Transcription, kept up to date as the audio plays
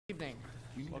Evening.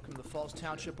 Welcome to the Falls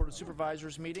Township Board of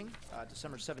Supervisors meeting,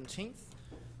 December 17th,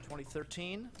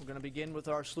 2013. We're going to begin with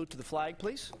our salute to the flag,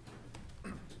 please.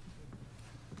 I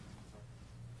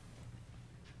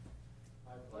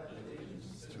pledge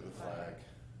allegiance to the flag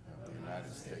of the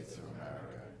United States of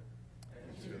America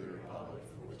and to the republic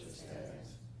for which it stands,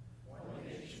 one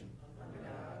nation, under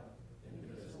God,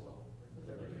 indivisible, with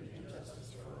liberty and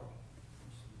justice for all.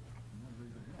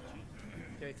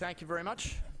 Okay, thank you very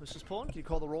much. Mrs. Pullen, can you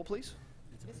call the roll, please?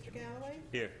 Mr. Galloway?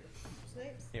 Here. Mr.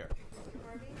 Snipes? Here. Mr.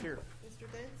 Harvey? Here.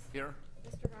 Mr. Dents? Here.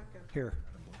 Mr. Rocco? Here.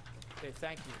 Okay,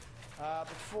 thank you.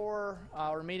 Before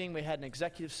our meeting, we had an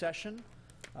executive session.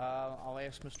 I'll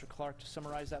ask Mr. Clark to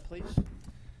summarize that, please.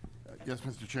 Yes,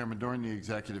 Mr. Chairman, during the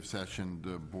executive session,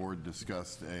 the board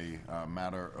discussed a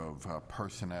matter of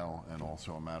personnel and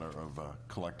also a matter of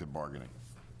collective bargaining.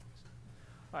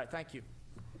 All right, thank you.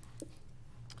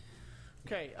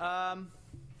 Okay,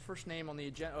 first name on the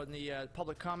agenda, on the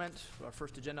public comment, our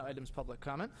first agenda item is public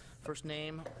comment. First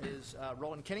name is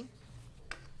Roland Kinney.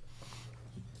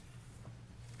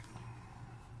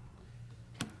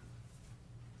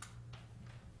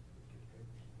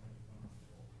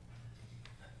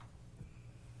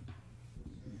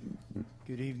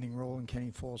 Good evening, Roland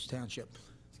Kenny, Falls Township.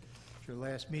 It's your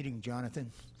last meeting,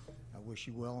 Jonathan. I wish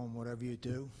you well on whatever you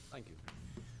do. Thank you.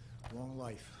 Long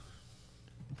life.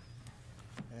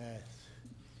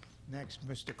 Next,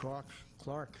 Mr. Clark.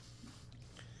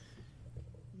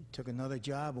 You took another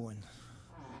job on.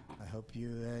 I hope you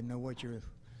know what you're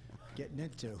getting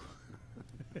into.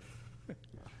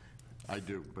 I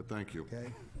do, but thank you.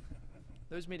 Okay?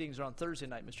 Those meetings are on Thursday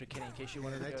night, Mr. Kinney, in case you Yeah,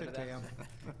 wanted to that's go to okay.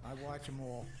 that. I watch them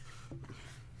all.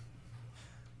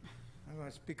 I'm going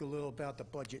to speak a little about the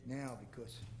budget now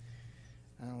because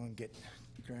I don't want to get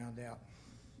drowned out.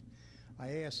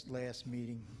 I asked last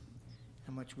meeting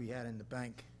how much we had in the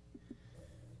bank.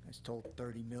 I was told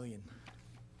 30 million.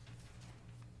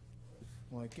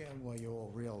 Well, again, well, you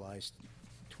all realized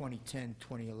 2010,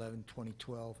 2011,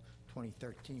 2012,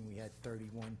 2013, we had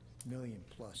 31 million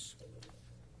plus.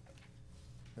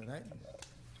 So that,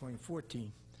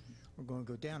 2014, we're going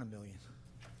to go down $1 million.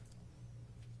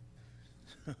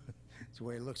 That's the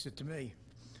way it looks it to me.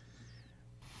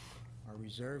 Our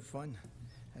reserve fund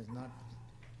has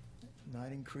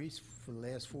not increased for the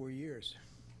last 4 years.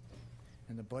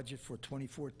 And the budget for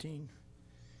 2014,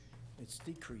 it's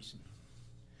decreasing.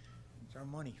 It's our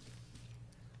money.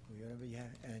 Whatever you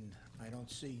have, and I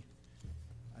don't see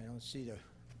the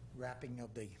wrapping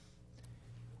of the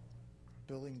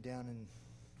building down in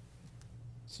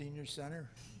Senior Center.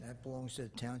 That belongs to the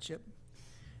township.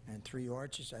 And 3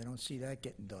 arches, I don't see that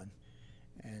getting done.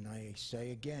 And I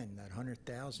say again, that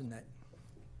 100,000 that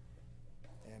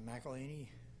McElhaney,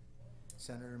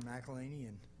 Senator McElhaney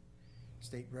and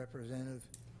State Representative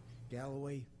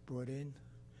Galloway brought in,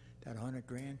 that 100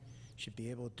 grand, should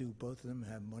be able to do both of them,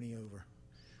 have money over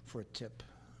for a tip.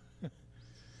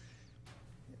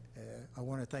 I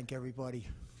want to thank everybody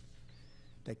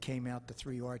that came out to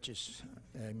 3 arches.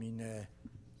 I mean,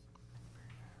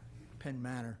 Penn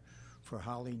Manor for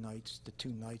Holly nights, the 2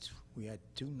 nights. We had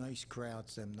 2 nice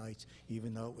crowds them nights,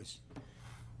 even though it was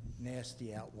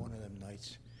nasty out one of them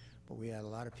nights. But we had a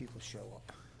lot of people show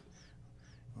up.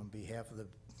 On behalf of the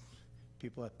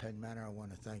people at Penn Manor, I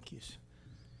want to thank you.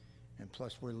 And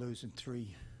plus, we're losing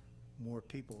 3 more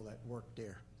people that work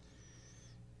there.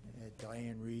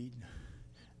 Diane Reed,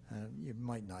 you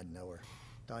might not know her.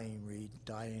 Diane Reed,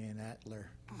 Diane Atler,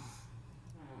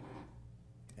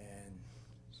 and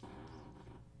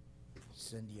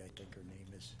Cindy, I think her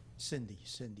name is. Cindy.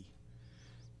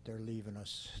 They're leaving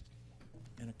us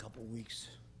in a couple weeks.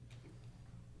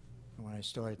 When I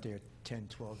started there 10,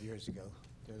 12 years ago,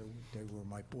 they were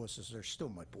my bosses. They're still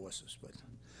my bosses, but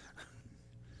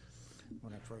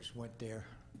when I first went there,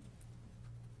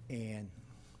 and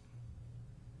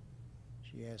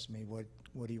she asked me, what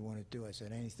do you want to do? I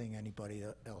said, anything anybody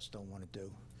else don't want to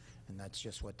do. And that's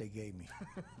just what they gave me.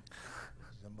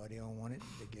 Somebody don't want it,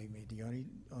 they gave me the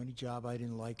only job I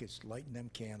didn't like is lighting them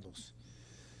candles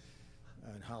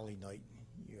on Holly night.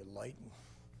 You light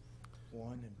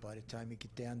one, and by the time you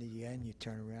get down to the end, you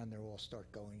turn around, they all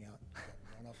start going out.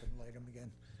 Run up and light them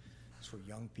again. It's for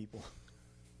young people.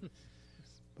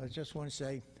 But I just want to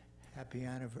say, happy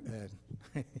anniversary,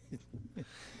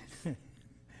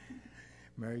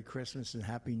 Merry Christmas and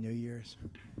Happy New Year's.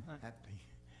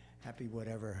 Happy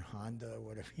whatever, Honda, or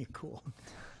whatever you call it.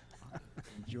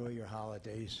 Enjoy your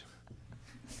holidays.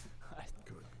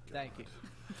 Good. Thank you.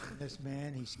 This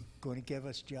man, he's going to give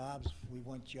us jobs. We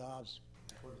want jobs.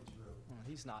 Well,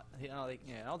 he's not. I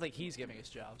don't think he's giving us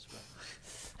jobs,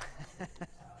 but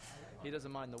he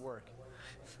doesn't mind the work.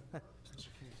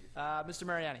 Mr.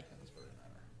 Mariani.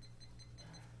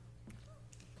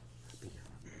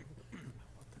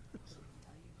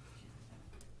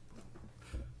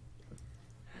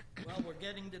 Well, we're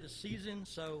getting to the season,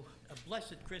 so a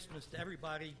blessed Christmas to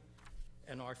everybody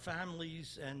and our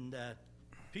families, and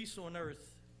peace on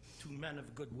earth to men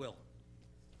of goodwill.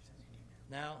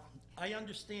 Now, I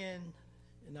understand,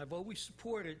 and I've always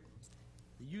supported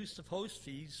the use of host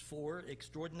fees for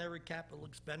extraordinary capital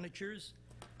expenditures,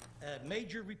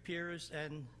 major repairs,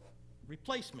 and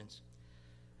replacements.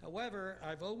 However,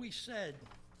 I've always said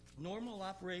normal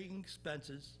operating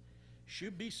expenses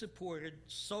should be supported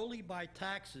solely by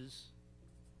taxes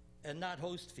and not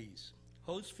host fees.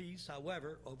 Host fees,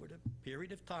 however, over the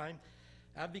period of time,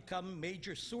 have become a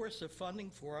major source of funding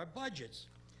for our budgets.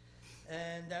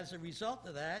 And as a result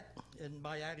of that, and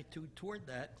my attitude toward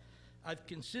that, I've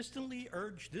consistently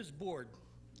urged this board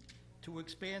to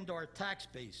expand our tax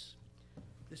base.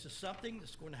 This is something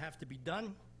that's going to have to be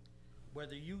done,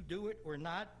 whether you do it or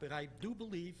not, but I do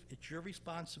believe it's your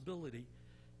responsibility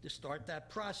to start that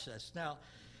process. Now,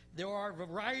 there are a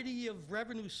variety of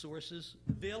revenue sources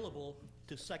available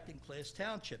to second-class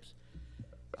townships.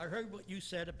 I heard what you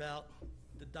said about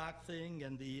the dock thing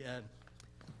and the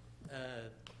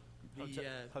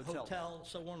hotel,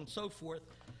 so on and so forth.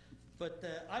 But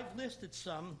I've listed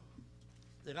some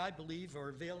that I believe are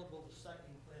available to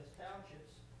second-class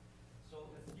townships. So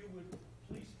if you would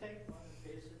please take one and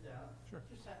pass it down. Sure.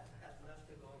 Just have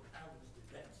to go around Mr.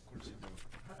 Betts. Of course you do.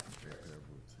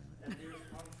 And there's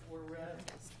one for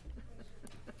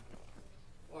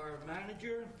our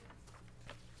manager.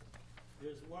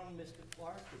 There's one, Mr.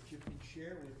 Clark, that you can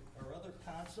share with our other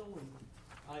council, and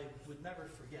I would never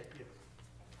forget you.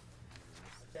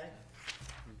 Okay?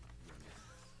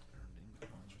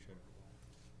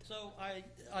 So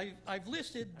I've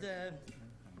listed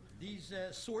these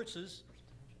sources,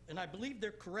 and I believe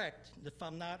they're correct. If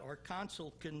I'm not, our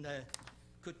council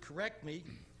could correct me.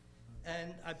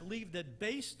 And I believe that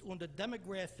based on the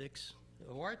demographics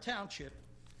of our township,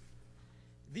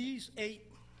 these 8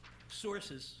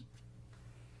 sources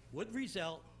would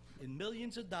result in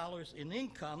millions of dollars in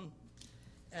income,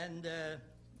 and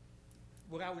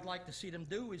what I would like to see them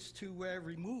do is to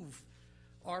remove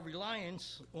our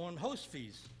reliance on host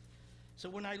fees. So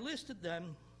when I listed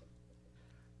them,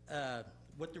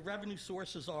 what the revenue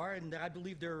sources are, and I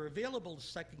believe they're available to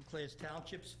second-class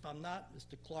townships. If I'm not,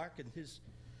 Mr. Clark and his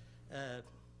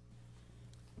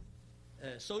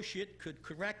associate could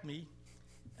correct me,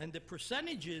 and the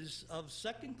percentages of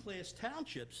second-class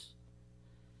townships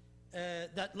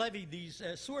that levy these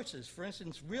sources. For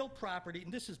instance, real property,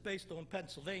 and this is based on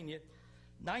Pennsylvania,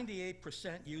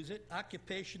 98% use it,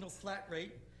 occupational flat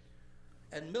rate,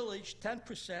 and millage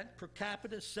 10%, per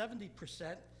capita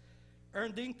 70%,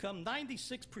 earned income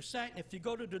 96%. If you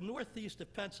go to the northeast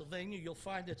of Pennsylvania, you'll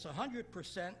find it's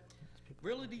 100%,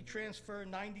 realty transfer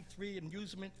 93%,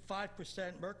 amusement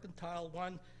 5%, mercantile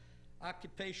 1%,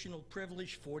 occupational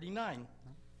privilege 49%.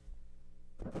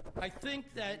 I think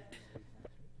that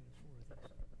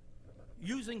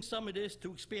using some of this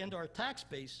to expand our tax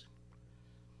base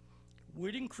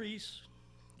would increase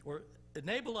or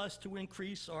enable us to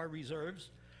increase our reserves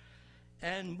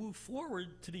and move forward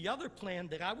to the other plan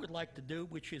that I would like to do,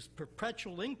 which is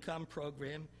perpetual income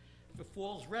program for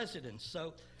Falls residents.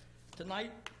 So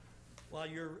tonight, while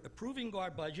you're approving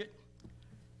our budget,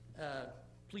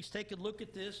 please take a look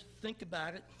at this, think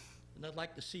about it, and I'd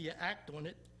like to see you act on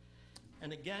it.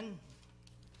 And again,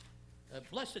 a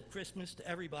blessed Christmas to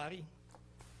everybody,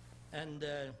 and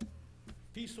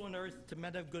peace on earth to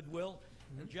men of goodwill.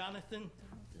 And Jonathan,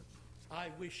 I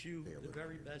wish you the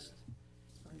very best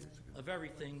of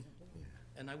everything,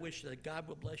 and I wish that God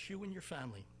will bless you and your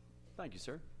family. Thank you,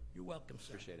 sir. You're welcome,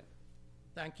 sir. Appreciate it.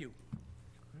 Thank you.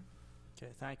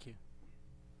 Okay, thank you.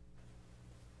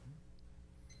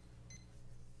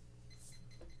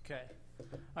 Okay.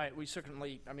 All right, we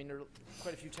certainly, I mean, there are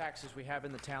quite a few taxes we have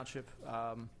in the township.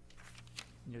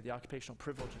 You know, the occupational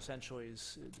privilege essentially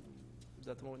is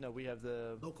that the one? No, we have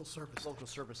the Local service. local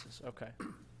services. Okay.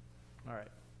 All right.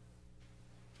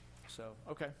 So,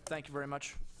 okay, thank you very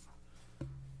much.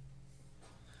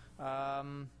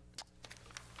 Other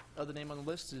name on the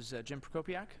list is Jim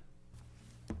Prokopiak.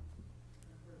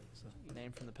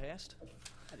 Name from the past. I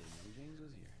didn't know James was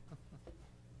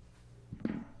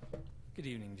here. Good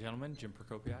evening, gentlemen. Jim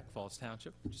Prokopiak, Falls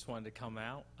Township. Just wanted to come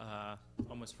out.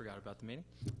 Almost forgot about the meeting,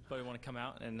 but I want to come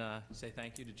out and say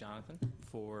thank you to Jonathan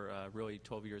for really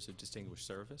 12 years of distinguished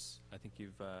service. I think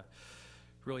you've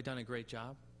really done a great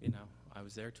job. You know, I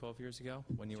was there 12 years ago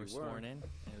when you were You were. sworn in,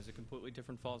 and it was a completely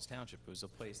different Falls Township. It was a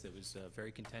place that was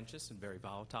very contentious and very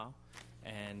volatile,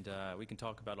 and we can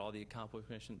talk about all the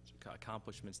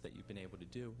accomplishments that you've been able to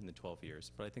do in the 12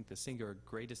 years. But I think the singular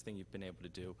greatest thing you've been able to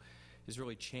do is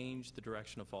really change the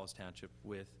direction of Falls Township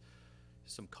with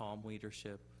some calm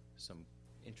leadership, some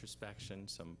introspection,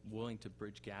 some willing to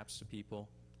bridge gaps to people,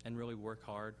 and really work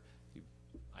hard.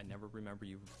 I never remember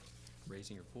you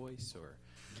raising your voice or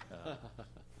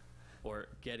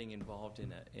getting involved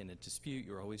in a dispute.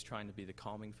 You're always trying to be the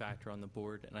calming factor on the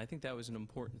board, and I think that was an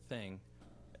important thing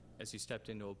as you stepped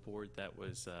into a board that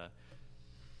was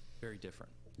very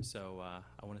different. So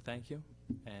I want to thank you,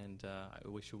 and I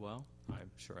wish you well. I'm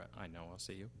sure I know I'll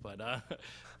see you, but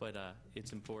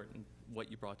it's important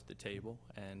what you brought to the table,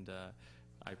 and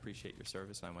I appreciate your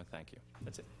service, and I want to thank you.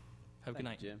 That's it. Have a good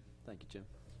night. Thank you, Jim. Thank you, Jim.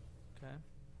 Okay.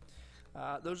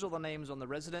 Those are the names on the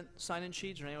resident sign-in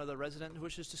sheets. Or any other resident who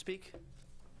wishes to speak?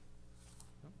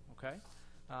 No? Okay.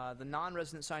 The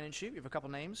non-resident sign-in sheet, we have a couple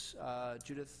names.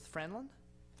 Judith Franlin.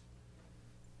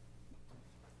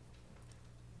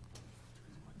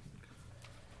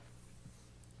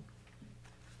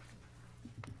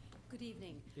 Good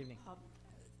evening. Good evening.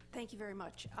 Thank you very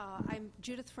much. I'm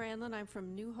Judith Franlin. I'm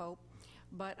from New Hope,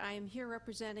 but I am here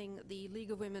representing the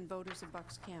League of Women Voters of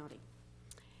Bucks County.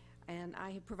 And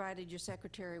I have provided your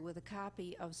secretary with a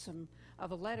copy of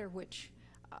a letter which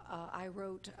I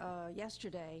wrote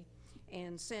yesterday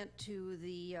and sent to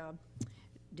the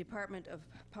Department of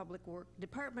Public Work,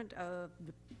 Department of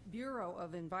the Bureau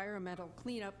of Environmental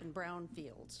Cleanup and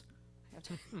Brownfields. I have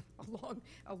to,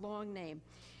 a long name.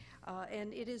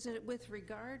 And it is with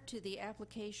regard to the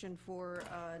application for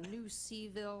New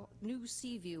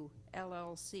Seaview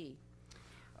LLC.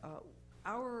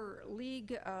 Our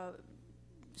league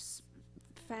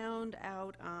found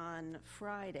out on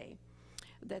Friday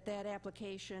that that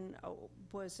application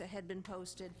had been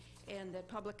posted and that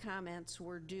public comments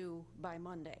were due by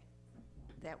Monday.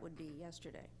 That would be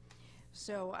yesterday.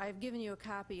 So I've given you a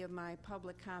copy of my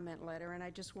public comment letter, and I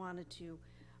just wanted to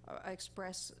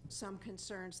express some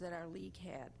concerns that our league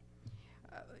had.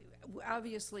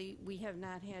 Obviously, we have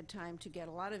not had time to get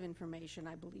a lot of information.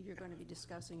 I believe you're going to be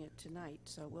discussing it tonight,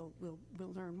 so we'll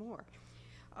learn more.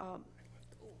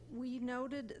 We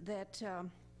noted that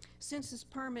since this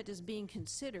permit is being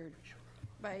considered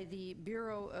by the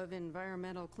Bureau of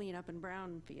Environmental Cleanup and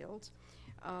Brownfields,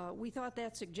 we thought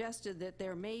that suggested that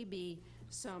there may be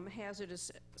some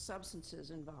hazardous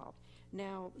substances involved.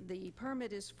 Now, the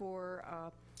permit is for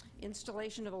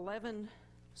installation of 11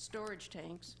 storage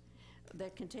tanks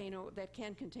that can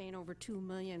contain over 2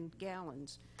 million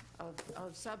gallons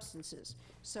of substances.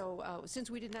 So since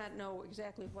we did not know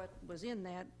exactly what was in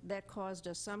that caused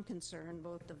us some concern,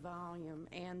 both the volume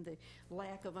and the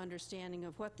lack of understanding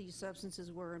of what these substances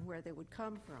were and where they would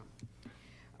come from.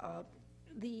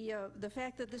 The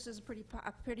fact that this is a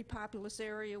pretty populous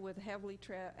area with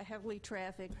heavily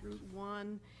trafficked Route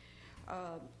 1,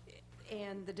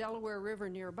 and the Delaware River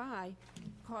nearby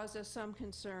caused us some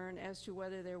concern as to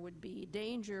whether there would be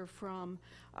danger from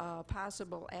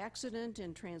possible accident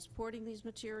in transporting these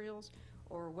materials,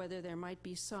 or whether there might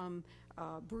be some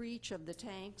breach of the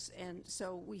tanks. And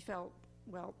so we felt,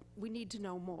 well, we need to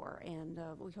know more, and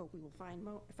we hope we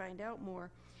will find out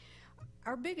more.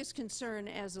 Our biggest concern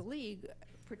as a league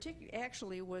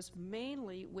actually was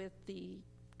mainly with the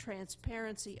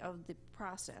transparency of the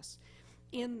process,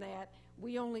 in that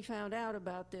we only found out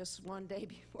about this one day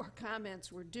before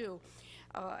comments were due,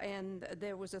 and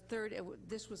there was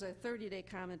this was a 30-day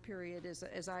comment period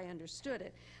as I understood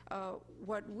it.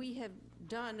 What we have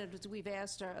done is we've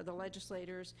asked the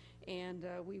legislators, and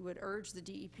we would urge the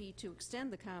DEP to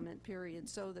extend the comment period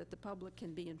so that the public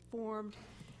can be informed,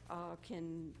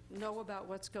 can know about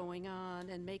what's going on,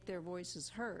 and make their voices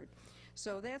heard.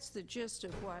 So that's the gist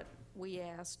of what we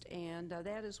asked, and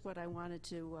that is what I wanted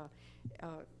to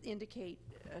indicate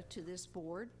to this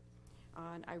board.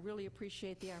 And I really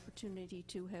appreciate the opportunity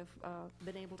to have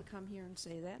been able to come here and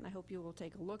say that, and I hope you will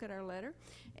take a look at our letter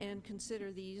and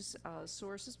consider these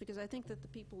sources, because I think that the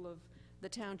people of the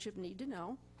township need to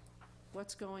know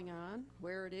what's going on,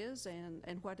 where it is,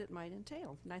 and what it might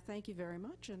entail. And I thank you very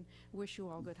much and wish you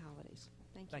all good holidays.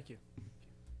 Thank you.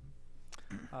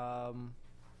 Thank you.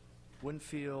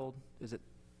 Winfield, is it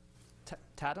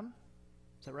Tatum?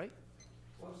 Is that right?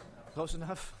 Close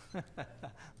enough.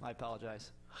 I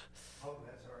apologize. Oh,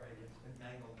 that's all right. It's been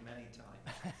mangled many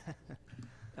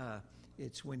times.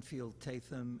 It's Winfield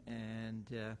Tatham,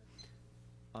 and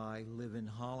I live in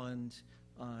Holland.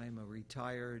 I'm a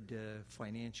retired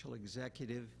financial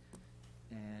executive,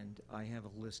 and I have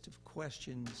a list of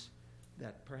questions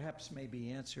that perhaps may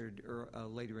be answered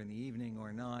later in the evening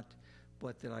or not,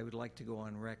 but that I would like to go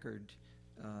on record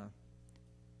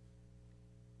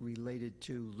related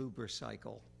to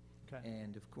Lubricycle. Okay.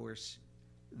 And of course,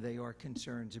 they are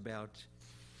concerns about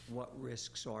what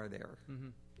risks are there.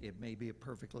 It may be a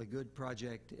perfectly good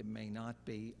project, it may not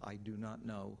be, I do not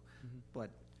know.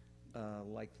 But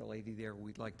like the lady there,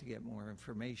 we'd like to get more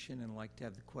information and like to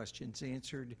have the questions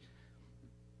answered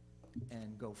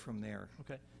and go from there.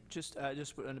 Okay. Just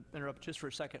interrupt just for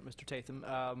a second, Mr.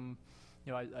 Tatham.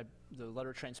 You know, the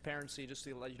letter of transparency, just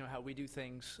to let you know how we do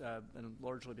things, and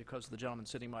largely because of the gentleman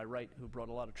sitting to my right who brought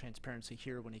a lot of transparency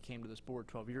here when he came to this board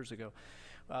 12 years ago.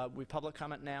 We public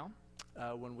comment now.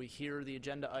 When we hear the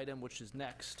agenda item, which is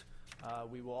next,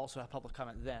 we will also have public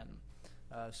comment then.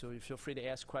 So you feel free to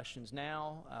ask questions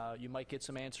now. You might get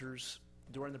some answers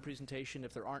during the presentation.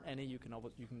 If there aren't any, you can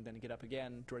then get up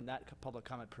again during that public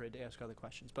comment period to ask other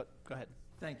questions. But go ahead.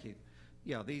 Thank you.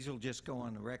 Yeah, these will just go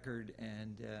on the record,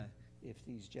 and if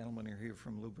these gentlemen are here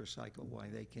from Lubricycle, why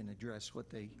they can address what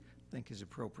they think is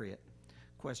appropriate.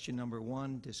 Question number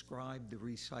 1, describe the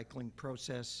recycling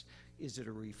process. Is it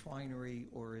a refinery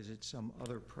or is it some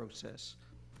other process?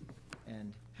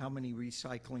 And how many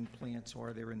recycling plants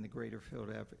are there in the greater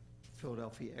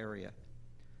Philadelphia area?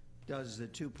 Does the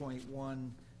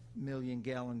 2.1 million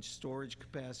gallon storage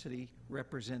capacity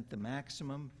represent the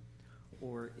maximum,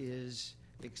 or is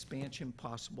expansion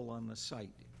possible on the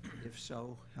site? If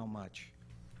so, how much?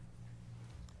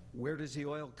 Where does the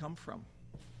oil come from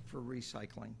for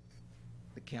recycling?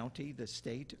 The county, the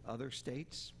state, other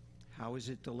states? How is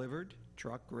it delivered?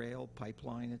 Truck, rail,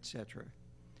 pipeline, etc.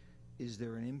 Is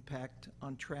there an impact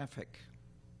on traffic?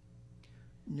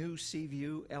 New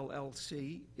Seaview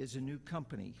LLC is a new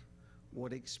company.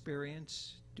 What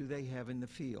experience do they have in the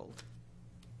field?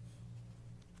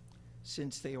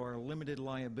 Since they are a limited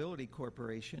liability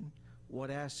corporation, what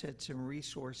assets and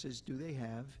resources do they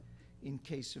have in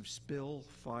case of spill,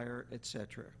 fire,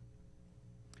 etc.?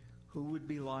 Who would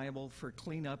be liable for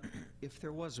cleanup if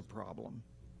there was a problem?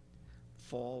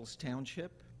 Falls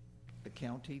Township, the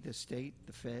county, the state,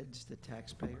 the feds, the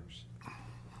taxpayers?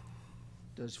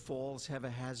 Does Falls have a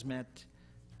hazmat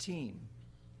team?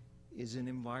 Is an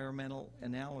environmental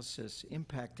analysis,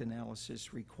 impact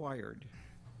analysis required?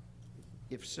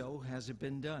 If so, has it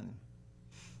been done?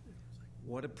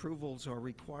 What approvals are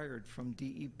required from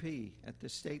DEP at the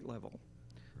state level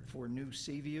for New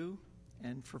Seaview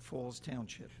and for Falls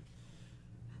Township?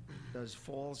 Does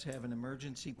Falls have an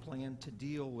emergency plan to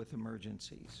deal with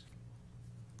emergencies?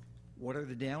 What are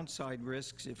the downside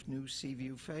risks if New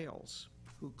Seaview fails?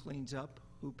 Who cleans up?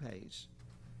 Who pays?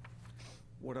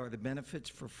 What are the benefits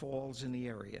for Falls in the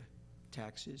area?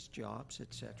 Taxes, jobs,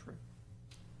 etc.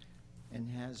 And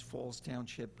has Falls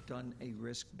Township done a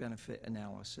risk-benefit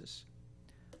analysis?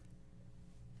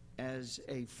 As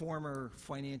a former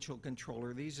financial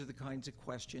controller, these are the kinds of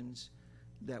questions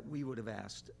that we would have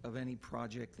asked of any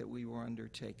project that we were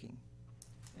undertaking.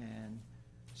 And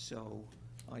so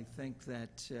I think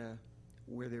that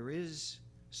where there is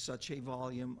such a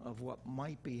volume of what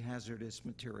might be hazardous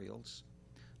materials,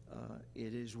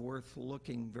 it is worth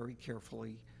looking very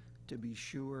carefully to be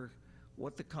sure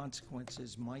what the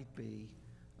consequences might be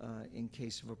in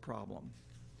case of a problem.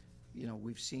 You know,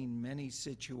 we've seen many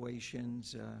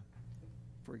situations,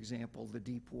 for example, the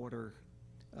Deepwater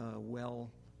oil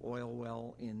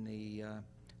well in the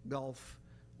Gulf,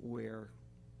 where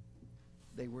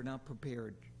they were not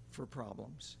prepared for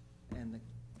problems, and the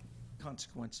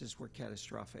consequences were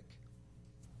catastrophic.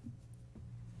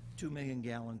 2 million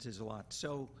gallons is a lot.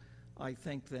 So I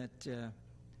think that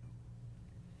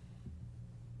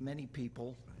many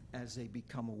people, as they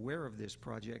become aware of this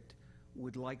project,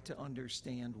 would like to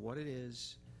understand what it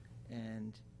is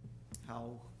and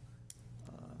how,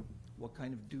 what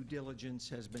kind of due diligence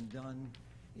has been done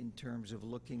in terms of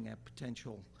looking at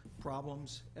potential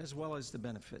problems as well as the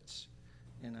benefits.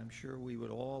 And I'm sure we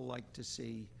would all like to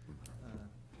see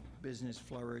business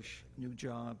flourish, new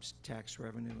jobs, tax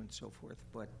revenue, and so forth.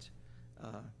 But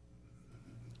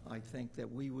I think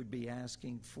that we would be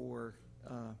asking for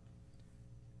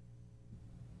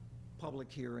public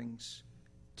hearings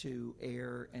to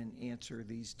air and answer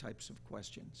these types of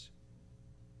questions.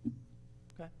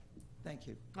 Okay. Thank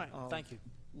you. All right, thank you.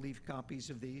 Leave copies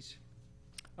of these.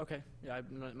 Okay, yeah, I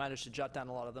managed to jot down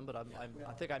a lot of them, but I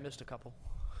think I missed a couple.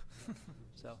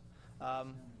 So, I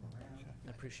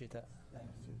appreciate that.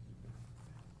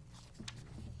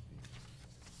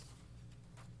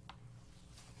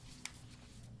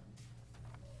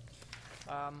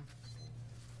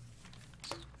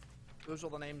 Those are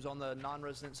the names on the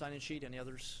non-resident sign-in sheet. Any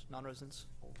others, non-residents?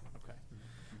 Okay.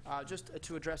 Just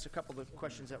to address a couple of the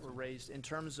questions that were raised, in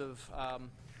terms of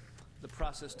the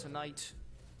process tonight,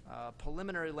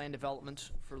 preliminary land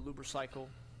development for Lubercycle,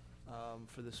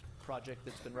 for this project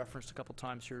that's been referenced a couple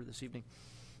times here this evening,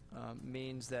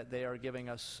 means that they are giving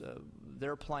us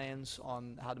their plans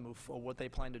on how to move forward, what they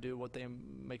plan to do, what they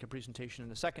make a presentation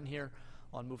in a second here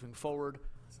on moving forward.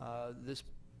 This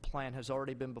plan has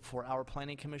already been before our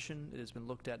planning commission. It has been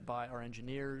looked at by our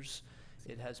engineers.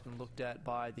 It has been looked at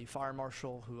by the fire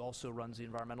marshal, who also runs the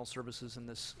environmental services in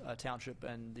this township,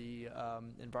 and the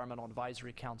Environmental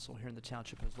Advisory Council here in the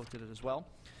township has looked at it as well.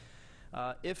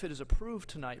 If it is approved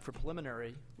tonight for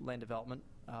preliminary land development,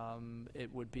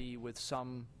 it would be with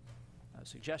some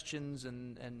suggestions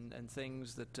and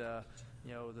things that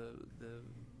you know,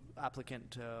 the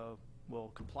applicant will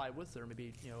comply with, or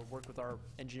maybe, you know, work with our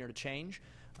engineer to change,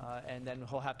 and then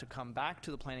he'll have to come back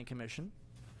to the planning commission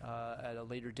at a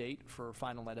later date for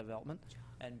final land development,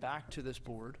 and back to this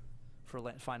board for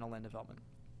final land development.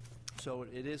 So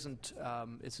it isn't,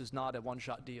 this is not a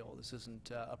one-shot deal. This isn't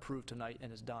approved tonight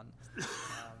and is done.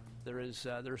 There is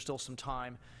still some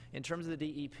time. In terms of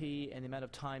the DEP and the amount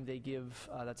of time they give,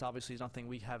 that's obviously nothing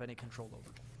we have any control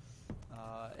over.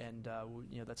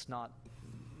 You know, that's not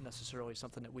necessarily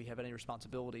something that we have any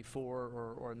responsibility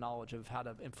for, or knowledge of how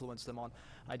to influence them on.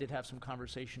 I did have some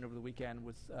conversation over the weekend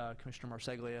with Commissioner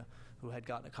Marseglia, who had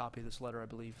gotten a copy of this letter, I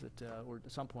believe, that, or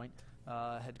at some point,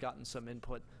 had gotten some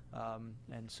input,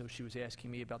 and so she was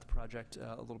asking me about the project,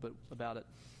 a little bit about it.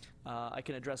 I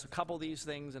can address a couple of these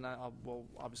things, and we'll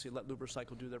obviously let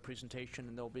Lubercycle do their presentation,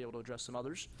 and they'll be able to address some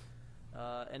others.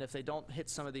 And if they don't hit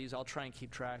some of these, I'll try and keep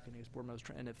track, and these board members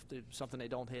and if there's something they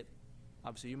don't hit,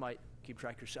 obviously you might keep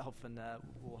track yourself, and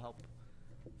we'll help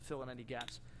fill in any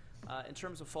gaps. In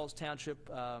terms of Falls Township,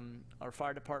 our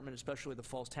fire department, especially the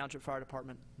Falls Township Fire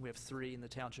Department, we have 3 in the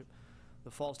township.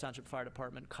 The Falls Township Fire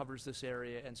Department covers this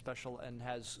area and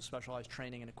has specialized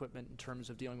training and equipment in terms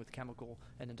of dealing with chemical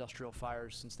and industrial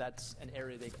fires. Since that's an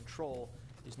area they control,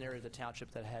 is an area of the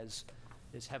township that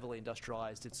is heavily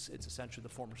industrialized. It's essentially the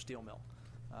former steel mill.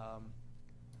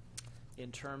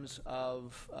 In terms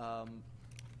of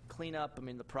cleanup, I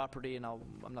mean, the property, and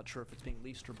I'm not sure if it's being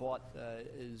leased or bought,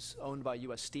 is owned by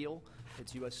U.S. Steel.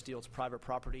 It's U.S. Steel's private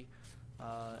property,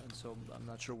 and so I'm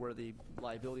not sure where the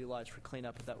liability lies for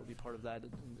cleanup, but that would be part of that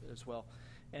as well.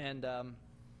 And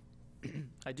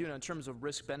I do know in terms of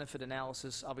risk-benefit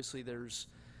analysis, obviously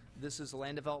this is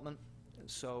land development,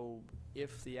 so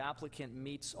if the applicant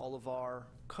meets all of our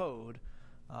code,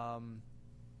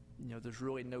 you know, there's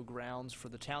really no grounds for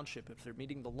the township, if they're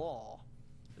meeting the law,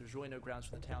 there's really no grounds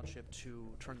for the township to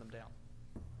turn them down.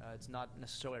 It's not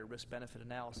necessarily a risk-benefit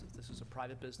analysis. This is a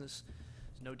private business.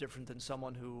 It's no different than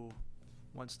someone who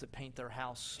wants to paint their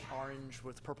house orange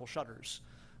with purple shutters.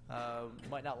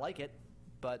 Might not like it,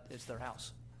 but it's their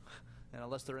house. And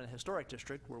unless they're in a historic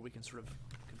district where we can sort of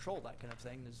control that kind of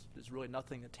thing, there's really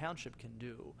nothing the township can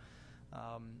do.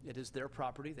 It is their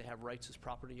property. They have rights as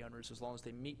property owners as long as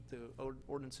they meet the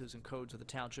ordinances and codes of the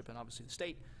township and obviously the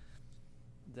state.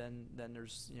 Then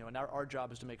there's, you know, and our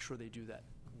job is to make sure they do that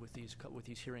with these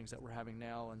hearings that we're having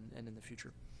now and in the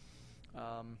future.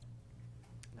 And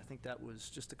I think that was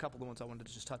just a couple of the ones I wanted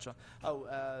to just touch on.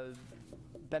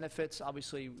 Benefits,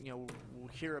 obviously, you know, we'll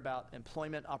hear about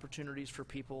employment opportunities for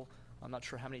people. I'm not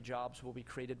sure how many jobs will be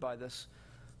created by this,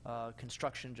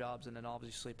 construction jobs, and then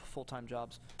obviously full-time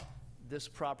jobs. This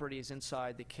property is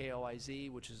inside the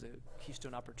KOIZ, which is the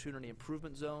Keystone Opportunity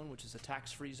Improvement Zone, which is a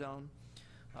tax-free zone.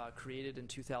 Created in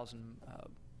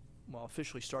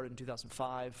officially started in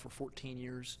 2005 for 14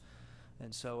 years,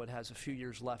 and so it has a few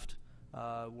years left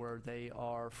where they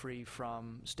are free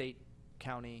from state,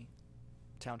 county,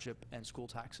 township, and school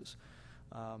taxes.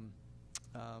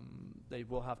 They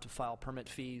will have to file permit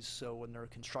fees, so when they're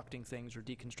constructing things or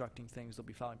deconstructing things, they'll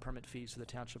be filing permit fees, so the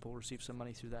township will receive some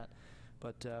money through that.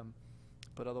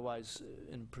 But otherwise,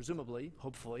 and presumably,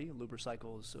 hopefully,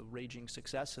 Lubercycle is a raging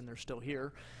success, and they're still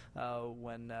here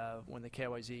when the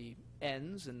KYZ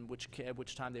ends, and at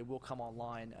which time they will come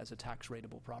online as a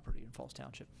tax-rateable property in Falls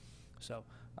Township. So,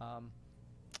 I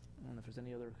don't know if there's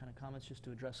any other kind of comments, just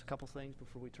to address a couple things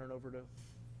before we turn over to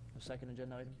a second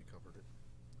agenda item. You covered it.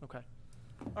 Okay.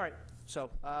 All right. So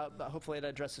hopefully that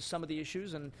addresses some of the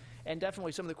issues, and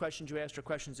definitely some of the questions you asked are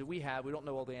questions that we have. We don't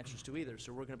know all the answers to either,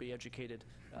 so we're going to be educated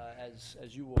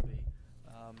as you will be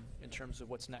in terms of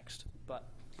what's next. But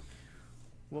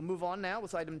we'll move on now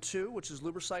with item 2, which is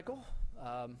Lubercycle.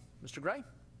 Mr. Gray?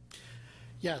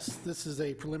 Yes, this is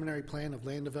a preliminary plan of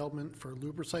land development for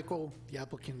Lubercycle. The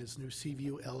applicant is New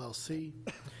Seaview LLC.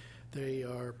 They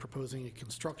are proposing a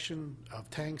construction of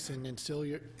tanks and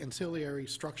ancillary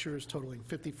structures totaling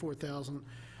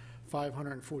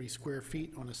 540 square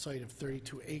feet on a site of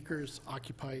 32 acres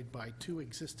occupied by 2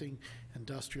 existing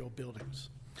industrial buildings.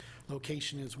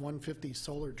 Location is 150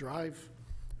 Solar Drive.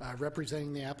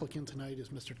 Representing the applicant tonight is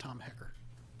Mr. Tom Hecker.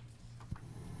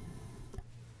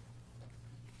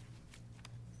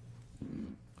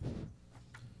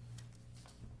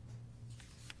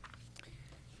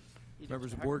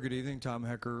 Members of the board, good evening. Tom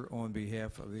Hecker on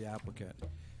behalf of the applicant.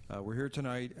 We're here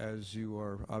tonight, as you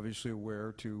are obviously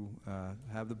aware, to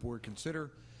have the board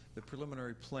consider the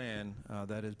preliminary plan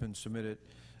that has been submitted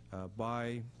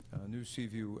by New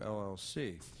Seaview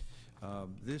LLC.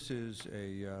 This is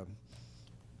a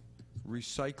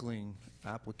recycling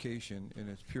application in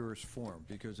its purest form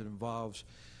because it involves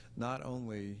not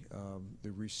only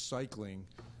the recycling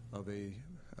of a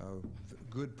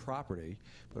good property,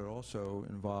 but it also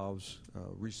involves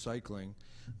recycling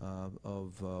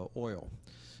of oil.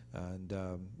 And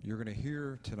you're going to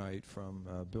hear tonight from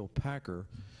Bill Packer,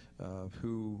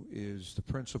 who is the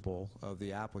principal of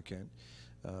the applicant,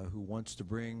 who wants to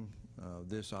bring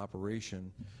this operation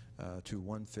to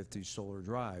 150 Solar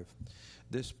Drive.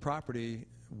 This property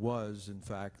was, in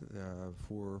fact,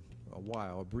 for a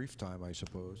while, a brief time, I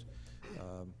suppose,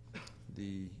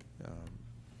 the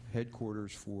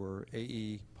headquarters for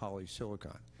AE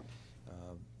Polysilicon.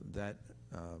 That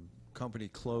company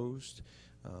closed.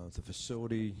 The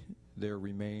facility there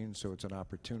remains, so it's an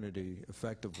opportunity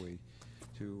effectively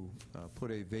to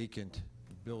put a vacant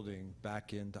building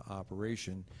back into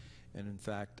operation and, in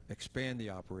fact, expand the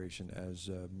operation, as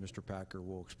Mr. Packer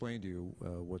will explain to you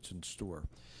what's in store.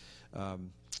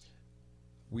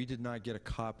 We did not get a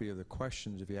copy of the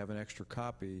questions. If you have an extra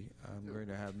copy, I'm going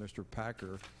to have Mr.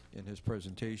 Packer, in his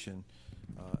presentation,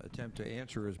 attempt to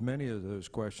answer as many of those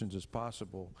questions as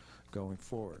possible going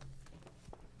forward.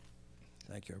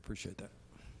 Thank you. I appreciate that.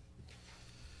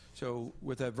 So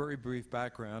with that very brief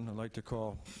background, I'd like to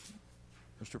call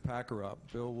Mr. Packer up.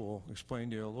 Bill will explain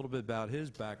to you a little bit about his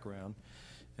background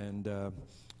and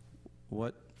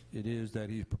what it is that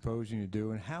he's proposing to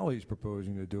do and how he's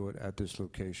proposing to do it at this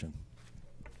location.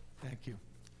 Thank you.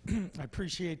 I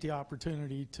appreciate the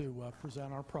opportunity to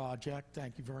present our project.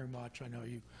 Thank you very much. I know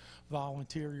you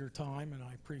volunteer your time, and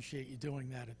I appreciate you doing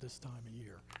that at this time of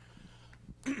year.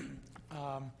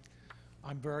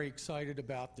 I'm very excited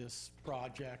about this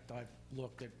project. I've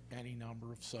looked at any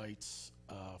number of sites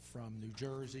from New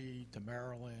Jersey to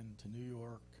Maryland to New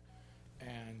York,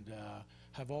 and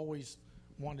have always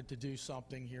wanted to do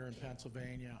something here in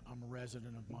Pennsylvania. I'm a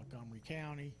resident of Montgomery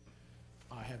County.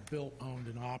 I have built, owned,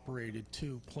 and operated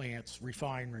 2 plants,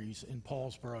 refineries in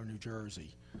Paulsboro, New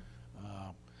Jersey.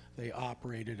 They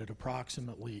operated at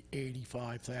approximately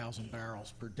 85,000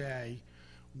 barrels per day,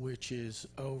 which is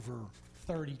over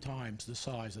 30 times the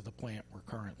size of the plant we're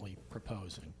currently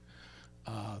proposing.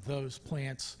 Those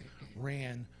plants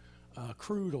ran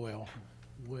crude oil,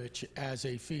 which as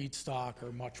a feedstock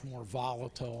are much more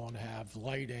volatile and have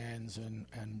light ends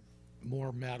and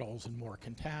more metals and more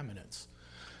contaminants.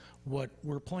 What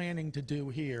we're planning to do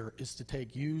here is to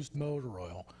take used motor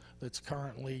oil that's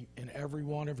currently in every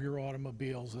one of your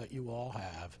automobiles that you all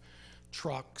have,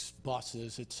 trucks,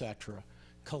 buses, etc.,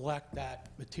 collect that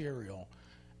material,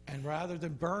 and rather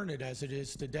than burn it as it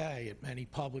is today at many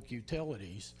public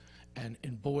utilities and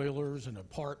in boilers and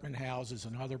apartment houses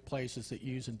and other places that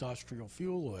use industrial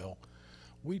fuel oil,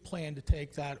 we plan to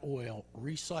take that oil,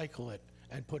 recycle it,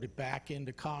 and put it back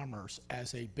into commerce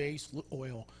as a base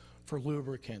oil for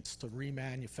lubricants to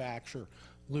remanufacture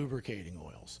lubricating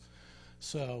oils.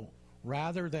 So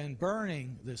rather than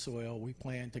burning this oil, we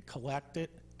plan to collect it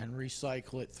and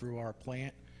recycle it through our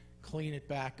plant, clean it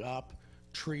back up,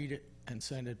 treat it, and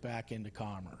send it back into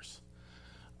commerce.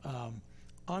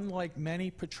 Unlike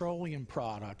many petroleum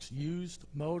products, used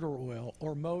motor oil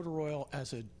or motor oil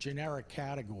as a generic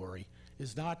category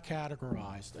is not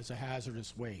categorized as a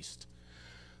hazardous waste.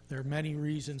 There are many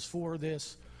reasons for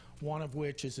this, one of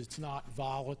which is it's not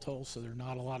volatile, so there are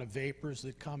not a lot of vapors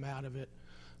that come out of it,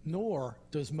 nor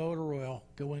does motor oil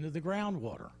go into the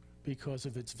groundwater because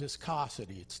of its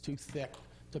viscosity. It's too thick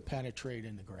to penetrate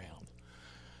in the ground.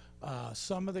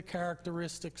 Some of the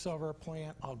characteristics of our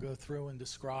plant, I'll go through and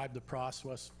describe the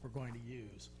process we're going to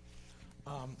use.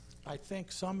 I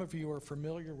think some of you are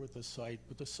familiar with the site,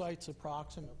 but the site's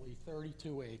approximately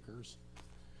 32 acres.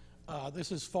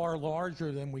 This is far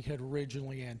larger than we had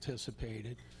originally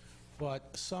anticipated,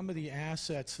 but some of the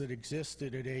assets that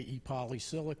existed at AE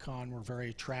Polysilicon were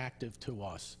very attractive to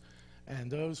us,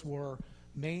 and those were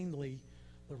mainly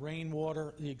the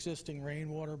rainwater, the existing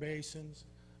rainwater basins,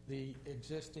 the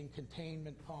existing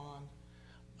containment pond.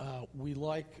 We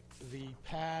like the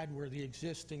pad where the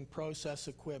existing process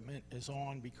equipment is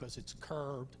on because it's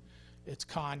curved. It's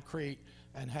concrete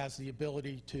and has the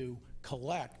ability to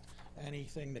collect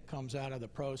anything that comes out of the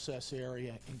process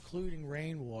area, including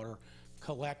rainwater,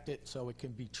 collect it so it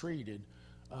can be treated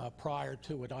prior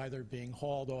to it either being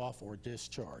hauled off or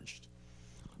discharged.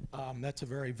 That's a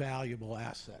very valuable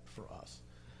asset for us.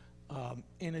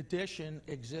 In addition,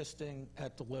 existing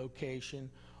at the location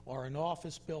are an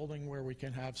office building where we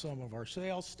can have some of our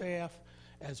sales staff,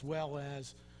 as well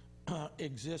as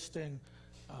existing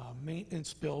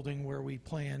maintenance building where we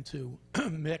plan to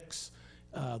mix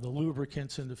the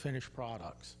lubricants into finished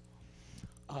products.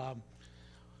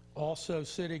 Also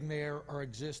sitting there are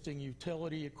existing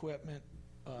utility equipment,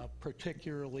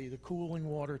 particularly the cooling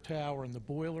water tower and the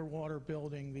boiler water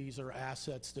building. These are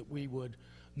assets that we would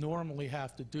normally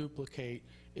have to duplicate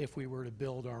if we were to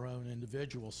build our own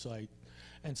individual site.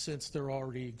 And since they're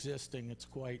already existing, it's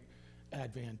quite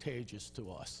advantageous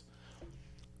to us.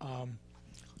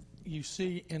 You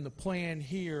see in the plan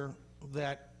here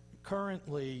that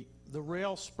currently the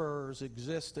rail spurs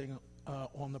existing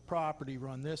on the property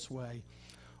run this way.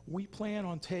 We plan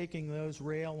on taking those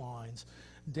rail lines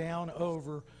down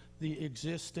over the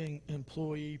existing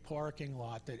employee parking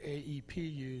lot that AEP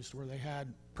used, where they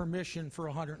had permission for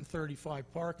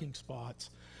 135 parking spots.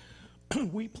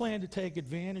 We plan to take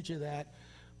advantage of that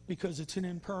because it's an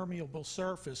impermeable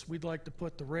surface. We'd like to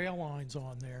put the rail lines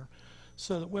on there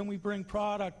so that when we bring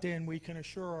product in, we can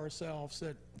assure ourselves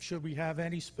that should we have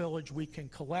any spillage, we can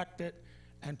collect it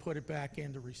and put it back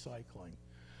into recycling.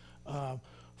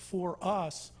 For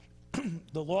us,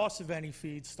 the loss of any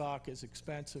feedstock is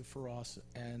expensive for us,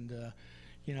 and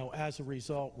you know, as a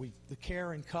result, the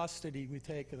care and custody we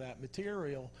take of that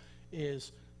material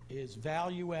is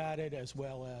value added as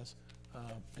well as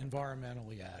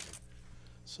environmentally added.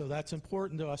 So that's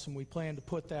important to us, and we plan to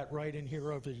put that right in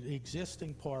here over the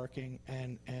existing parking,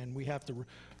 and we have to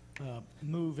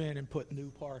move in and put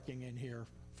new parking in here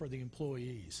for the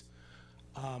employees.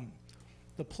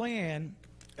 The plan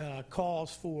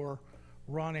calls for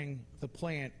running the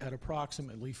plant at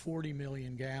approximately 40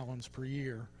 million gallons per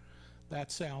year.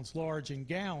 That sounds large in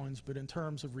gallons, but in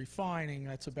terms of refining,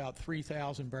 that's about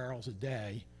 3,000 barrels a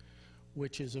day,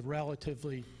 which is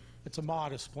it's a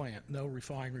modest plant. No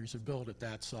refineries are built at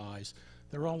that size.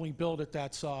 They're only built at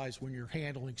that size when you're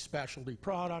handling specialty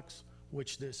products,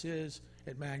 which this is.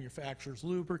 It manufactures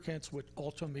lubricants, which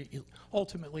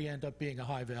ultimately end up being a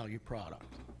high-value product.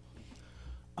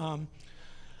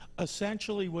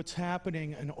 Essentially, what's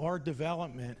happening in our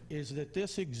development is that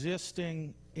this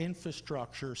existing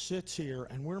infrastructure sits here,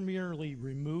 and we're merely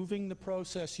removing the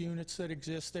process units that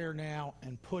exist there now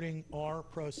and putting our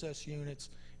process units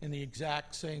in the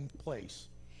exact same place.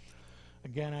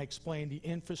 Again, I explained the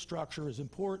infrastructure is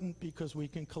important because we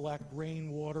can collect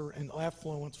rainwater and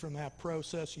effluents from that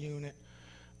process unit,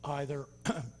 either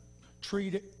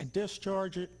treat it and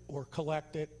discharge it, or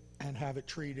collect it and have it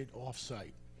treated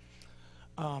off-site.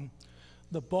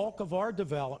 The bulk of our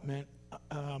development,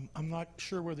 I'm not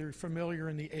sure whether you're familiar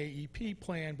in the AEP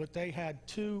plan, but they had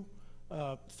two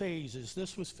phases.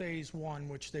 This was phase one,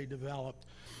 which they developed.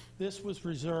 This was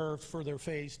reserved for their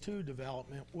phase two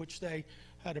development, which they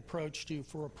had approached you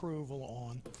for approval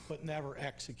on, but never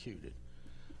executed.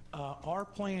 Our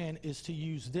plan is to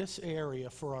use this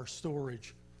area for our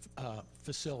storage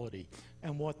facility.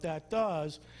 And what that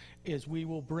does is we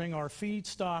will bring our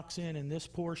feedstocks in this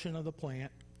portion of the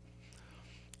plant.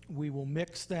 We will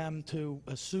mix them to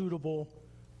a suitable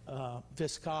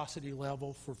viscosity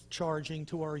level for charging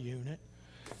to our unit.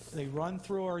 They run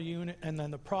through our unit, and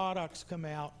then the products come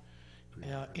out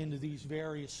into these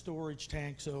various storage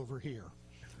tanks over here.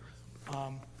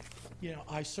 You know,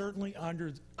 I certainly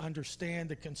understand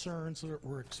the concerns that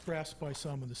were expressed by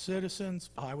some of the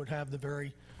citizens. I would have the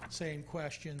very same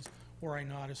questions were I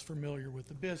not as familiar with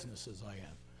the business as I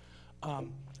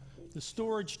am. The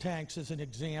storage tanks, as an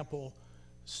example,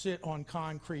 sit on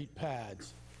concrete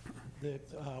pads that,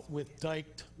 with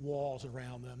diked walls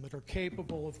around them that are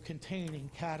capable of containing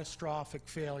catastrophic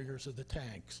failures of the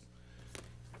tanks.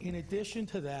 In addition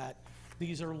to that,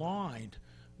 these are lined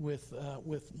with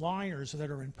liners that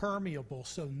are impermeable,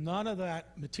 so none of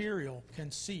that material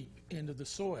can seep into the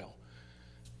soil.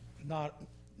 Not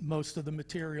most of the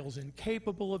materials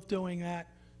incapable of doing that.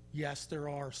 Yes, there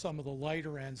are some of the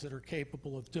lighter ends that are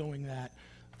capable of doing that.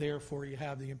 Therefore, you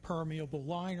have the impermeable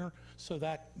liner, so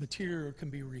that material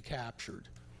can be recaptured.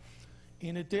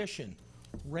 In addition,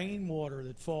 rainwater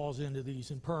that falls into these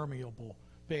impermeable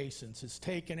basins is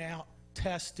taken out,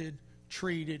 tested,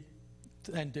 treated,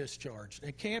 and discharged.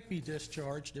 It can't be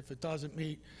discharged if it doesn't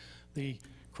meet the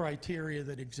criteria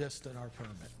that exist in our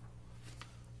permit.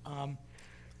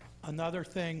 Another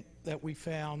thing that we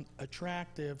found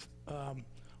attractive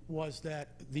was that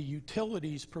the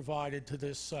utilities provided to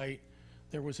this site,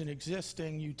 there was an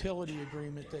existing utility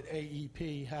agreement that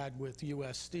AEP had with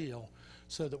U.S. Steel,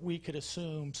 so that we could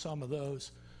assume some of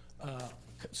those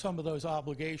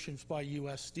obligations by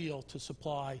U.S. Steel to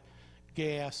supply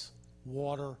gas,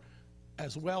 water,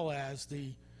 as well as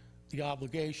the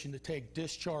obligation to take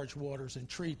discharge waters and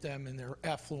treat them in their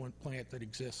effluent plant that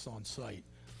exists on site.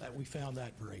 That we found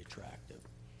that very attractive.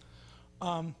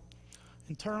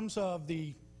 In terms of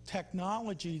the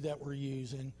technology that we're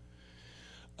using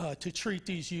to treat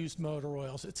these used motor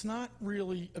oils, it's not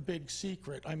really a big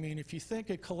secret. I mean, if you think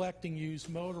of collecting used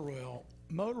motor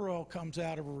oil comes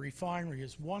out of a refinery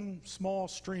as one small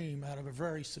stream out of a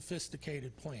very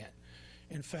sophisticated plant.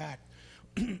 In fact,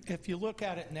 if you look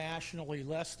at it nationally,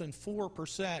 less than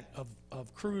 4%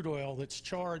 of crude oil that's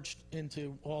charged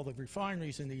into all the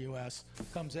refineries in the U.S.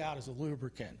 comes out as a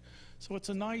lubricant. So it's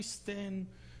a nice thin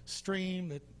stream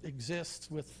that exists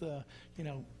with you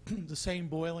know, the same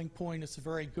boiling point. It's a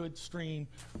very good stream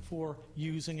for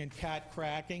using in cat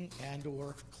cracking and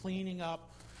or cleaning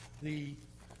up the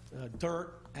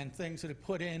dirt and things that are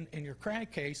put in your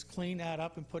crankcase, clean that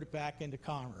up and put it back into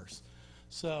commerce.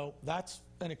 So that's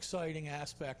an exciting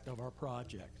aspect of our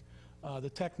project. The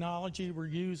technology we're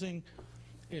using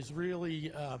is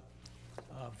really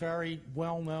very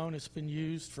well known. It's been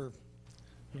used for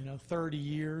 30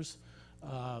 years.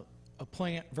 A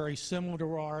plant very similar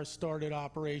to ours started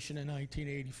operation in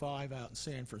 1985 out in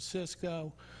San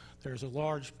Francisco. There's a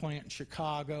large plant in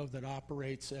Chicago that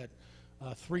operates at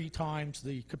 3 times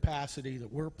the capacity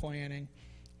that we're planning,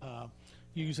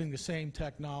 using the same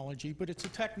technology. But it's a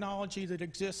technology that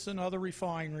exists in other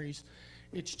refineries.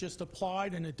 It's just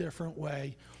applied in a different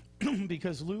way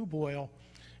because lube oil,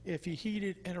 if you heat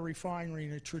it in a refinery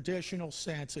in a traditional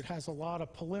sense, it has a lot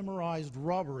of polymerized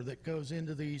rubber that goes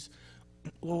into these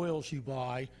oils you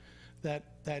buy that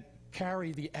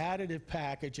carry the additive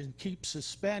package and keep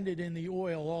suspended in the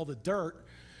oil all the dirt.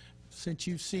 Since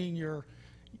you've seen your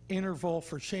interval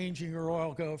for changing your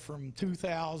oil go from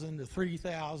 2,000 to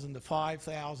 3,000 to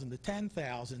 5,000 to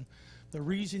 10,000, the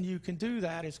reason you can do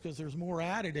that is because there's more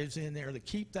additives in there that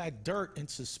keep that dirt in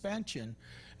suspension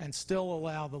and still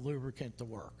allow the lubricant to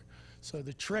work. So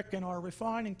the trick in our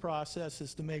refining process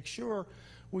is to make sure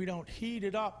we don't heat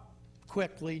it up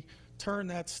quickly, turn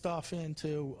that stuff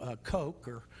into coke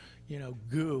or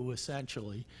goo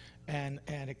essentially, and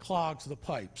it clogs the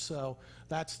pipe. So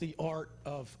that's the art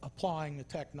of applying the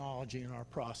technology in our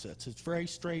process. It's very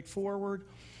straightforward.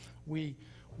 We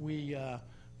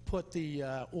put the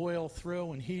oil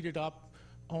through and heat it up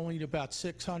only to about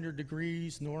 600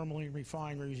 degrees. Normally in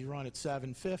refineries you run at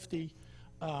 750.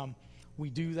 We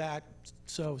do that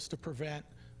so as to prevent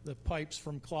the pipes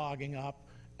from clogging up,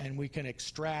 and we can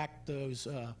extract those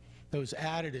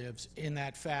additives in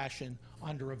that fashion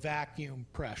under a vacuum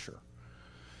pressure.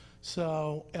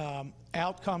 So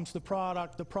out comes the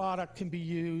product. The product can be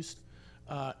used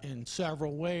in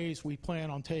several ways. We plan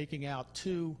on taking out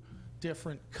 2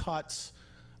 different cuts.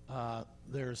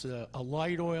 There's a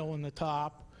light oil in the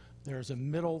top, there's a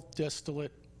middle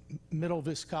distillate, middle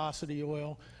viscosity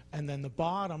oil, and then the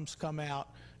bottoms come out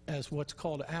as what's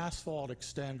called asphalt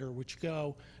extender, which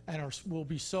go and will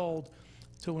be sold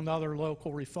to another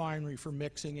local refinery for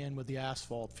mixing in with the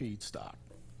asphalt feedstock.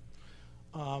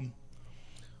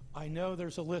 I know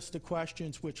there's a list of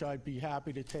questions which I'd be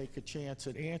happy to take a chance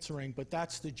at answering, but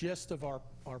that's the gist of our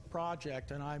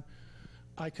project, and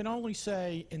I can only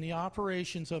say in the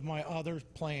operations of my other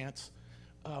plants,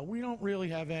 we don't really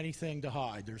have anything to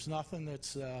hide. There's nothing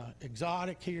that's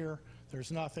exotic here.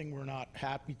 There's nothing we're not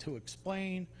happy to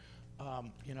explain.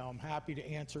 I'm happy to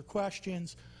answer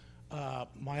questions.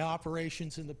 My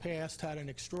operations in the past had an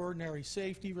extraordinary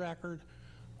safety record.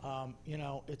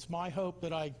 It's my hope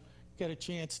that I get a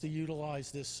chance to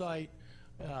utilize this site.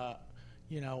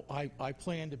 I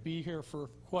plan to be here for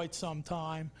quite some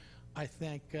time. I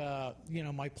think,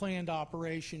 my planned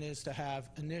operation is to have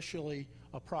initially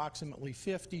approximately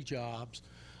 50 jobs,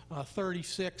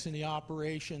 36 in the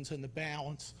operations and the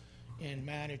balance in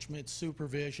management,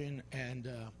 supervision,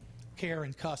 and care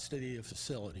and custody of the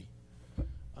facility.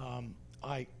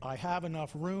 I have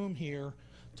enough room here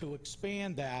to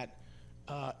expand that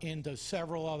into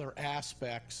several other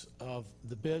aspects of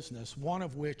the business, one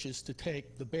of which is to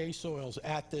take the base oils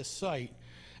at this site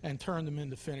and turn them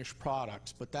into finished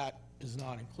products, but that is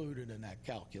not included in that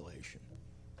calculation.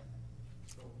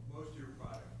 So most of your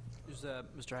product.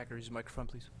 Mr. Hacker, use the microphone,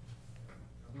 please.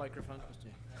 Microphone.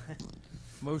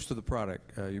 Most of the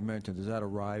product you mentioned, does that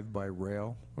arrive by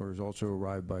rail or is also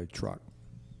arrived by truck?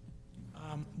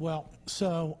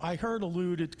 So I heard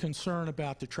alluded concern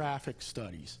about the traffic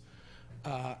studies.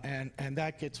 And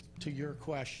that gets to your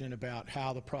question about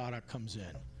how the product comes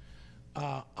in.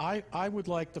 I would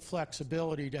like the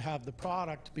flexibility to have the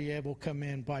product be able to come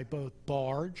in by both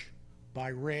barge, by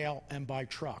rail, and by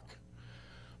truck.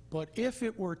 But if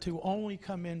it were to only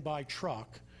come in by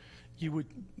truck,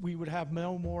 we would have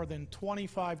no more than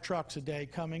 25 trucks a day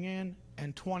coming in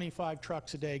and 25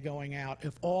 trucks a day going out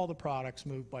if all the products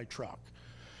move by truck.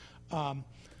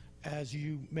 As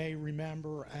you may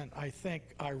remember, and I think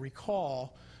I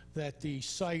recall, that the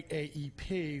site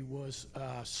AEP was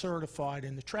certified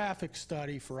in the traffic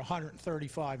study for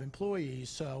 135 employees.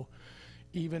 So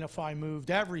even if I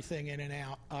moved everything in and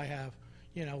out, I have,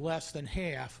 less than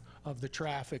half of the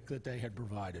traffic that they had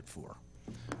provided for.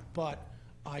 But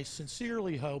I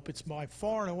sincerely hope, it's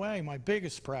far and away my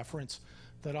biggest preference,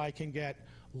 that I can get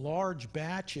large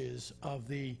batches of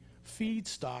the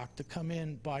feedstock to come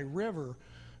in by river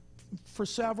for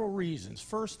several reasons.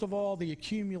 First of all, the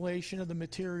accumulation of the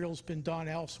material's been done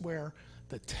elsewhere.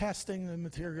 The testing of the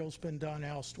material's been done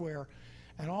elsewhere.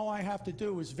 And all I have to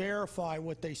do is verify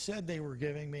what they said they were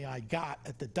giving me I got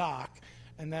at the dock,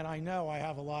 and then I know I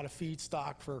have a lot of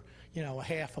feedstock for, a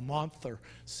half a month or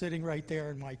sitting right there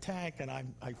in my tank, and I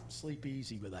sleep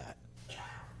easy with that.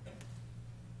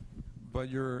 But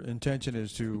your intention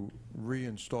is to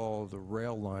reinstall the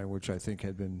rail line, which I think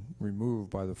had been removed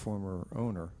by the former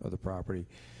owner of the property,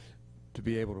 to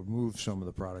be able to move some of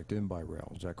the product in by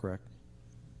rail. Is that correct?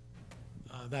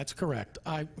 That's correct.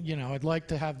 I'd like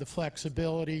to have the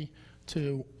flexibility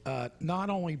to not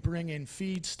only bring in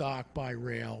feedstock by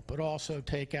rail, but also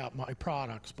take out my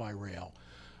products by rail.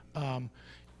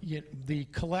 The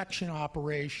collection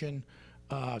operation,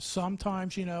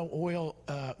 sometimes, oil,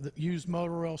 used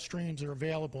motor oil streams are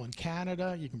available in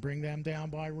Canada. You can bring them down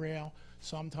by rail.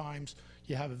 Sometimes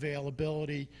you have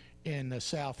availability in the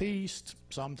southeast.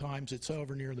 Sometimes it's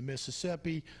over near the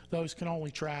Mississippi. Those can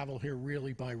only travel here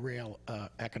really by rail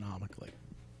economically.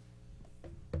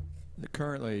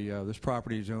 Currently, this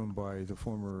property is owned by the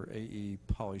former AE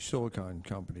Polysilicon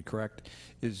company, correct?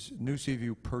 Is New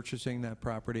Seaview purchasing that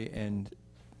property? And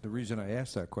the reason I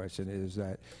ask that question is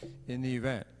that in the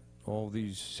event all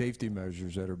these safety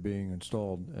measures that are being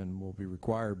installed and will be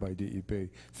required by DEP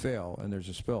fail and there's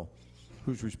a spill,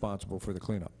 who's responsible for the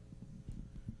cleanup?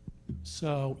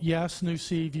 So, yes, New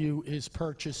Seaview is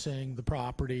purchasing the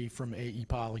property from AE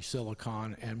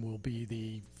Polysilicon and will be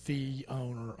the fee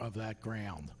owner of that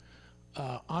ground.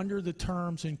 Under the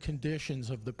terms and conditions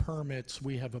of the permits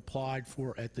we have applied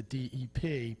for at the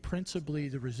DEP, principally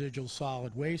the residual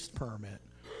solid waste permit,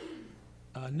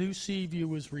 New Seaview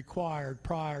was required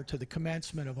prior to the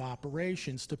commencement of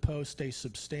operations to post a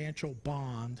substantial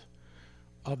bond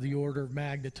of the order of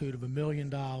magnitude of $1 million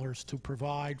to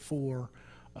provide for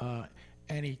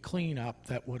any cleanup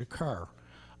that would occur.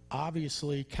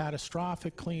 Obviously,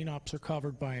 catastrophic cleanups are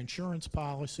covered by insurance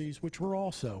policies, which we're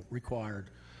also required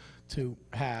to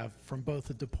have from both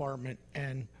the department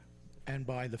and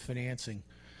by the financing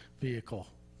vehicle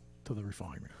to the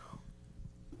refinery.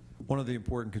 One of the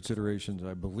important considerations,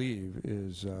 I believe,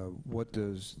 is what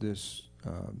does this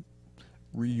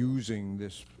reusing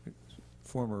this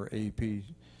former AEP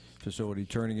facility,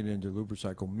 turning it into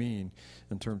Lubricycle mean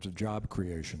in terms of job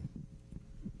creation?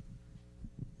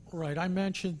 Right. I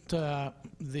mentioned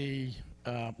the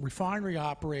refinery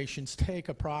operations take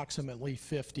approximately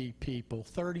 50 people,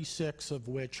 36 of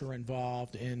which are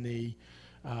involved in the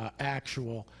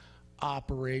actual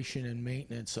operation and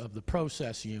maintenance of the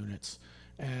process units.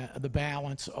 The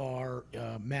balance are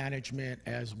management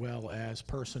as well as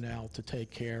personnel to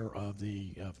take care of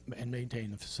and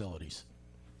maintain the facilities.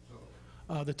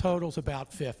 The total's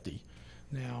about 50.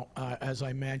 Now, as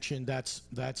I mentioned,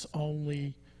 that's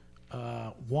only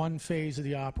one phase of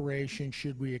the operation.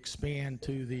 Should we expand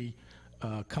to the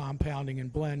compounding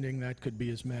and blending, that could be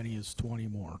as many as 20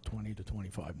 to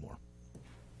 25 more.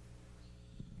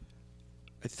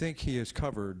 I think he has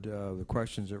covered the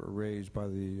questions that were raised by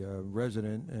the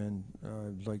resident, and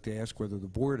I'd like to ask whether the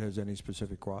board has any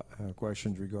specific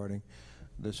questions regarding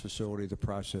this facility, the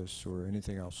process, or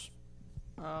anything else.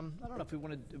 I don't know if we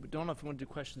want to do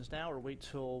questions now or wait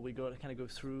till we go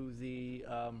through the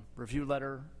review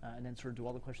letter and then sort of do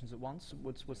all the questions at once.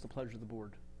 What's the pleasure of the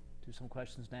board? Do some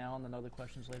questions now and then other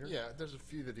questions later? Yeah, there's a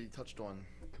few that he touched on.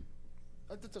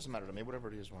 It doesn't matter to me.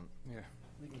 Whatever it is, one. Yeah.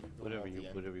 Whatever you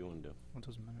want to do. It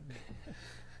doesn't matter.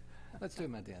 Let's do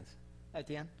them at the end. At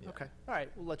the end? Yeah. Okay. All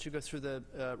right. We'll let you go through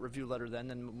the review letter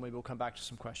then, and maybe we'll come back to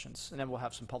some questions. And then we'll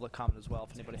have some public comment as well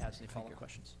if anybody has any follow-up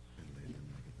questions.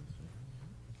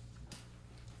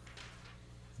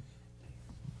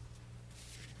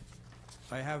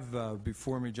 I have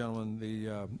before me, gentlemen,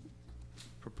 the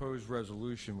proposed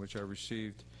resolution, which I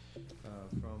received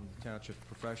from Township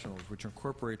professionals, which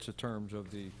incorporates the terms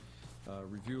of the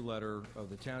review letter of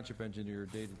the Township engineer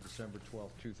dated December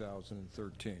 12,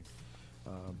 2013.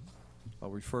 I'll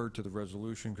refer to the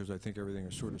resolution because I think everything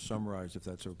is sort of summarized, if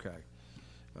that's okay.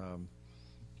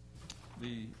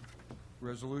 The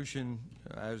resolution,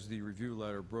 as the review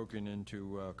letter, broken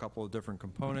into a couple of different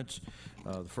components.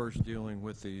 The first dealing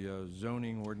with the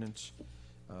zoning ordinance,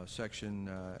 section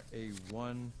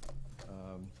A1,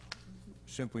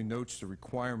 simply notes the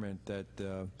requirement that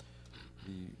the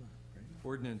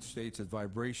ordinance states that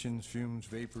vibrations, fumes,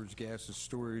 vapors, gases,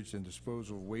 storage, and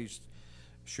disposal of waste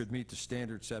should meet the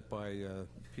standards set by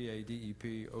PA,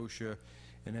 DEP, OSHA,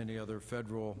 and any other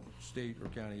federal, state, or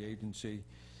county agency.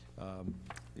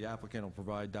 The applicant will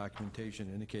provide documentation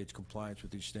that indicates compliance with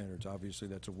these standards. Obviously,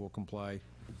 that's a will comply.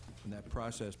 And that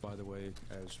process, by the way,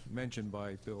 as mentioned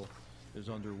by Bill, is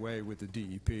underway with the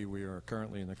DEP. We are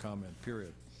currently in the comment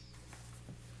period.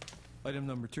 Item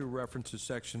number 2 references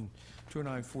section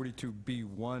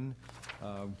 2942B1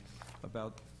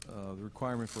 about the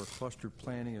requirement for a clustered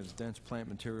planting as dense plant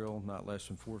material not less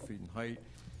than 4 feet in height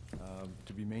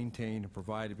to be maintained and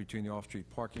provided between the off-street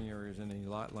parking areas and any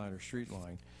lot line or street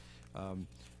line.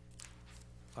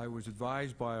 I was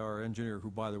advised by our engineer, who,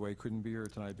 by the way, couldn't be here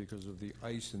tonight because of the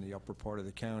ice in the upper part of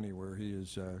the county where he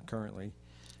is currently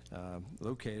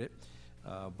located,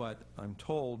 but I'm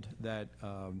told that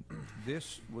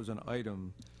this was an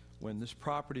item when this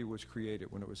property was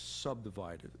created, when it was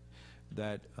subdivided,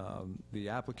 that the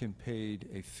applicant paid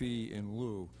a fee in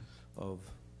lieu of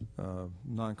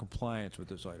non-compliance with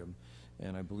this item,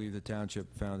 and I believe the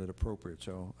township found it appropriate.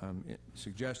 So I'm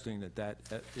suggesting that that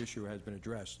issue has been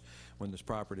addressed when this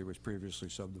property was previously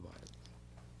subdivided.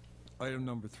 Item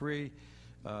number 3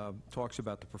 talks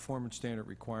about the performance standard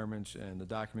requirements and the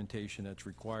documentation that's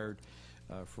required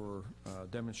for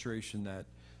demonstration that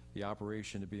the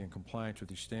operation to be in compliance with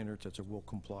these standards. That's a will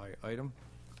comply item.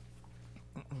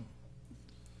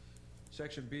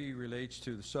 Section B relates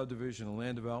to the subdivision and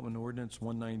land development ordinance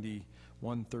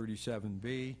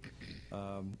 19137B,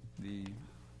 the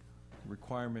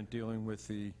requirement dealing with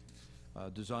the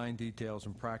design details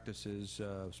and practices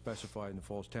specified in the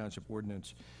Falls Township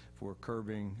ordinance for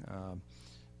curbing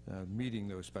meeting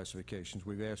those specifications.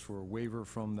 We've asked for a waiver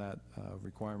from that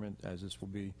requirement, as this will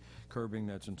be curbing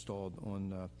that's installed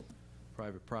on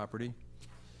private property.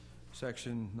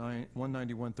 Section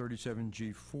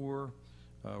 19137G4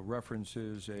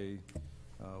 references a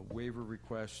waiver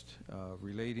request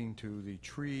relating to the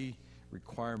tree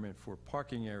requirement for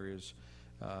parking areas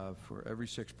for every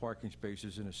 6 parking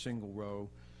spaces in a single row,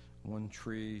 1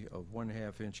 tree of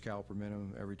 1.5 inch caliper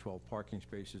minimum every 12 parking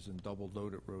spaces and double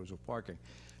loaded rows of parking.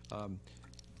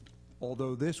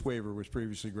 Although this waiver was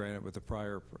previously granted with the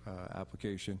prior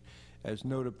application, as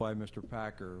noted by Mr.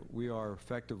 Packer, we are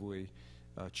effectively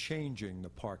changing the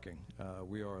parking.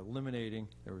 We are eliminating,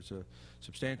 there was a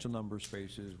substantial number of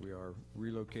spaces. We are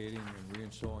relocating and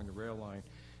reinstalling the rail line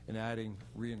and adding,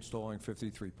 reinstalling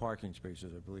 53 parking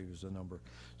spaces, I believe is the number.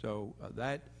 So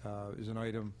that is an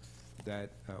item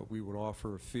that we would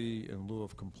offer a fee in lieu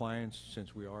of compliance,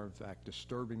 since we are in fact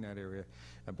disturbing that area.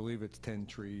 I believe it's 10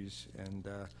 trees, and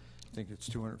I think it's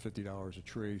 $250 a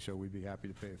tree, so we'd be happy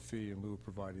to pay a fee in lieu of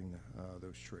providing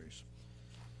those trees.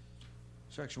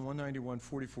 Section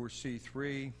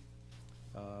 19144C3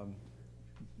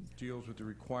 deals with the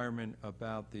requirement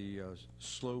about the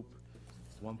slope,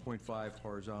 1.5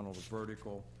 horizontal to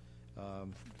vertical.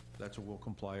 That's a will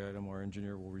comply item. Our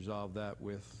engineer will resolve that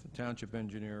with the township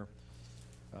engineer.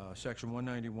 Section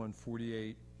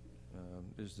 19148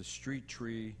 is the street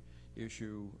tree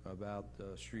issue about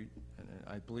the street, and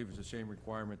I believe it's the same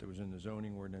requirement that was in the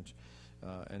zoning ordinance.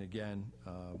 And again,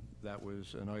 that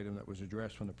was an item that was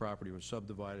addressed when the property was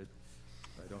subdivided.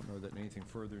 I don't know that anything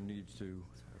further needs to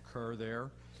occur there.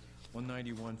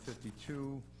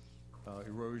 19152,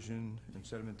 erosion and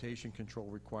sedimentation control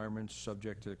requirements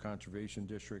subject to the Conservation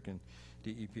District and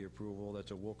DEP approval.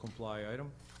 That's a will comply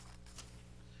item.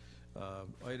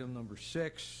 Item number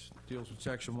 6 deals with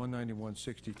section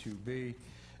 19162B,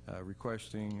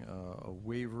 requesting a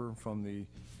waiver from the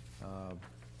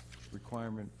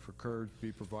requirement for curbs to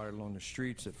be provided along the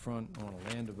streets that front on a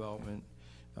land development.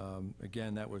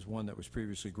 Again, that was one that was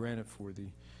previously granted for the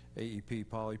AEP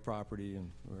Poly property,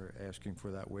 and we're asking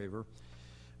for that waiver.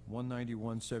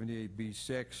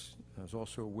 19178B6 is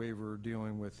also a waiver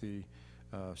dealing with the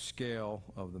scale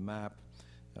of the map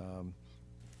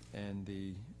and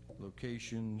the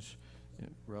locations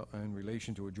in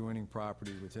relation to adjoining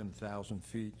property within 1,000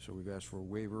 feet, so we've asked for a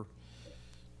waiver.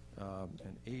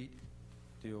 And 8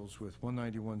 deals with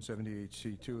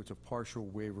 19178C2. It's a partial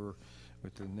waiver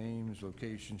with the names,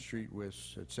 location, street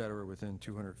widths, et cetera, within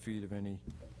 200 feet of any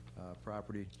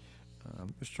property.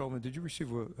 Mr. Sullivan, did you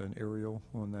receive an aerial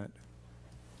on that?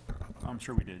 I'm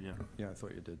sure we did, yeah. Yeah, I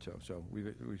thought you did, so. So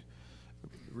the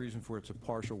reason for it's a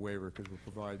partial waiver because we'll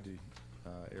provide the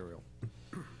aerial.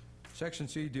 Section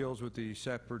C deals with the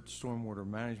separate stormwater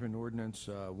management ordinance,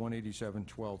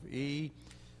 18712E,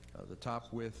 the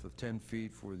top width of 10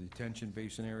 feet for the detention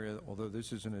basin area. Although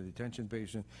this isn't a detention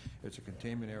basin, it's a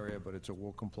containment area, but it's a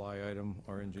will comply item.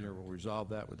 Our engineer will resolve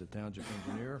that with the township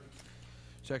engineer.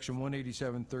 Section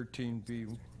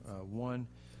 18713B1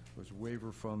 was a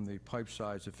waiver from the pipe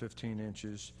size of 15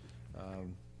 inches.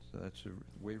 So that's a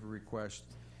waiver request.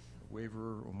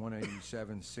 Waiver on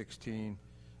 18716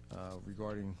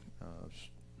 regarding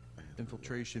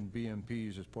infiltration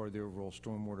BMPs as part of the overall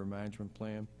stormwater management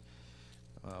plan.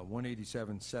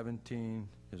 18717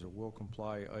 is a will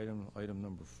comply item, item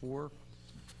number 4.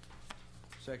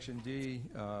 Section D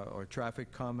are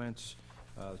traffic comments.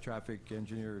 The traffic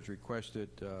engineer has requested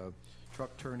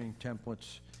truck turning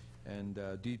templates and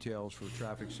details for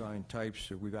traffic sign types.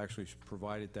 So we've actually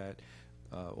provided that,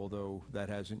 although that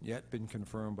hasn't yet been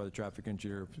confirmed by the traffic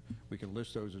engineer. We can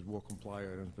list those as will comply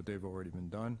items, but they've already been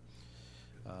done.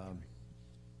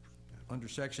 Under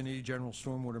Section E, general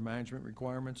stormwater management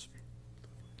requirements,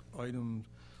 item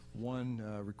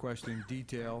 1, requesting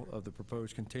detail of the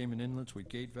proposed containment inlets with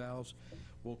gate valves,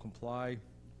 will comply.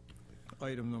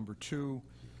 Item number 2,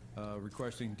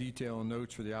 requesting detail and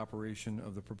notes for the operation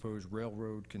of the proposed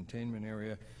railroad containment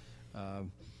area,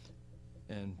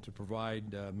 and to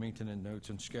provide maintenance notes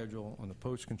and schedule on the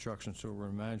post-construction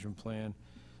stormwater management plan.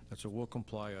 That's a will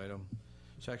comply item.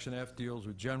 Section F deals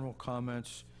with general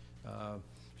comments,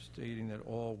 stating that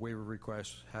all waiver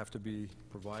requests have to be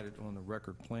provided on the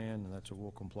record plan, and that's a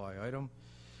will comply item.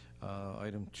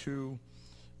 Item 2,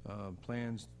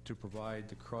 plans to provide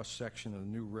the cross-section of the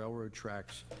new railroad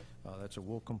tracks. That's a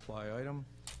will comply item.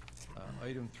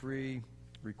 Item 3,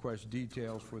 request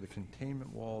details for the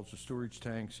containment walls, the storage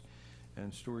tanks,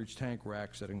 and storage tank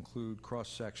racks that include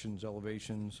cross-sections,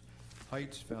 elevations,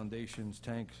 heights, foundations,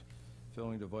 tanks,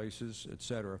 filling devices, et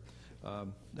cetera.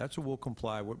 That's a will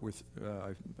comply. I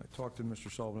talked to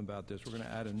Mr. Sullivan about this. We're going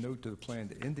to add a note to the plan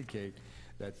to indicate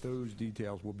that those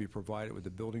details will be provided with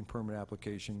the building permit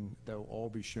application. That will all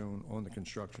be shown on the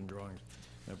construction drawings.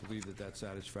 And I believe that that's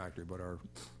satisfactory, but our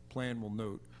plan will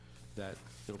note that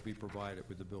it'll be provided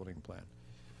with the building plan.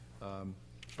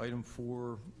 Item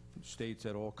 4 states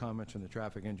that all comments from the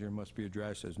traffic engineer must be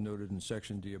addressed as noted in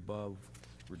Section D above.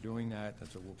 We're doing that.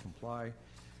 That's a will comply.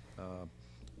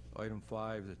 Item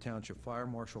 5, the township fire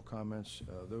marshal comments.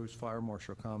 Those fire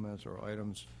marshal comments are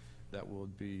items that will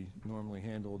be normally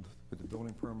handled with the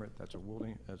building permit. That's a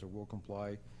will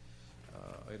comply.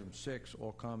 Item 6,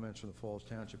 all comments from the Falls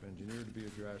Township engineer to be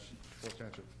addressed. Falls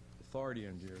Township Authority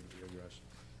engineer to be addressed.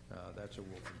 That's a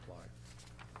will comply.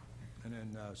 And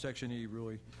then Section E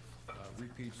really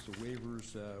repeats the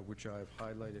waivers which I've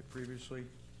highlighted previously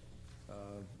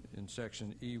in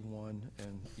Section E1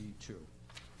 and E2.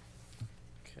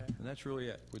 Okay. And that's really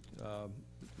it. The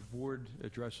board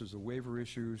addresses the waiver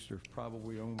issues. There's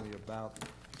probably only about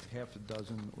half a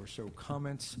dozen or so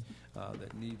comments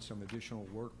that need some additional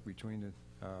work between the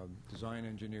design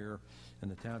engineer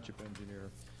and the township engineer.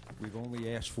 We've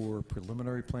only asked for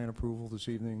preliminary plan approval this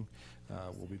evening.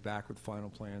 We'll be back with final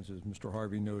plans, as Mr.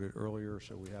 Harvey noted earlier,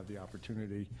 so we have the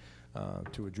opportunity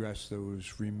to address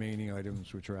those remaining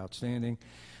items which are outstanding.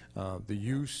 The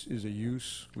use is a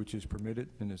use which is permitted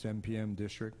in this MPM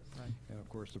district. Right. And of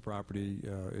course, the property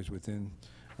is within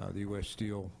the U.S.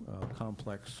 Steel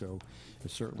complex, so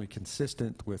it's certainly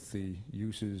consistent with the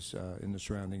uses in the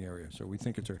surrounding area. So we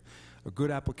think it's a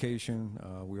good application.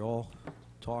 We all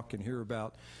talk and hear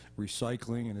about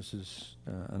recycling, and this is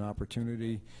an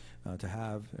opportunity to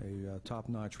have a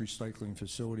top-notch recycling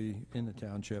facility in the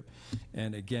township,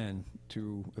 and again,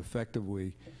 to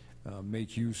effectively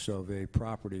make use of a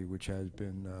property which has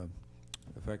been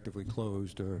effectively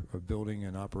closed, or a building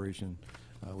and operation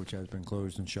which has been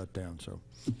closed and shut down. So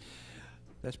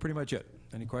that's pretty much it.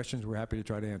 Any questions? We're happy to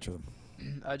try to answer them.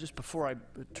 Just before I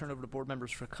turn over to board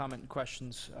members for comment and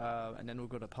questions, and then we'll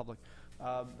go to public,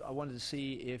 I wanted to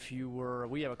see if you were,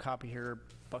 we have a copy here,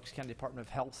 Bucks County Department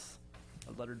of Health,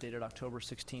 a letter dated October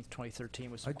 16th, 2013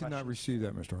 with some I did not questions. receive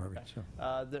that, Mr. Harvey. Okay.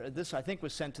 So. This, I think,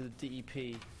 was sent to the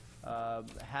DEP.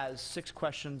 Has 6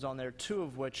 questions on there, 2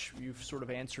 of which you've sort of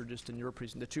answered just in your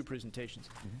the 2 presentations.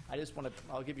 I just want to,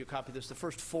 I'll give you a copy of this. The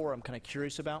first 4 I'm kind of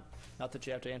curious about. Not that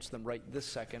you have to answer them right this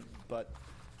second, but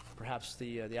perhaps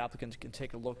the applicant can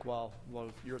take a look while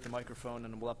you're at the microphone,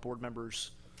 and we'll let board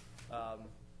members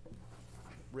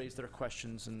raise their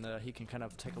questions, and he can kind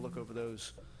of take a look over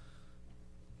those.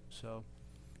 So.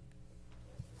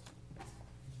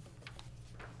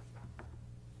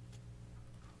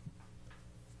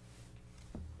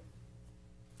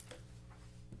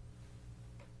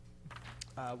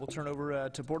 We'll turn over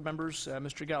to board members.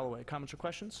 Mr. Galloway, comments or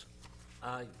questions?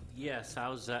 Yes, I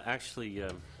was actually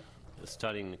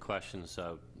studying the questions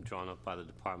drawn up by the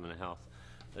Department of Health,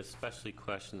 especially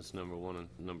questions number 1 and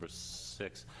number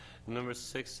 6. Number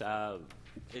 6,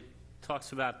 it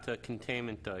talks about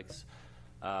containment dikes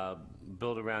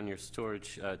built around your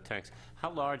storage tanks. How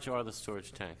large are the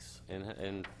storage tanks,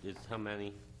 and how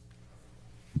many?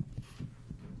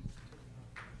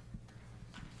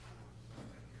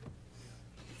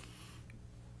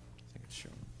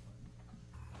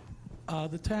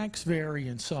 The tanks vary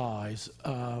in size.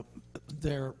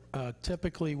 They're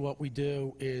typically what we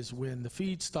do is when the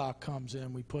feedstock comes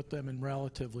in, we put them in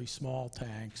relatively small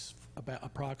tanks, about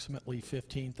approximately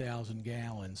 15,000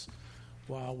 gallons,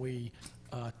 while we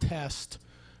test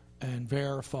and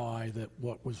verify that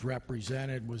what was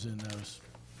represented was in those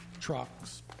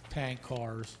trucks, tank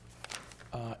cars,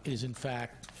 is in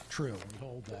fact true. We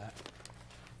hold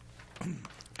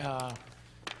that.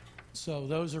 So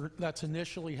that's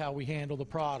initially how we handle the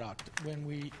product. When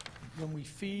we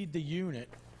feed the unit,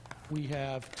 we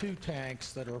have 2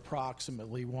 tanks that are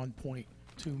approximately 1.2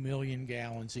 million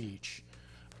gallons each,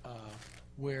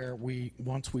 where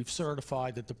once we've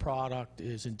certified that the product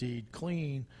is indeed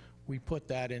clean, we put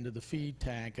that into the feed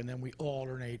tank, and then we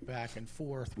alternate back and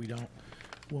forth.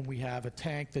 When we have a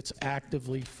tank that's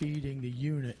actively feeding the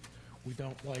unit, we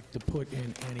don't like to put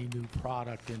in any new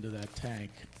product into that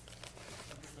tank.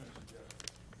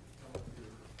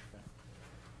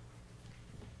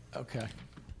 Okay.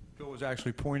 Bill was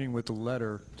actually pointing with the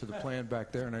letter to the plan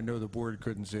back there, and I know the board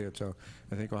couldn't see it, so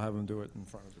I think I'll have him do it in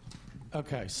front of us.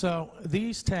 Okay, so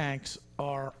these tanks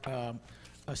are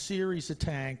a series of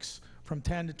tanks from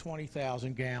 10 to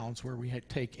 20,000 gallons where we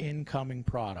take incoming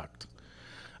product.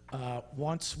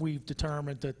 Once we've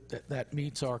determined that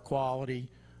meets our quality,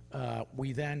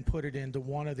 we then put it into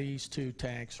one of these 2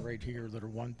 tanks right here that are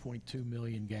 1.2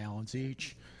 million gallons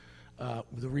each.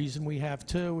 The reason we have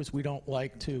 2 is we don't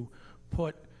like to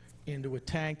put into a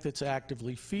tank that's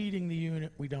actively feeding the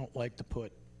unit, we don't like to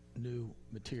put new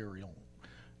material.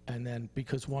 And then,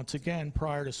 because once again,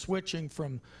 prior to switching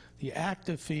from the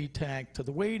active feed tank to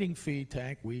the waiting feed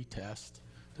tank, we test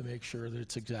to make sure that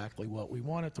it's exactly what we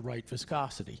want at the right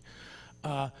viscosity.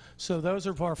 So those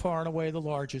are by far and away the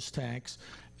largest tanks.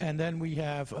 And then we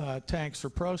have tanks for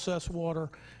processed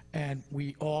water, and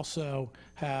we also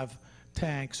have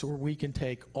tanks where we can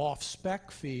take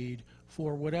off-spec feed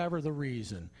for whatever the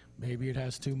reason. Maybe it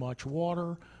has too much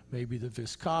water, maybe the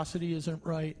viscosity isn't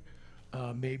right,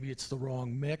 maybe it's the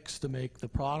wrong mix to make the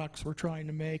products we're trying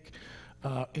to make,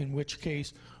 in which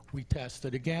case we test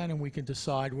it again and we can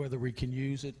decide whether we can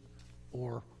use it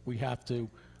or we have to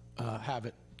have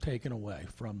it taken away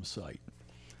from the site.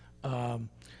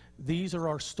 These are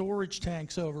our storage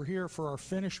tanks over here for our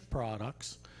finished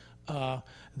products.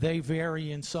 They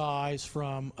vary in size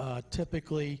from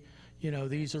typically,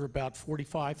 these are about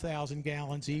 45,000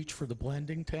 gallons each for the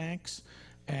blending tanks,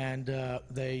 and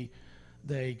they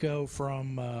go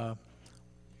from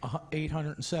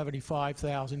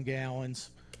 875,000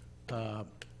 gallons.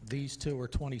 These 2 are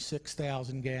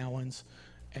 26,000 gallons,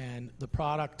 and the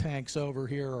product tanks over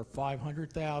here are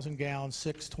 500,000 gallons,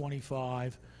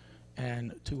 625,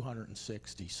 and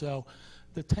 260. So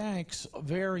the tanks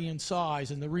vary in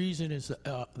size, and the reason is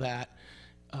that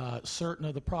certain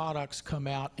of the products come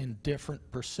out in different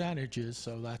percentages,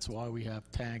 so that's why we have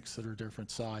tanks that are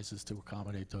different sizes to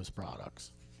accommodate those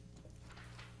products.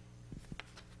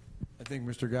 I think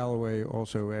Mr. Galloway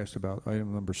also asked about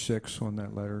item number 6 on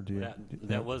that letter.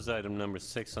 That was item number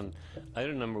 6. On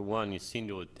item number 1, you seem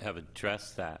to have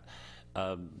addressed that.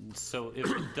 So if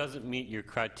it doesn't meet your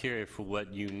criteria for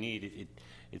what you need,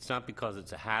 it's not because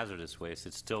it's a hazardous waste.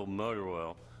 It's still motor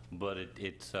oil, but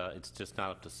it's just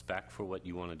not up to spec for what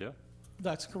you want to do.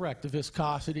 That's correct. The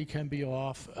viscosity can be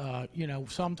off.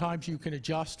 Sometimes you can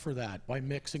adjust for that by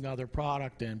mixing other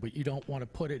product in, but you don't want to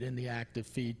put it in the active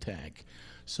feed tank.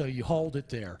 So you hold it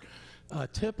there.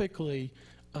 Typically,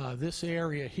 this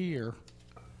area here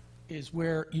is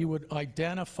where you would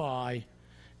identify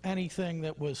anything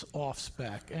that was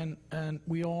off-spec. And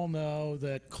we all know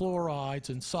that chlorides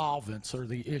and solvents are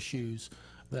the issues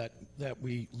that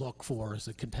we look for as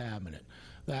a contaminant.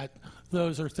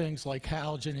 Those are things like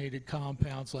halogenated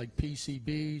compounds like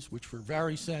PCBs, which we're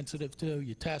very sensitive to.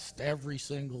 You test every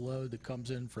single load that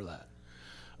comes in for that.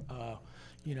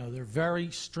 They're very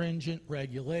stringent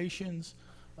regulations,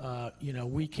 You know,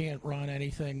 we can't run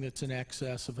anything that's in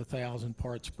excess of 1,000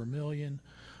 parts per million.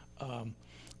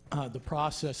 The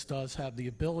process does have the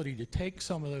ability to take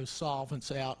some of those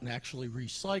solvents out and actually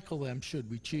recycle them should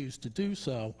we choose to do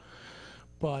so.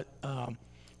 But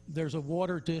there's a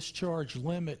water discharge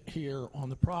limit here on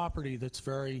the property that's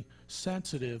very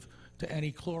sensitive to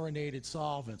any chlorinated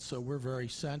solvents. So we're very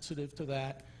sensitive to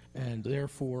that, and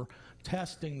therefore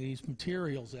testing these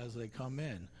materials as they come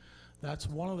in. That's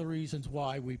one of the reasons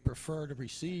why we prefer to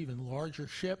receive in larger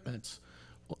shipments,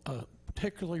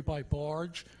 particularly by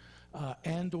barge,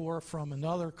 and or from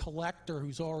another collector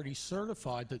who's already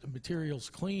certified that the material's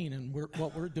clean, and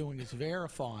what we're doing is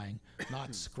verifying,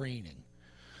 not screening.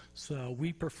 So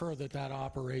we prefer that that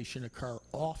operation occur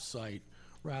off-site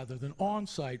rather than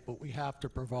on-site, but we have to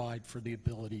provide for the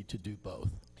ability to do both.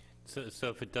 So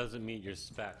if it doesn't meet your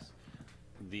specs,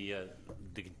 the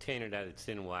container that it's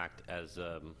in will act as,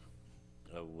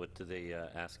 what do they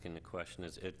ask in the question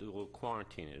is, it will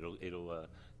quarantine it. It'll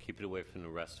keep it away from the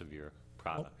rest of your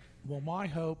product. Well, my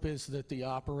hope is that the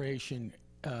operation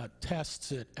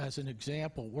tests it as an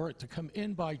example. Were it to come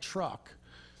in by truck,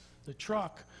 the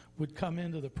truck would come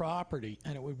into the property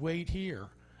and it would wait here.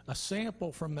 A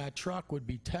sample from that truck would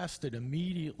be tested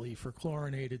immediately for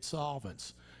chlorinated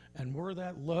solvents. And were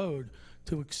that load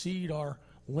to exceed our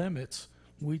limits,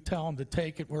 we tell them to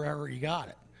take it wherever you got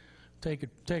it. Take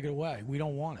it away. We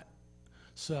don't want it.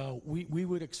 So we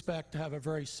would expect to have a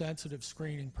very sensitive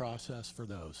screening process for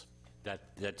those.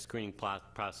 That screening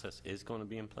process is going to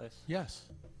be in place? Yes.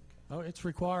 Oh, it's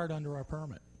required under our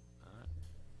permit.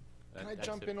 Can I That's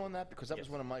jump it. in on that? Because that was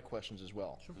one of my questions as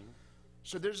well.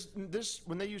 So there's this,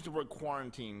 when they use the word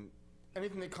quarantine,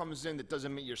 anything that comes in that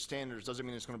doesn't meet your standards doesn't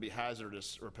mean it's going to be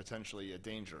hazardous or potentially a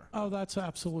danger. Oh, that's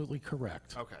absolutely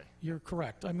correct. Okay. You're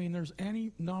correct. I mean, there's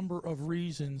any number of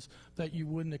reasons that you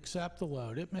wouldn't accept the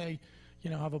load. It may, you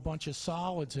know, have a bunch of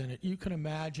solids in it. You can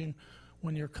imagine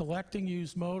when you're collecting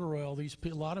used motor oil, a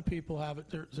lot of people have it.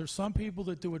 There's some people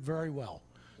that do it very well,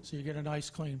 so you get a nice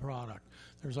clean product.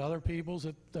 There's other people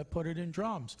that put it in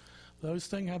drums. Those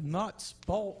things have nuts,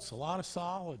 bolts, a lot of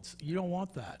solids. You don't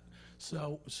want that.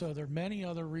 So there are many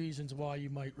other reasons why you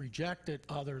might reject it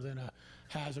other than a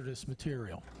hazardous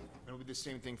material. It would be the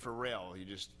same thing for rail. You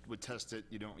just would test it,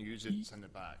 you don't use it, send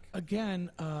it back. Again,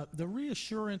 the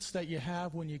reassurance that you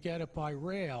have when you get it by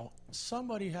rail,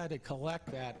 somebody had to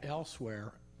collect that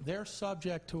elsewhere. They're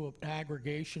subject to an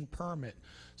aggregation permit.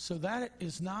 So that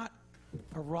is not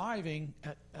arriving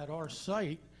at our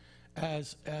site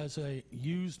as a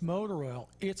used motor oil.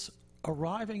 It's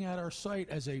arriving at our site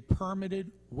as a permitted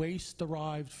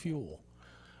waste-derived fuel.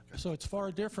 So it's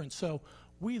far different. So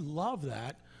we love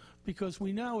that because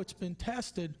we know it's been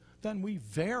tested, then we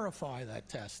verify that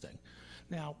testing.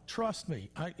 Now, trust me,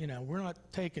 we're not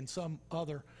taking some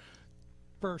other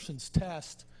person's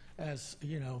test as,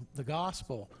 the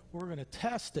gospel. We're going to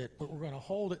test it, but we're going to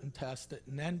hold it and test it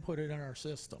and then put it in our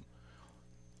system.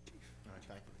 All right,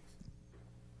 thank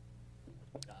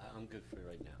you. I'm good for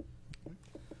right now.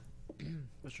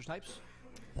 Mr. Snipes?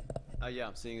 Yeah,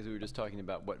 I'm seeing as we were just talking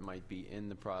about what might be in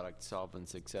the product,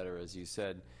 solvents, et cetera, as you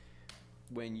said,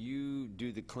 when you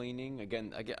do the cleaning,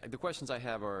 again, the questions I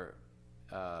have are,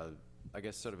 I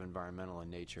guess, sort of environmental in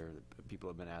nature that people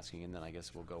have been asking, and then I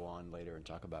guess we'll go on later and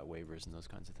talk about waivers and those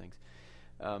kinds of things.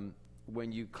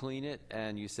 When you clean it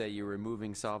and you say you're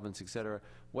removing solvents, et cetera,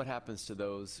 what happens to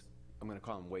those, I'm going to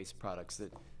call them waste products,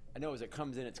 that I know as it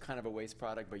comes in, it's kind of a waste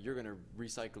product, but you're going to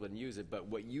recycle it and use it. But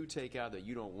what you take out that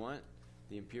you don't want,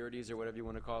 the impurities or whatever you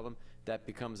want to call them, that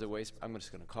becomes a waste. I'm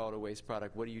just going to call it a waste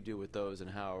product. What do you do with those, and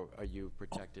how are you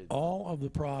protected? All of the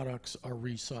products are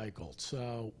recycled.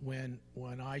 So when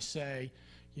I say,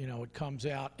 it comes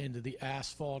out into the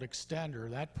asphalt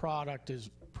extender, that product is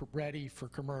ready for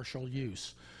commercial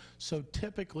use. So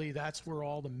typically, that's where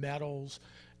all the metals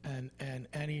and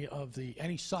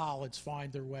any solids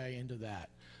find their way into that.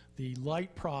 The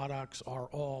light products are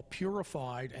all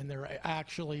purified, and they're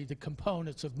actually the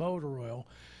components of motor oil.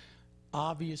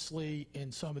 Obviously,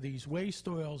 in some of these waste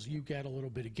oils, you get a little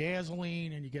bit of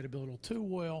gasoline and you get a little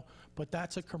tube oil, but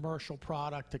that's a commercial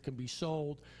product that can be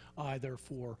sold either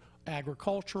for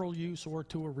agricultural use or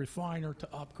to a refiner to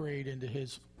upgrade into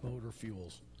his motor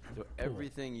fuels. So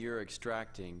everything you're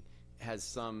extracting has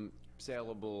some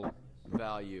saleable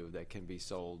value that can be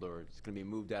sold, or it's going to be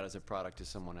moved out as a product to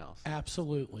someone else.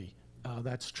 Absolutely.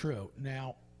 That's true.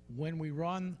 Now, when we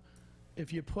run,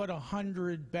 if you put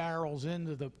 100 barrels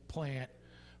into the plant,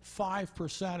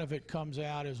 5% of it comes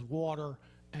out as water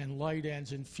and light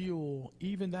engine fuel.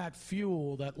 Even that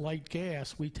fuel, that light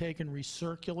gas, we take and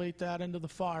recirculate that into the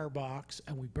firebox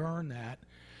and we burn that.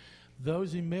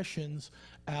 those emissions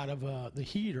out of the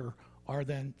heater are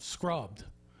then scrubbed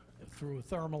through a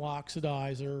thermal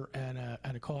oxidizer and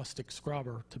a caustic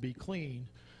scrubber to be cleaned.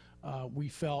 We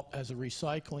felt as a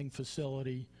recycling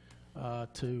facility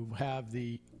to have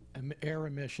the air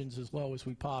emissions as low as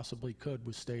we possibly could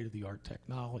with state-of-the-art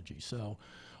technology. So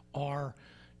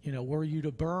were you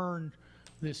to burn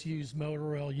this used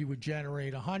motor oil, you would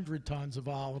generate 100 tons of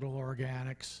volatile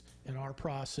organics. In our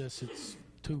process, it's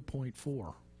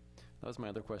 2.4. That was my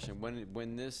other question.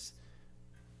 When this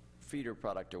feeder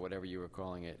product, or whatever you were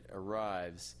calling it,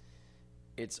 arrives,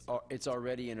 it's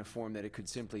already in a form that it could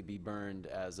simply be burned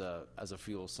as a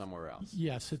fuel somewhere else?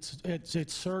 Yes,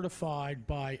 it's certified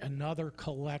by another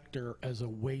collector as a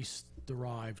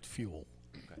waste-derived fuel.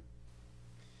 Okay.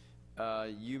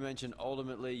 You mentioned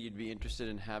ultimately you'd be interested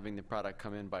in having the product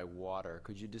come in by water.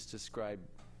 Could you just describe,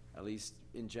 at least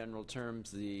in general terms,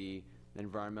 the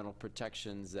environmental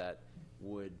protections that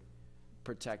would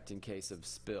protect in case of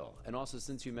spill? And also,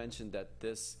 since you mentioned that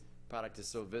this product is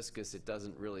so viscous it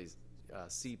doesn't really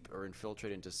seep or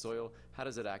infiltrate into soil, how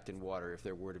does it act in water if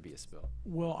there were to be a spill?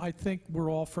 Well, I think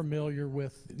we're all familiar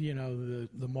with,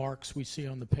 the marks we see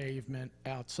on the pavement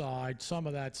outside. Some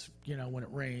of that's, when it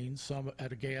rains, some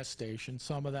at a gas station,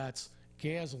 some of that's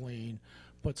gasoline,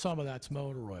 but some of that's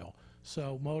motor oil.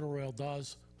 So motor oil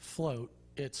does float.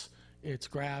 It's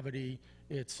gravity,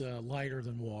 it's lighter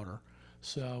than water.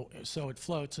 So it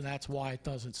floats, and that's why it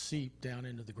doesn't seep down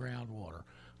into the groundwater.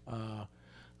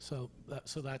 So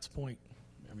that's point.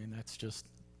 I mean, that's just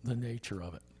the nature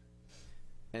of it.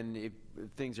 And if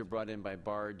things are brought in by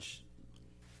barge,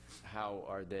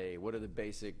 what are the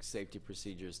basic safety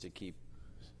procedures to keep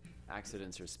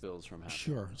accidents or spills from happening?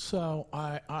 Sure. So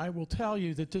I will tell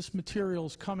you that this material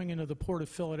is coming into the Port of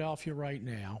Philadelphia right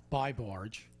now by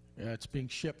barge. It's being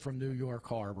shipped from New York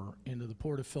Harbor into the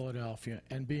Port of Philadelphia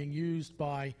and being used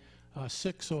by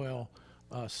six oil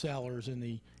sellers in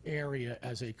the area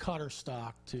as a cutter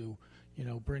stock to,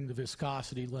 bring the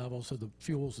viscosity levels of the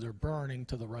fuels they're burning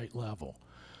to the right level.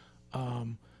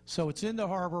 So it's in the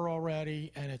harbor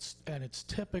already, and it's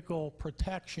typical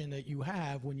protection that you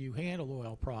have when you handle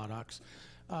oil products.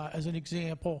 As an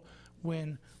example,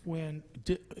 when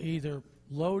either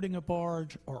loading a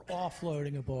barge or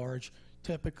offloading a barge,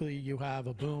 typically you have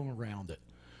a boom around it,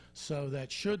 so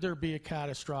that should there be a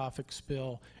catastrophic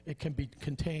spill, it can be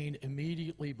contained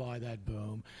immediately by that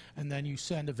boom, and then you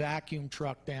send a vacuum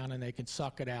truck down and they can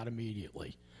suck it out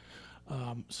immediately.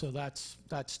 So that's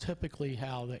typically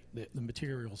how the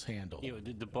material's handled.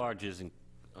 The barge isn't,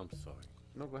 I'm sorry.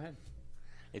 No, go ahead.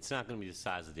 It's not going to be the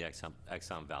size of the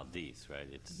Exxon Valdez, right?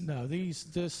 No,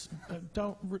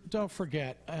 don't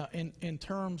forget, in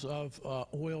terms of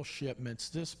oil shipments,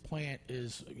 this plant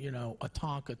is, a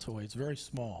Tonka toy. It's very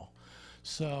small.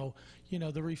 So,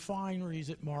 the refineries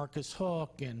at Marcus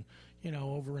Hook and,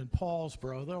 over in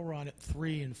Paulsboro, they'll run at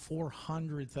 300,000 and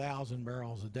 400,000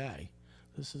 barrels a day.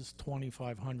 This is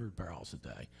 2,500 barrels a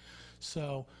day.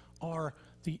 So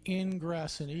the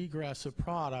ingress and egress of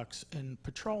products in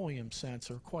petroleum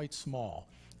sense are quite small.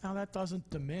 Now, that doesn't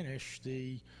diminish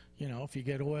if you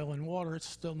get oil and water, it's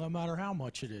still, no matter how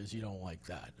much it is, you don't like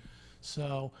that.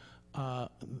 So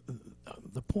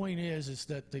the point is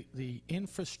that the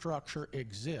infrastructure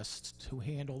exists to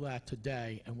handle that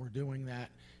today, and we're doing that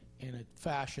in a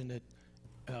fashion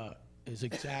that is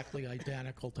exactly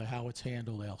identical to how it's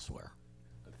handled elsewhere.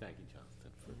 Thank you,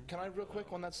 Jonathan. Can I real quick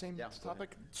on that same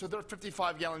topic? So there are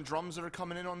 55-gallon drums that are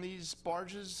coming in on these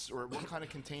barges, or what kind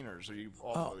of containers are you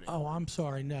offloading? Oh, I'm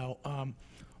sorry, no.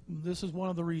 This is one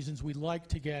of the reasons we like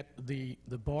to get the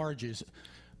barges.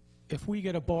 If we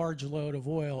get a barge load of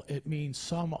oil, it means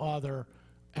some other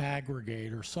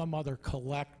aggregator, some other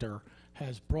collector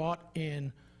has brought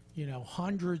in,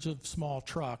 hundreds of small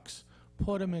trucks,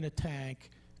 put them in a tank,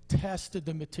 tested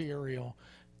the material.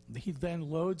 He then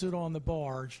loads it on the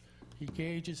barge. He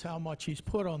gauges how much he's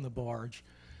put on the barge.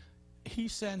 He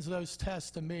sends those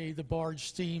tests to me. The barge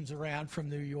steams around from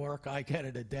New York. I get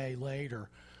it a day later.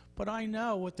 But I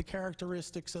know what the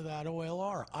characteristics of that oil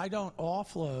are. I don't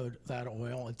offload that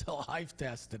oil until I've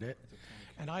tested it.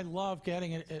 And I love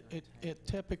getting it. It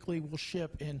typically will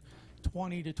ship in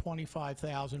 20 to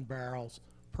 25,000 barrels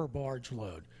per barge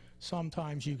load.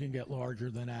 Sometimes you can get larger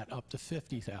than that, up to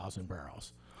 50,000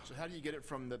 barrels. So how do you get it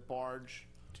from the barge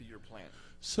to your plant?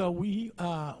 So we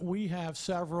have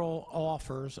several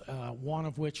offers, one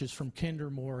of which is from Kinder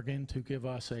Morgan to give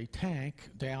us a tank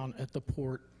down at the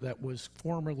port that was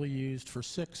formerly used for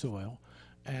six oil,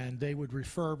 and they would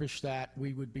refurbish that.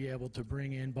 We would be able to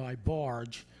bring in by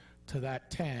barge to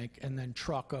that tank and then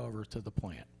truck over to the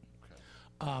plant.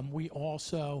 We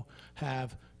also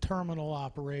have terminal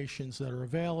operations that are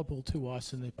available to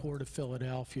us in the Port of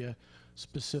Philadelphia,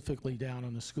 specifically down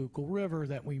on the Schuylkill River,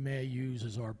 that we may use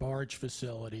as our barge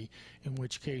facility, in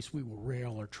which case we will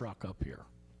rail or truck up here.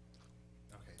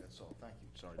 Okay, that's all. Thank you.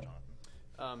 Sorry,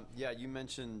 Jonathan. Yeah, you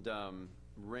mentioned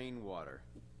rainwater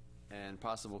and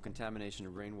possible contamination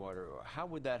of rainwater. How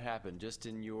would that happen? Just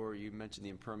in you mentioned the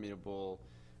impermeable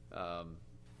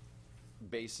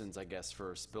basins, I guess,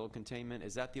 for spill containment.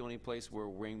 Is that the only place where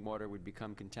rainwater would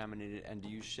become contaminated? And do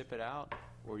you ship it out,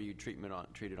 or do you treat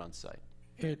it on site?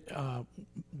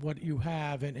 What you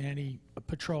have in any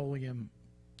petroleum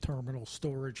terminal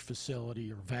storage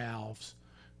facility are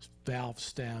valve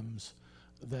stems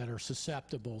that are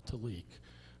susceptible to leak.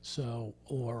 So,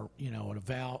 or a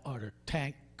valve or a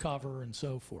tank cover and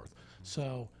so forth.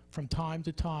 So, from time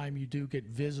to time, you do get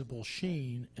visible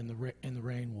sheen in the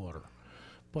rainwater,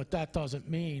 but that doesn't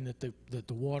mean that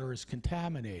the water is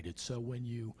contaminated. So, when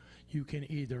you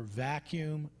can either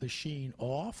vacuum the sheen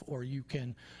off, or you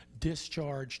can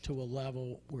discharge to a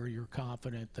level where you're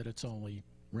confident that it's only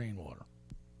rainwater.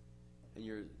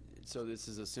 And so this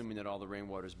is assuming that all the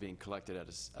rainwater is being collected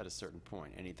at a certain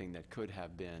point. Anything that could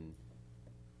have been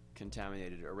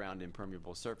contaminated around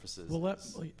impermeable surfaces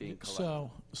is being collected.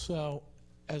 So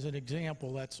as an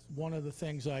example, that's one of the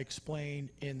things I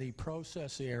explained in the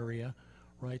process area,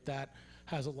 right? That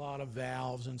has a lot of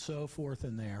valves and so forth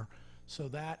in there. So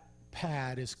that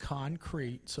pad is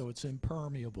concrete, so it's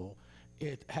impermeable.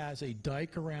 It has a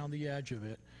dike around the edge of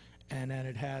it, and then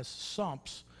it has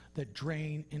sumps that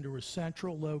drain into a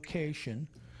central location,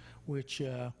 which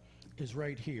is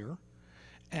right here.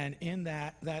 And in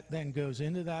that then goes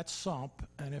into that sump,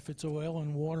 and if it's oil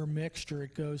and water mixture,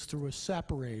 it goes through a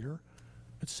separator.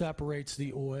 It separates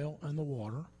the oil and the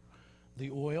water. The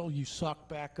oil you suck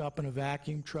back up in a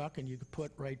vacuum truck, and you can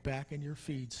put right back in your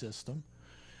feed system.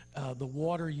 The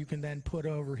water you can then put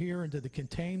over here into the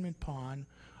containment pond,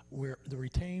 where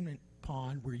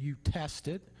you test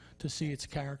it to see its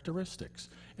characteristics.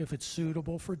 If it's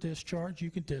suitable for discharge,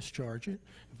 you can discharge it.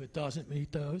 If it doesn't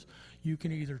meet those, you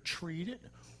can either treat it,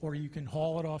 or you can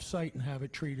haul it off site and have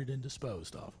it treated and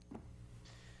disposed of.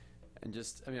 And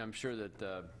I'm sure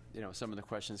that some of the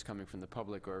questions coming from the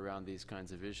public are around these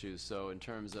kinds of issues. So in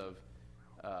terms of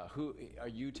who are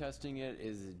you testing it?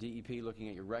 Is the DEP looking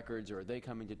at your records, or are they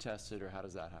coming to test it, or how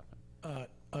does that happen?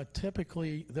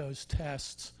 Typically, those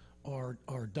tests are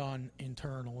done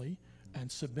internally and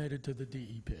submitted to the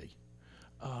DEP.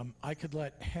 I could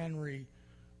let Henry,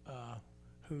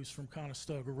 who's from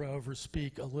Conestoga Rovers,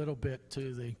 speak a little bit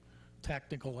to the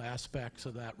technical aspects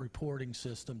of that reporting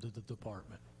system to the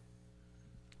department.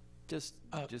 Just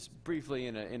briefly,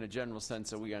 in a general sense,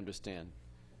 so we understand.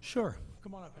 Sure.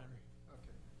 Come on up, Henry.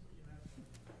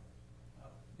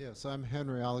 Yes, I'm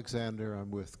Henry Alexander. I'm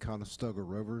with Conestoga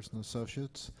Rovers and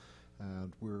Associates,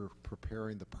 and we're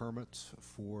preparing the permits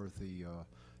for the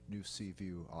new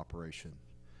Seaview operation.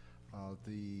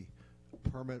 The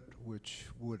permit which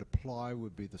would apply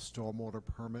would be the stormwater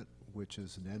permit, which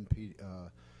is an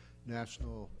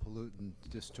National Pollutant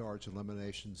Discharge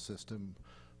Elimination System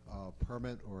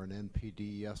permit, or an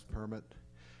NPDES permit.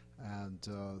 And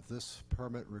this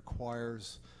permit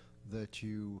requires that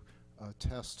you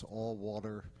test all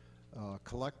water,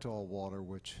 collect all water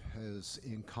which is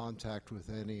in contact with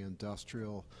any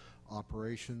industrial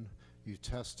operation. You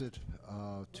test it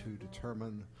to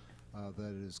determine that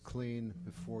it is clean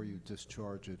before you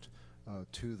discharge it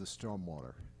to the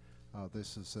stormwater.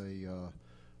 This is a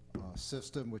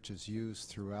system which is used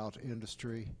throughout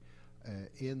industry.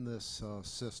 In this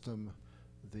system,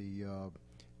 the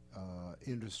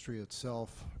industry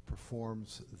itself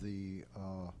performs the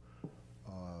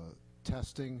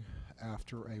testing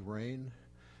after a rain,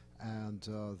 and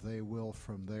they will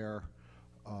from there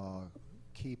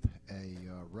keep a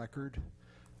record,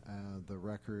 and the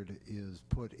record is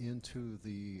put into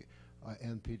the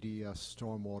NPDES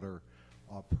stormwater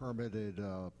permitted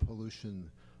pollution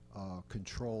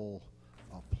control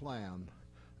plan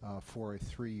for a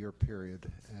 3-year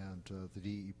period, and the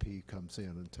DEP comes in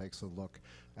and takes a look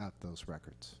at those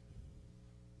records.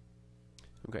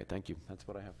 Okay, thank you. That's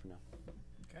what I have for now.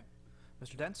 Okay.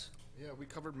 Mr. Dents? Yeah, we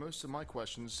covered most of my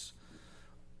questions.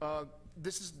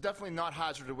 This is definitely not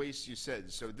hazardous waste, you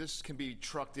said, so this can be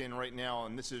trucked in right now,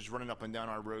 and this is running up and down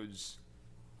our roads,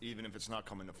 even if it's not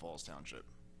coming to Falls Township.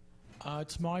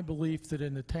 It's my belief that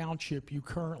in the township you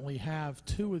currently have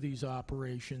 2 of these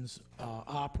operations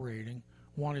operating.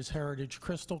 One is Heritage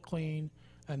Crystal Clean,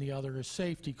 and the other is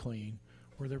Safety Clean,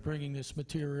 where they're bringing this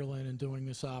material in and doing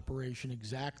this operation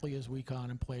exactly as we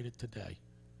contemplate it today.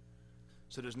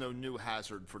 So there's no new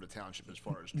hazard for the township as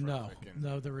far as traffic?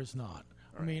 No, there is not.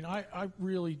 I mean, I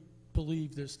really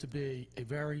believe this to be a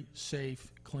very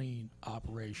safe, clean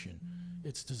operation.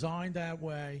 It's designed that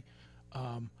way.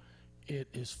 It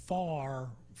is far,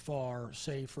 far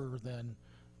safer than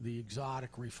the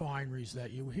exotic refineries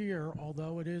that you hear,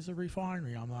 although it is a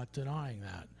refinery. I'm not denying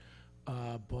that.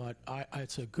 But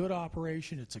it's a good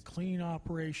operation, it's a clean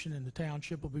operation, and the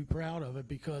township will be proud of it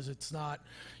because it's not,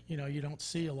 you know, you don't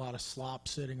see a lot of slop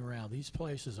sitting around. These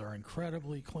places are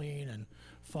incredibly clean and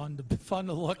fun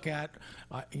to look at.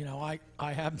 You know,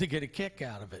 I happen to get a kick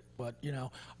out of it, but, you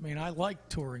know, I mean, I like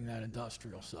touring that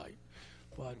industrial site.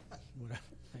 But,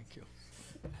 thank you.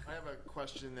 I have a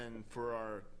question then for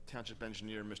our township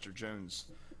engineer, Mr. Jones,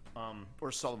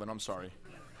 or Sullivan, I'm sorry.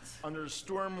 Under the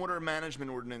stormwater management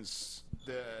ordinance,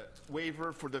 the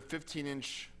waiver for the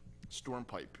 15-inch storm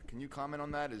pipe, can you comment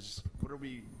on that? What are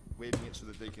we waiving it so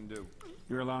that they can do?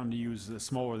 You're allowing them to use the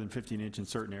smaller than 15-inch in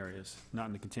certain areas, not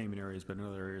in the containment areas, but in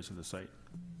other areas of the site.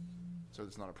 So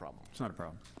it's not a problem? It's not a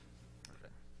problem.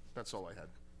 Okay. That's all I had.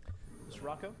 Mr.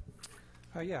 Rocco?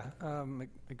 Yeah, I'm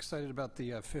excited about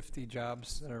the 50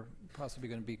 jobs that are possibly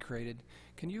going to be created.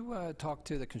 Can you talk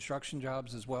to the construction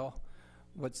jobs as well?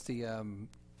 What's the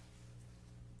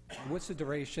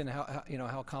duration?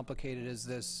 How complicated is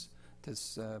this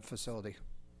facility?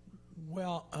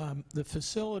 Well, the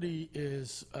facility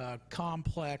is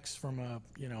complex from a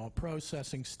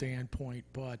processing standpoint,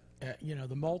 but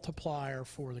the multiplier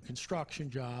for the construction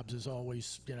jobs is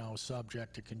always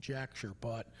subject to conjecture.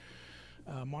 But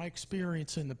my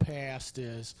experience in the past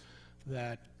is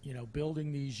that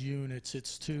building these units,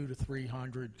 it's 200 to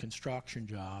 300 construction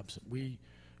jobs. We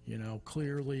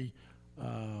clearly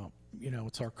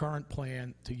it's our current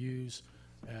plan to use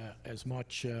as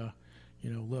much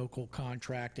local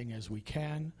contracting as we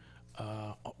can.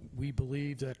 We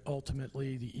believe that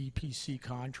ultimately the EPC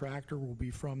contractor will be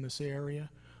from this area,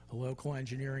 a local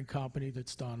engineering company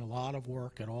that's done a lot of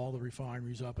work at all the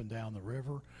refineries up and down the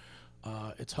river.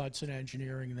 It's Hudson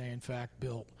Engineering, and they in fact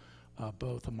built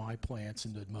both of my plants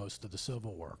and did most of the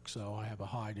civil work. So I have a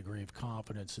high degree of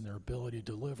confidence in their ability to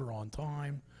deliver on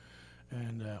time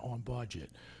and on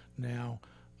budget. Now,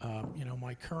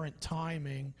 my current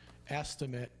timing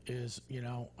estimate is,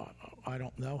 I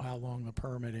don't know how long the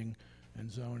permitting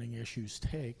and zoning issues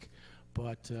take,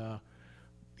 but,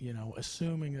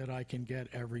 assuming that I can get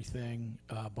everything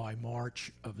by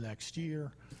March of next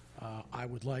year, I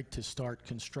would like to start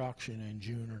construction in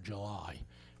June or July.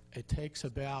 It takes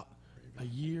about a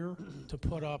year to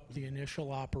put up the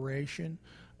initial operation,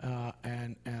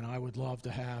 and I would love to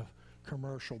have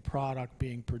commercial product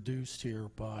being produced here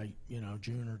by,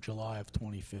 June or July of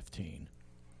 2015.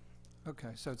 Okay,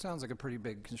 so it sounds like a pretty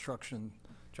big construction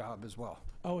job as well.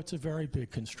 Oh, it's a very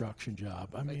big construction job.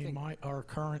 I mean, our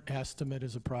current estimate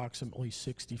is approximately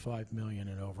 $65 million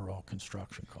in overall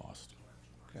construction cost.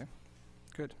 Okay,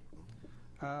 good.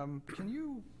 Can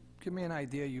you give me an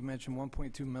idea? You mentioned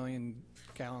 1.2 million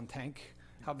gallon tank.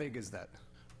 How big is that?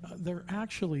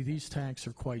 These tanks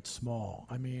are quite small.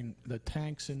 I mean, the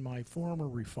tanks in my former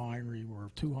refinery were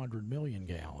 200 million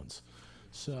gallons.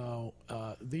 So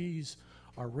these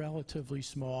are relatively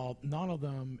small. None of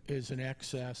them is in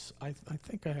excess. I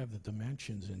think I have the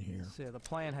dimensions in here. So, yeah, the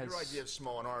plan has... Your idea is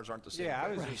small and ours aren't the same. Yeah,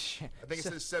 I think it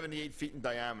says 78 feet in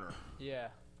diameter. Yeah.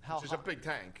 Which is a big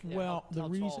tank. Yeah, Well, how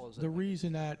tall is it? the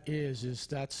reason that is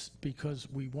that's because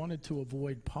we wanted to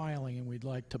avoid piling and we'd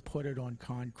like to put it on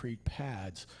concrete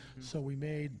pads. So we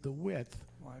made the width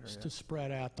Wider, to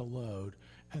spread out the load,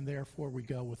 and therefore we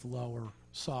go with lower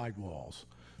sidewalls.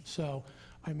 So,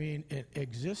 I mean,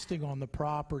 existing on the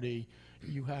property,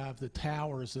 you have the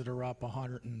towers that are up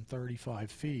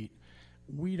 135 feet.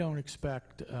 We don't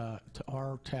expect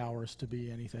our towers to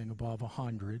be anything above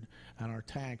 100, and our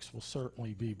tanks will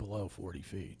certainly be below 40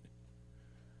 feet.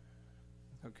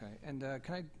 Okay, and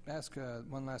can I ask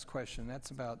one last question? That's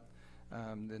about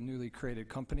the newly created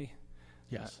company.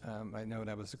 Yes. I know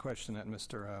that was the question that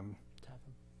Mr.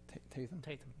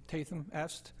 Tatham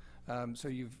asked. So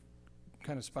you've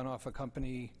kind of spun off a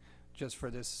company just for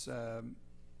this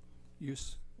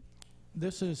use?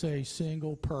 This is a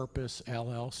single-purpose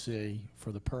LLC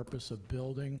for the purpose of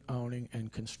building, owning,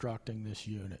 and constructing this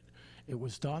unit. It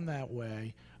was done that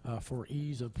way for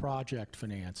ease of project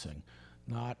financing,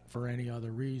 not for any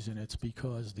other reason. It's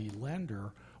because the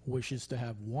lender wishes to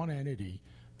have one entity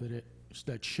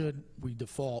that should we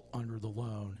default under the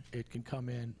loan, it can come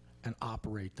in and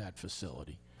operate that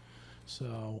facility.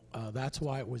 So that's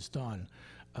why it was done.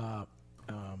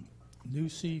 New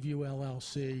Seaview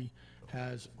LLC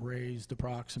has raised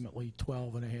approximately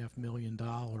 $12.5 million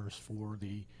for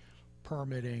the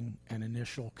permitting and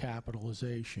initial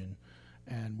capitalization,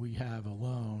 and we have a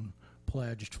loan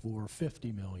pledged for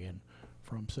 $50 million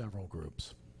from several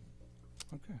groups.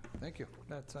 Okay, thank you.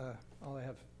 That's all I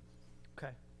have.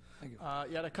 Okay. Thank you. Yeah, I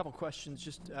had a couple questions.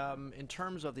 Just in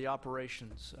terms of the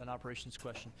operations, an operations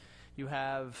question. You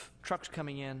have trucks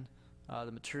coming in,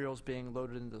 the materials being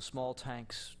loaded into the small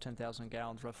tanks, 10,000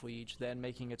 gallons roughly each, then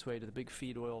making its way to the big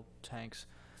feed oil tanks,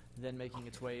 then making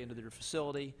its way into their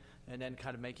facility, and then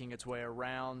kind of making its way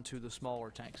around to the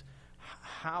smaller tanks.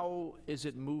 How is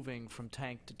it moving from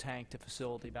tank to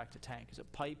facility, back to tank? Is it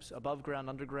pipes, above ground,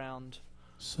 underground?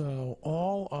 So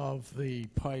all of the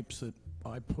pipes that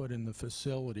I put in the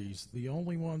facilities, the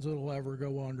only ones that will ever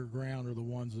go underground are the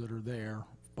ones that are there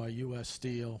by U.S.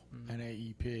 Steel and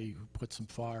AEP, who put some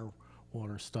fire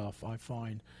water stuff. I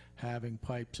find having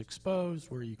pipes exposed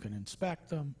where you can inspect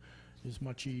them is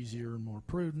much easier and more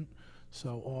prudent.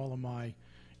 So all of my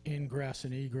ingress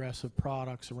and egress of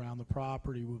products around the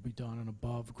property will be done in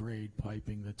above grade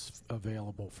piping that's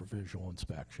available for visual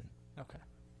inspection. Okay.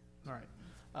 All right.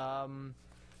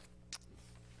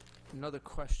 Another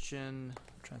question,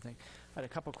 I'm trying to think. I had a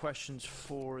couple questions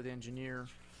for the engineer,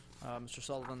 Mr.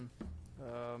 Sullivan.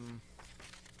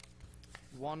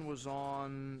 One was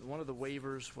on, one of the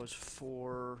waivers was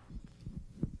for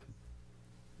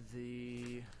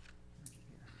the,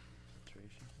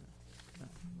 no,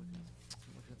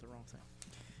 I'm looking at the wrong thing.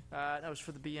 That was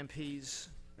for the BMPs.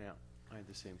 Yeah, I had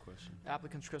the same question.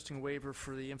 Applicants requesting a waiver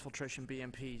for the infiltration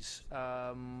BMPs.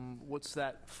 What's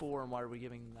that for, and why are we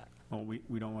giving them that? Well,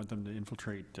 we don't want them to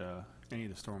infiltrate any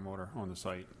of the stormwater on the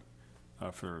site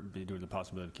due to the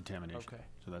possibility of contamination. Okay.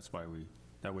 So that's why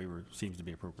that waiver seems to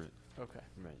be appropriate. Okay.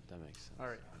 Right, that makes sense. All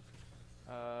right.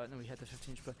 Then we had the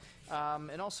 15-inch, but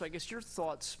and also, I guess your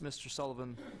thoughts, Mr.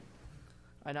 Sullivan.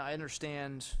 I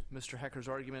understand Mr. Hecker's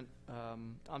argument.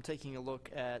 I'm taking a look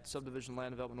at subdivision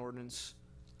land development ordinance,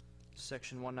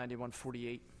 section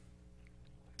 19148.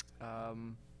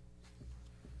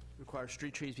 Requires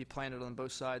street trees be planted on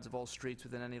both sides of all streets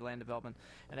within any land development.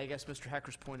 And I guess Mr.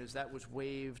 Hecker's point is that was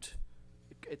waived.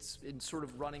 It's in sort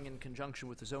of running in conjunction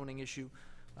with the zoning issue.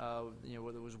 You know,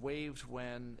 whether it was waived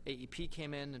when AEP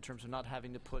came in terms of not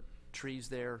having to put trees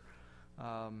there.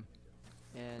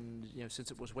 And, you know,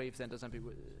 since it was waived then, doesn't it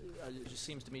just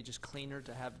seems to me just cleaner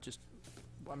to have just,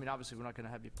 I mean, obviously we're not going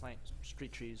to have you plant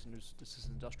street trees, and this is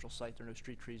an industrial site, there are no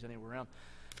street trees anywhere around.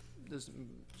 This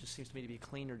just seems to me to be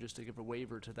cleaner just to give a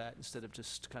waiver to that instead of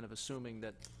just kind of assuming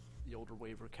that the older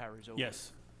waiver carries over.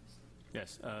 Yes.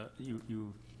 Yes.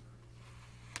 You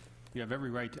have every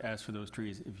right to ask for those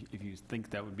trees if you think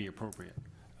that would be appropriate.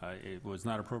 It was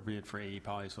not appropriate for AE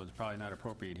Poly, so it's probably not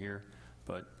appropriate here,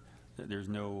 but there's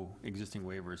no existing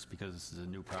waivers because this is a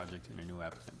new project and a new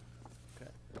applicant.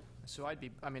 Okay. So I'd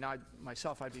be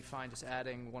fine just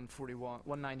adding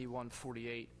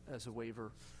 19148 as a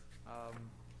waiver.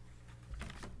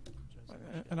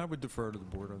 And I would defer to the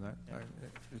board on that.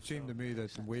 It seemed to me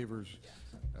that the waivers,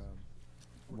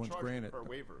 once granted. Per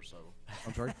waiver, so.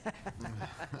 I'm sorry?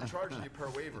 We're charging you per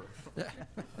waiver.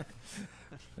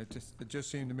 It just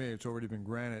seemed to me it's already been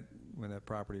granted when that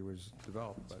property was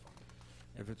developed, but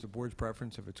if it's the board's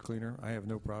preference, if it's cleaner, I have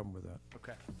no problem with that.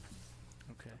 Okay.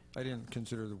 Okay. I didn't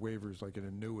consider the waivers like an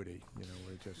annuity, you know,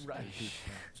 where it just. Right.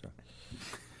 So.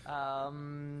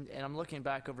 And I'm looking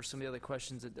back over some of the other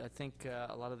questions that I think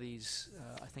a lot of these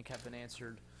I think have been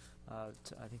answered,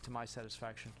 to my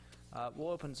satisfaction. We'll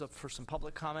open this up for some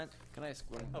public comment. Can I ask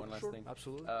one last sure. thing?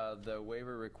 Absolutely. The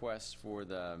waiver request for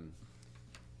the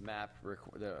map,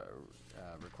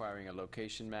 requiring a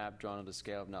location map drawn at a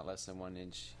scale of not less than 1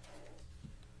 inch,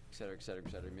 et cetera, et cetera,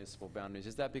 et cetera, municipal boundaries.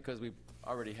 Is that because we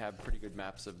already have pretty good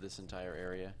maps of this entire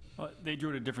area? Well, they drew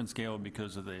it at a different scale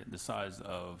because of the size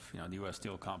of, you know, the U.S.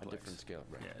 Steel complex. A different scale,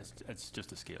 right. Yeah, it's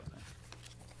just a scale thing.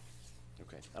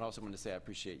 Okay. And I also want to say I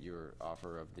appreciate your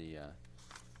offer of the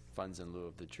funds in lieu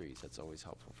of the trees. That's always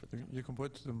helpful for them. You can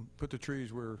put the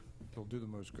trees where they'll do the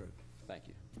most good. Thank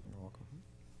you. You're welcome.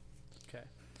 Okay.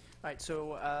 All right.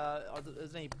 So, are there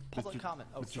any public comment?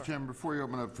 Oh, Mr. sorry. Chairman, before you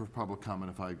open up for public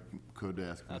comment, if I could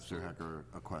ask Mr. Hecker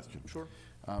a question. Sure.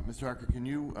 Mr. Hecker, can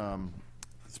you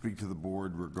speak to the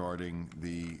board regarding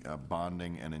the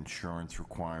bonding and insurance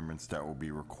requirements that will be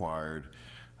required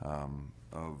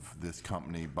of this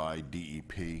company by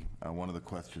DEP? One of the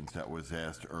questions that was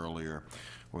asked earlier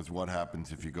was what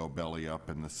happens if you go belly up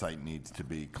and the site needs to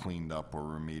be cleaned up or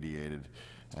remediated?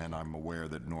 And I'm aware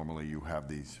that normally you have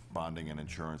these bonding and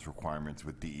insurance requirements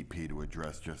with DEP to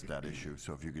address just that issue.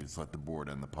 So if you could just let the board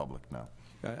and the public know.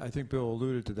 I think Bill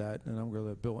alluded to that, and I'm going to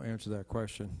let Bill answer that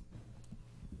question.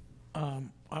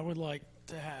 I would like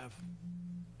to have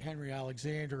Henry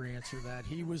Alexander answer that.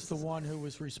 He was the one who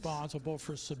was responsible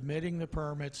for submitting the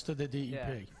permits to the DEP.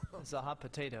 Yeah. It's a hot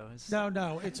potato.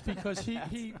 No, it's because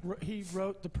he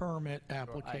wrote the permit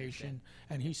application,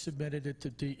 and he submitted it to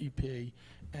DEP,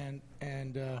 and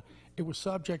it was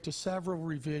subject to several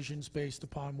revisions based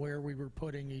upon where we were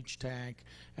putting each tank,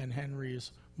 and Henry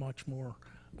is much more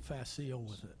facile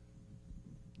with it.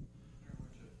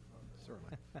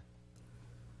 Certainly.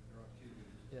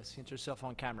 Yes, get yourself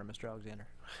on camera, Mr. Alexander.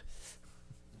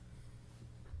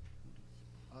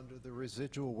 Under the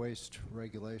residual waste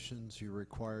regulations, you're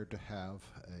required to have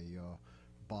a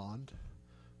bond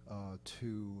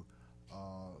to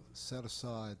set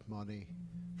aside money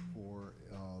for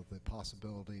the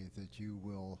possibility that you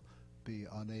will be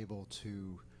unable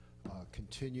to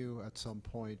continue at some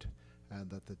point, and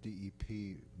that the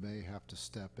DEP may have to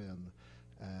step in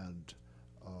and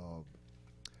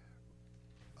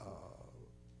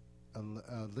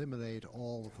eliminate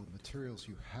all of the materials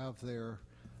you have there,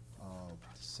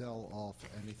 sell off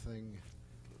anything,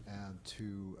 and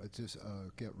to just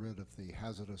get rid of the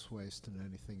hazardous waste and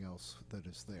anything else that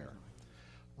is there.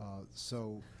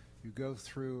 So you go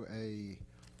through a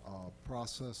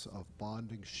process of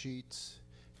bonding sheets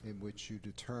in which you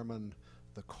determine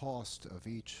the cost of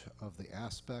each of the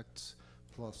aspects,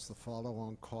 plus the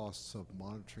follow-on costs of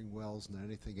monitoring wells and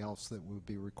anything else that would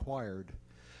be required,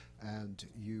 and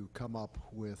you come up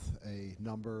with a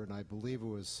number, and I believe it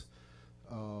was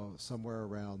somewhere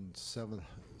around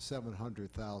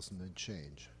 700,000 and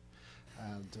change,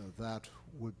 and that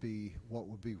would be what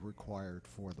would be required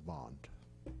for the bond.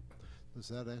 Does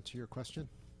that answer your question?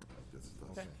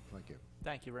 Okay. Thank you.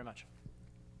 Thank you very much.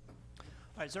 All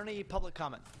right, is there any public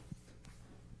comment?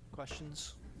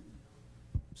 Questions?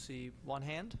 See one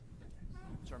hand.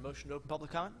 Is there a motion to open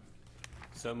public comment?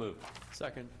 So moved.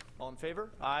 Second. All in favor?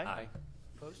 Aye. Aye.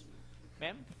 Opposed?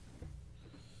 Ma'am?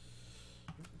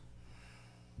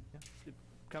 Yeah.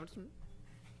 Come to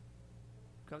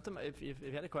if you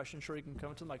had a question, sure, you can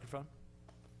come to the microphone.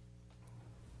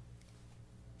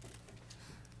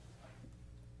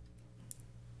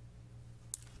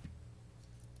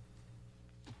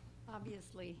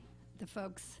 Obviously, the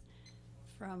folks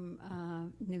from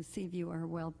New Seaview are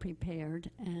well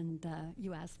prepared, and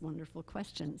you asked wonderful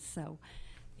questions, so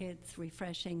it's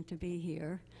refreshing to be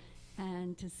here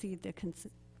and to see the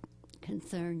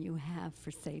concern you have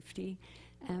for safety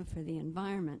and for the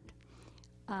environment.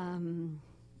 Having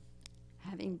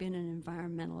been an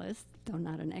environmentalist, though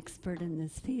not an expert in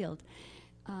this field,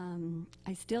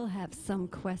 I still have some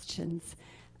questions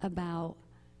about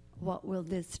what will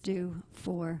this do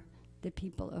for the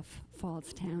people of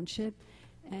Falls Township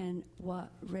and what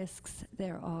risks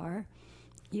there are,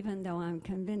 even though I'm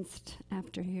convinced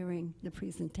after hearing the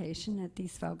presentation that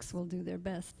these folks will do their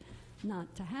best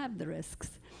not to have the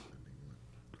risks.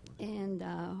 And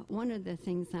one of the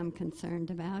things I'm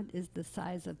concerned about is the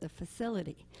size of the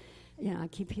facility. You know, I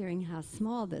keep hearing how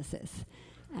small this is,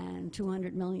 and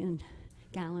 200 million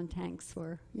gallon tanks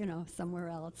were, you know, somewhere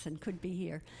else and could be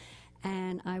here.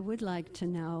 And I would like to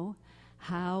know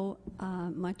how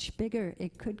much bigger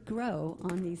it could grow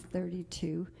on these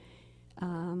 32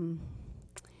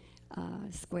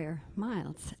 square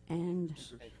miles. And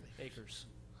Acres.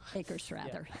 Acres,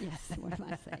 rather. Yeah. Yes, what am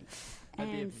I saying?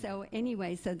 And so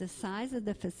anyway, so the size of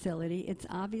the facility, it's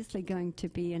obviously going to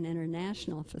be an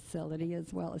international facility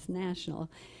as well as national,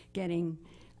 getting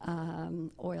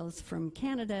oils from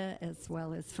Canada as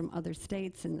well as from other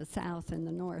states in the south and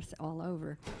the north, all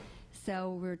over.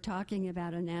 So we're talking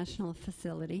about a national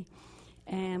facility,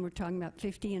 and we're talking about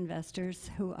 50 investors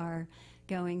who are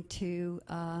going to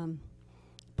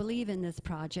believe in this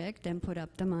project and put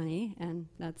up the money, and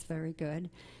that's very good.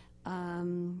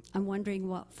 I'm wondering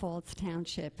what Falls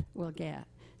Township will get,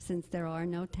 since there are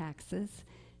no taxes,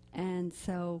 and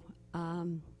so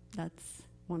that's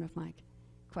one of my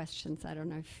questions. I don't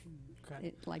know if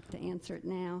you'd like to answer it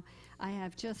now. I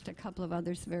have just a couple of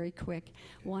others very quick.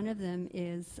 One of them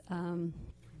is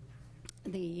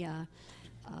the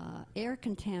air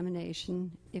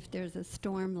contamination. If there's a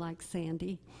storm like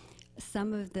Sandy,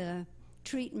 some of the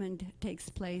treatment takes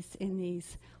place in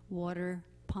these water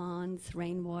ponds,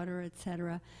 rainwater,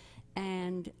 etc.,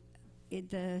 and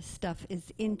the stuff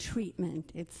is in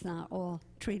treatment. It's not all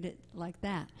treated like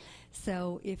that.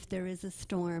 So if there is a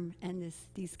storm and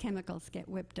these chemicals get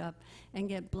whipped up and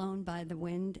get blown by the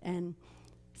wind, and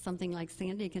something like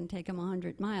Sandy can take them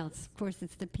 100 miles. Of course,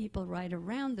 it's the people right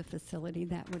around the facility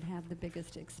that would have the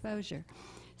biggest exposure.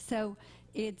 So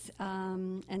it's,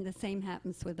 and the same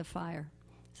happens with a fire.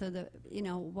 So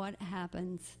what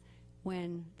happens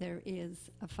when there is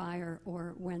a fire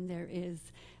or when there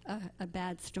is a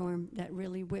bad storm that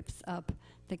really whips up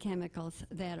the chemicals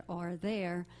that are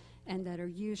there and that are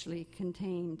usually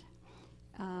contained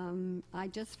I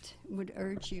just would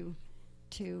urge you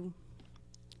to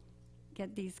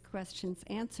get these questions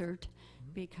answered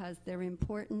because they're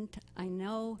important. I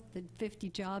know the 50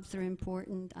 jobs are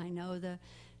important. I know the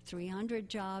 300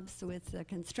 jobs with the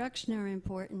construction are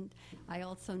important. I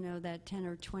also know that 10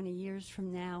 or 20 years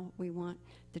from now, we want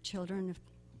the children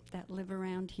that live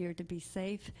around here to be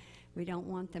safe. We don't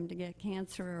want them to get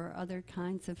cancer or other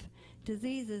kinds of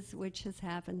diseases, which has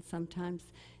happened sometimes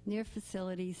near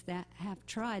facilities that have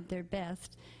tried their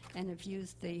best and have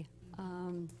used the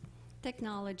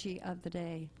technology of the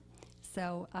day.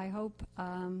 So I hope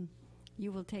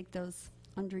you will take those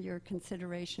under your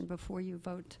consideration before you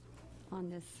vote on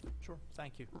this Sure,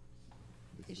 thank you.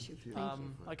 issue. Thank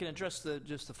you. I can address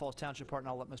just the Falls Township part, and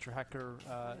I'll let Mr. Hecker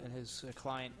and his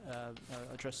client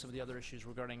address some of the other issues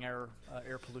regarding air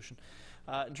pollution.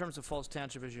 In terms of Falls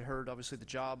Township, as you heard, obviously the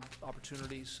job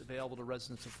opportunities available to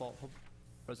residents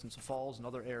of Falls and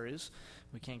other areas.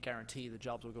 We can't guarantee the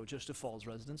jobs will go just to Falls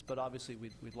residents, but obviously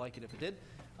we'd like it if it did.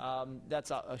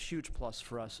 That's a huge plus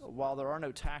for us. While there are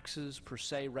no taxes per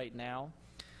se right now,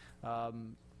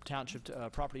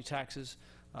 township property taxes,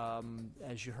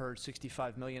 as you heard,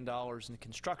 $65 million in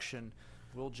construction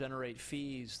will generate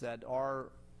fees that are,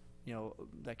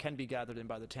 that can be gathered in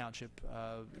by the township,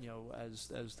 as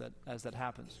that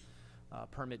happens.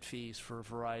 Permit fees for a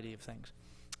variety of things.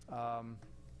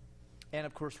 And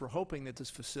of course, we're hoping that this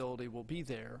facility will be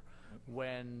there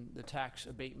when the tax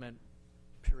abatement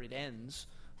period ends.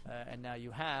 And now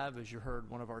you have, as you heard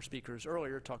one of our speakers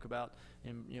earlier talk about,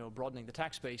 broadening the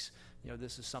tax base.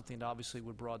 This is something that obviously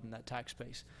would broaden that tax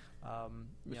base.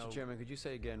 Mr. Chairman, could you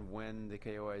say again when the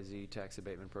KOIZ tax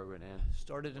abatement program ends?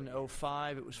 Started in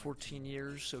 '05. It was 14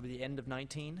 years, so the end of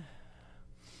 19.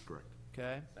 Correct.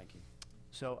 Okay. Thank you.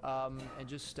 So, and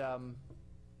just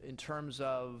in terms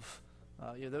of,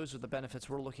 those are the benefits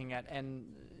we're looking at, and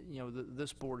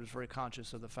this board is very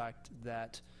conscious of the fact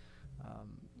that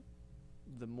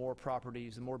the more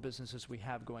properties, the more businesses we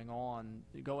have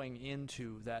going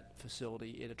into that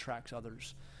facility, it attracts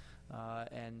others.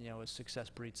 And success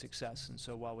breeds success. And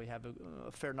so while we have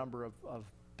a fair number of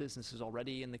businesses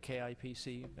already in the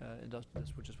KIPC,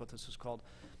 which is what this is called,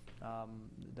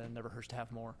 then it never hurts to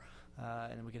have more.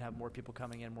 And we can have more people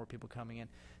coming in,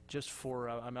 Just for,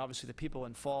 obviously the people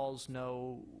in Falls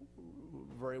know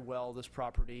very well this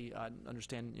property. I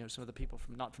understand, some of the people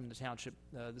not from the township.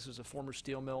 This is a former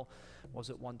steel mill. Was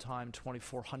at one time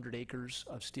 2,400 acres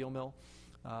of steel mill.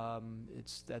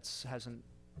 Hasn't,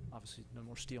 obviously no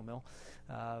more steel mill.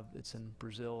 It's in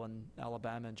Brazil and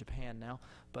Alabama and Japan now.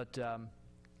 But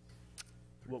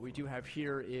what we do have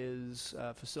here is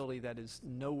a facility that is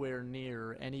nowhere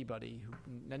near anybody,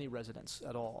 any residents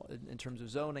at all. In terms of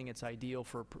zoning, it's ideal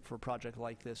for a project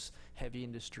like this, heavy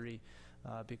industry,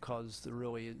 because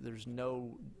there's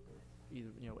no either,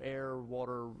 air,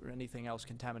 water, or anything else,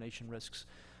 contamination risks.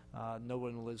 No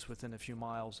one lives within a few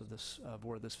miles of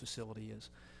where this facility is.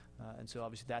 And so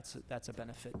obviously that's a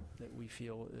benefit that we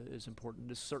feel is important.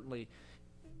 This certainly,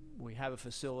 we have a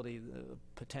facility, a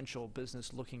potential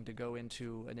business looking to go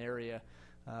into an area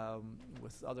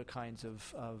with other kinds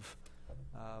of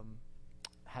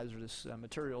hazardous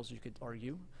materials, you could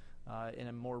argue, in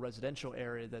a more residential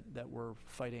area that we're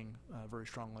fighting very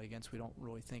strongly against. We don't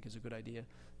really think is a good idea.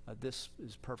 This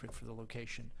is perfect for the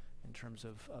location in terms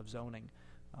of zoning.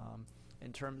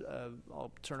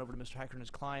 I'll turn over to Mr. Hecker and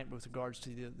his client with regards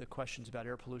to the questions about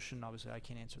air pollution. Obviously, I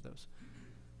can't answer those.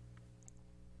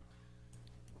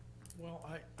 Well,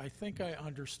 I think I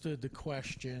understood the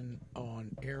question on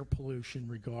air pollution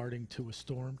regarding to a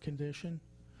storm condition.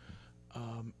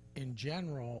 In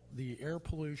general, the air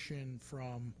pollution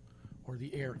or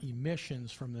the air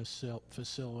emissions from this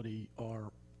facility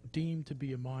are deemed to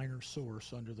be a minor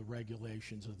source under the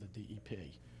regulations of the DEP.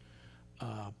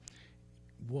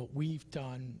 What we've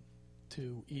done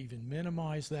to even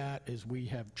minimize that is we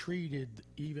have treated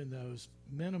even those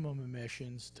minimum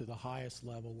emissions to the highest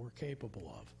level we're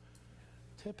capable of.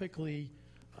 Typically,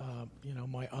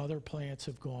 my other plants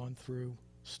have gone through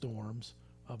storms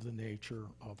of the nature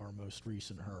of our most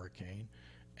recent hurricane,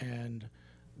 and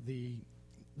the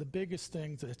biggest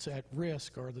thing that's at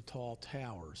risk are the tall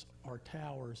towers. Our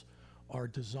towers are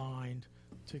designed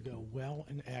to go well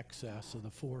in excess of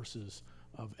the forces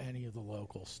of any of the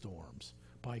local storms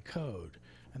by code.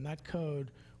 And that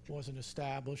code wasn't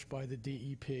established by the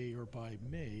DEP or by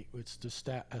me. It's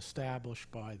established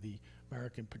by the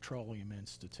American Petroleum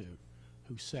Institute,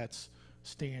 who sets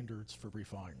standards for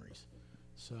refineries.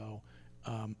 So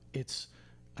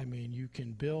you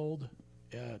can build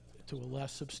to a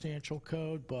less substantial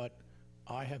code, but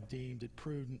I have deemed it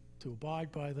prudent to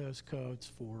abide by those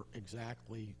codes for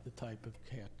exactly the type of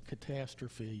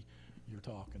catastrophe you're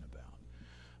talking about.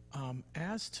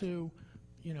 As to,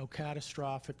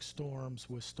 catastrophic storms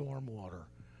with stormwater,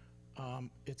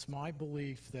 it's my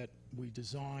belief that we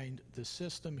designed the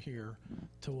system here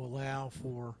to allow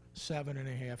for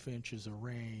 7.5 inches of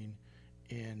rain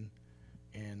in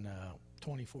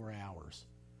 24 hours,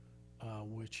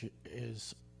 which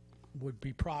would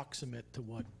be proximate to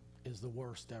what is the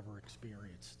worst ever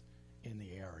experienced in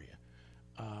the area.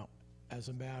 As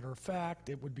a matter of fact,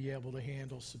 it would be able to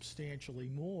handle substantially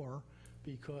more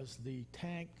because the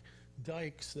tank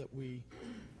dikes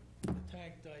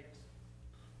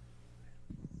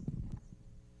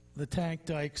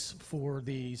for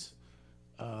these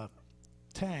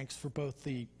tanks, for both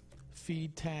the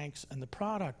feed tanks and the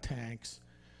product tanks,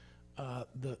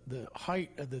 the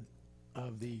height of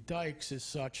the dikes is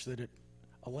such that it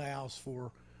allows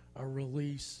for a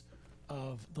release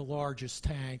of the largest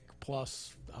tank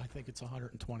plus, I think it's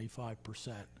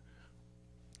 125%.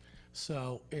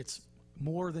 So it's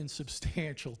more than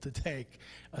substantial to take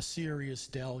a serious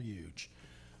deluge.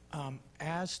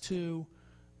 As to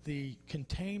the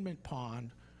containment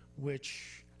pond,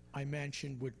 which I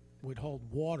mentioned would hold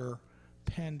water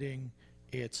pending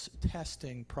its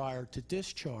testing prior to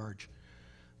discharge,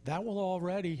 that will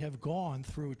already have gone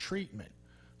through treatment.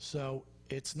 So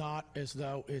it's not as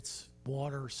though it's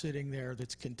water sitting there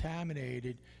that's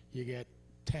contaminated. You get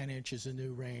 10 inches of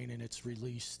new rain and it's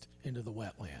released into the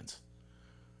wetlands.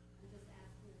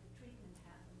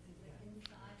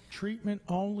 Treatment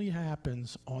only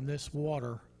happens on this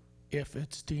water if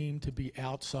it's deemed to be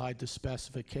outside the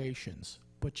specifications.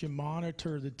 But you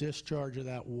monitor the discharge of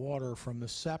that water from the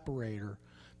separator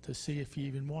to see if you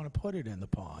even want to put it in the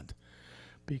pond.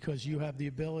 Because you have the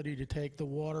ability to take the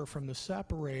water from the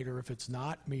separator. If it's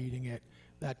not meeting it,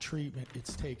 that treatment,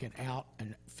 it's taken out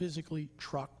and physically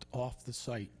trucked off the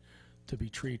site to be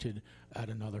treated at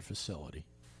another facility.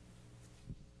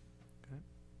 Okay.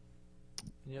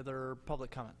 Any other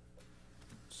public comment?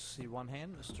 See one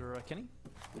hand, Mr. Kinney.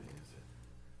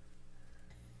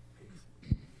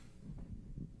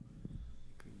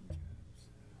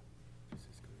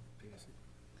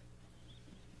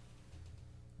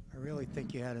 I really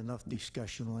think you had enough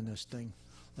discussion on this thing.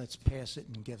 Let's pass it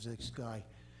and give this guy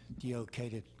the okay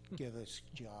to give us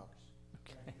jobs.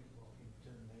 Okay.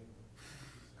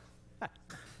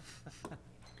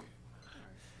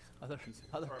 Other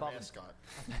public mascot.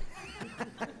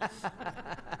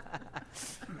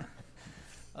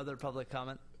 Other public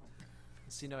comment?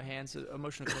 See no hands. A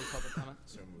motion to close public comment.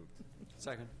 So moved.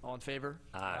 Second. All in favor?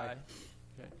 Aye.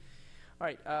 Okay. All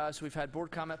right. So we've had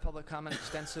board comment, public comment,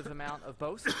 extensive amount of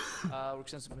both.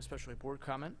 Extensive, especially board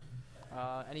comment.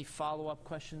 Any follow-up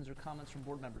questions or comments from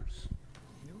board members?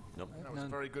 Nope. That was a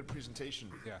very good presentation.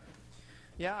 Yeah.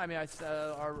 Yeah, I mean,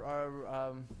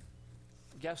 our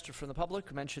guests from the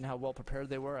public mentioned how well prepared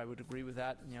they were. I would agree with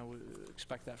that. We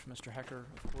expect that from Mr. Hecker,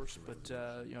 of course, but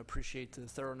appreciate the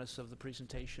thoroughness of the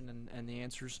presentation and the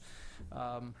answers.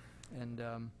 I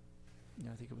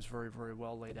think it was very, very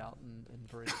well laid out and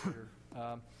very clear.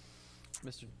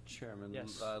 Mr. Chairman,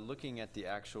 Yes. Looking at the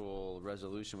actual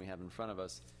resolution we have in front of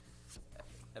us,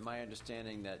 am I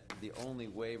understanding that the only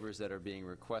waivers that are being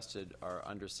requested are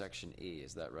under Section E,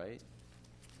 is that right?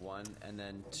 One, and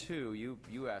then two,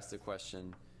 you asked the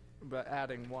question. But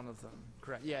adding one of them,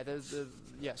 correct? Yeah,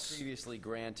 yes. Previously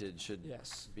granted should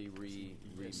Yes. be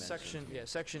re-mentioned.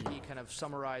 Section E kind of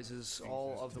summarizes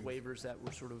all of the waivers that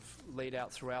were sort of laid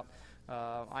out throughout.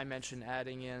 I mentioned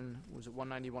adding in, was it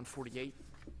 19148?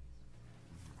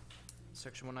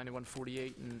 Section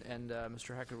 19148, and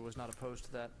Mr. Hecker was not opposed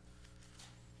to that.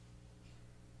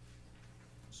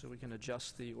 So we can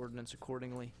adjust the ordinance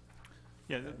accordingly.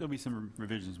 Yeah, there'll be some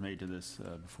revisions made to this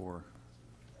before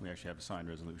we actually have a signed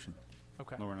resolution.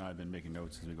 Okay. Laura and I have been making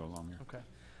notes as we go along here. Okay.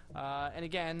 And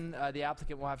again, the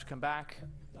applicant will have to come back.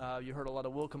 You heard a lot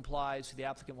of will comply, so the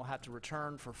applicant will have to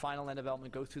return for final land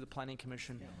development, go through the planning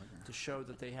commission to show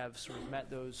that they have sort of met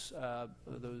those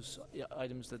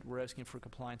items that we're asking for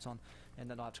compliance on, and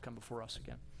then they'll have to come before us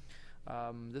again.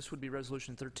 This would be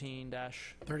resolution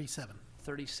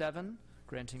 13-37,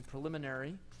 granting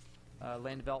preliminary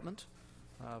land development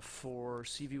for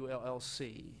Seaview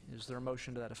LLC. Is there a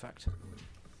motion to that effect?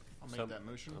 I'll make that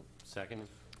motion. Second.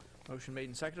 Motion made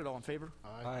and seconded. All in favor?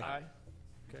 Aye.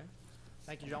 Okay.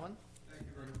 Thank you, gentlemen.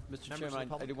 Mr.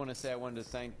 Chairman, I did want to say I wanted to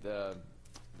thank the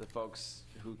folks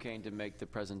who came to make the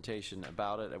presentation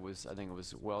about it. I think it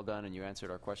was well done, and you answered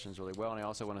our questions really well. And I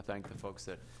also want to thank the folks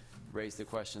that raised the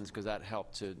questions, because that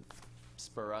helped to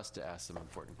spur us to ask some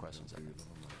important questions.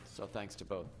 So thanks to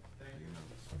both.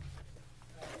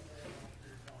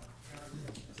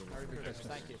 Merry Christmas.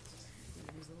 Thank you.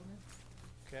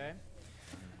 Okay.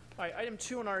 All right, item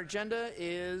 2 on our agenda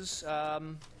is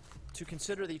to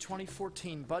consider the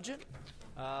 2014 budget,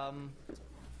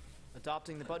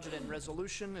 adopting the budget and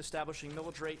resolution, establishing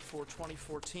millage rate for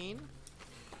 2014.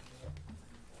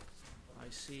 I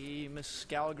see Ms.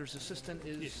 Gallagher's assistant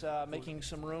is making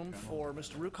some room for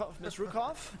Mr. Rukoff. Ms.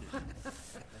 Rukoff?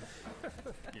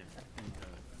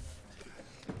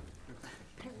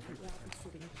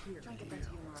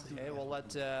 Okay, we'll let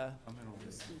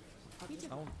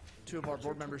two of our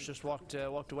board members just walked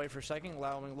away for a second,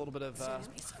 allowing a little bit of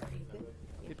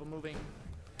people moving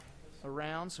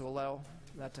around, so we'll allow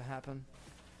that to happen.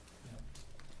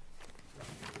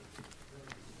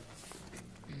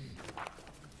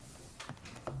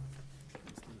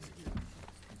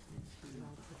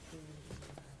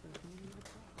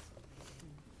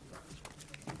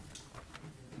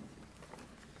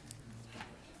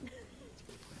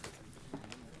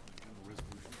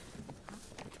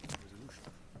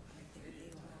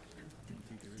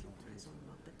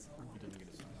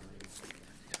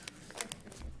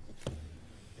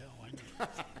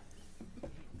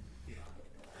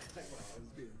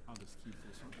 I'll just keep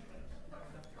this one.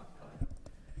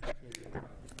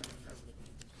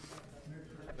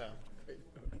 No.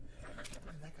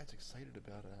 That guy's excited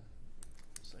about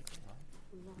cycling, huh?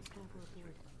 We lost half our board.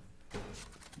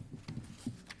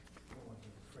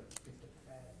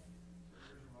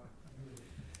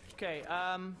 Okay,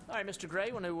 all right, Mr.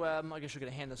 Gray, I guess you're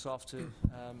going to hand this off to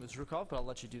Ms. Rukoff, but I'll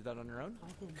let you do that on your own.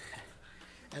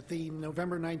 At the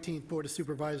November 19th Board of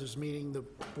Supervisors meeting, the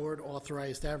board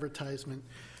authorized advertisement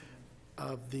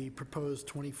of the proposed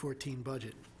 2014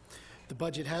 budget. The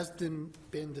budget has been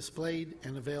displayed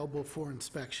and available for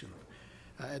inspection.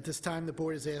 At this time, the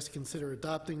board is asked to consider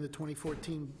adopting the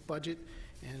 2014 budget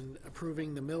and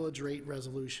approving the millage rate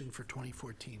resolution for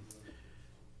 2014.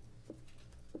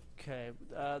 Okay,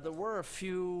 there were a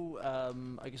few,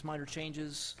 I guess, minor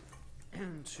changes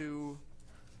to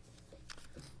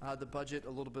the budget, a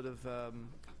little bit of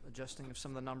adjusting of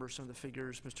some of the numbers, some of the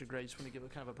figures. Mr. Gray, just want to give a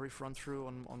kind of a brief run-through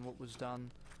on what was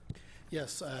done.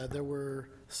 Yes, there were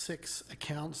 6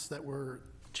 accounts that were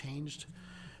changed.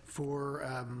 For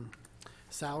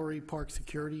salary, park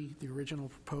security, the original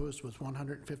proposed was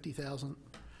 $150,000.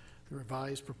 The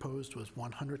revised proposed was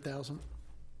 $100,000.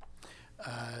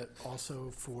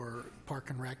 Also for Park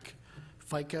and Rec,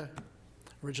 FICA,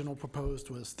 original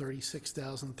proposed was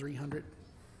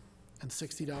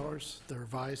 $36,360. The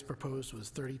revised proposed was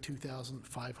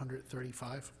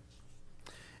 $32,535.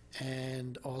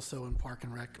 And also in Park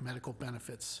and Rec, medical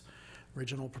benefits,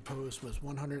 original proposed was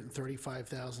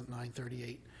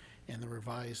 $135,938, and the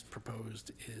revised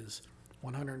proposed is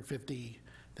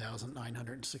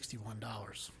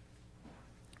 $150,961.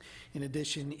 In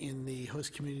addition, in the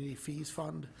host community fees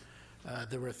fund,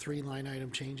 there were 3 line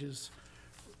item changes.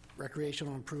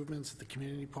 Recreational improvements at the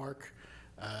community park,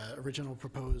 original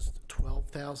proposed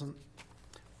 $12,000.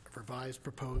 Revised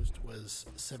proposed was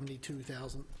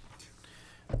 $72,000.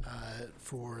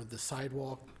 For the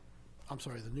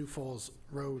the New Falls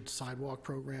Road sidewalk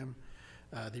program,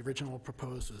 the original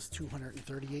proposed was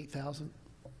 $238,000.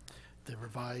 The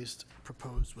revised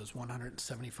proposed was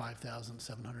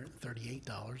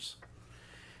 $175,738.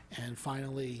 And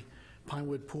finally,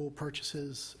 Pinewood Pool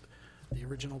purchases, the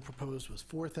original proposed was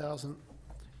 $4,000,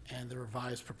 and the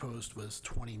revised proposed was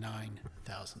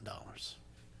 $29,000.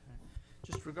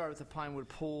 Just regarding the Pinewood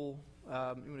Pool,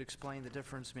 you would explain the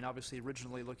difference. I mean, obviously,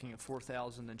 originally looking at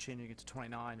 4,000 and changing it to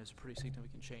 29 is a pretty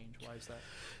significant change. Why is that?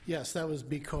 Yes, that was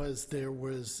because there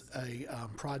was a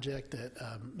project that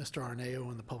Mr.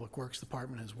 Arneo in the Public Works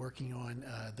Department is working on.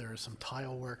 There is some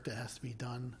tile work that has to be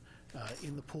done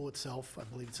in the pool itself. I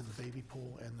believe it's in the baby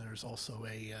pool, and there's also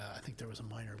I think there was a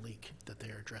minor leak that they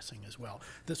are addressing as well.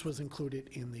 This was included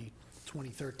in the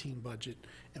 2013 budget,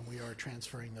 and we are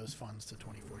transferring those funds to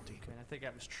 2014. Okay, and I think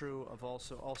that was true of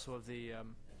also of the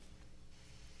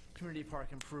community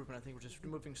park improvement. I think we're just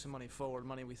moving some money forward.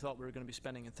 Money we thought we were going to be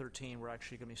spending in 13, we're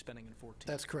actually going to be spending in 14.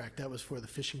 That's correct. That was for the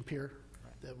fishing pier.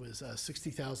 Right. That was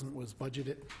 $60,000 was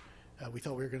budgeted. We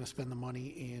thought we were going to spend the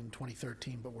money in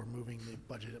 2013, but we're moving the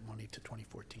budgeted money to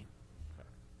 2014.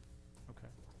 Okay.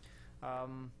 All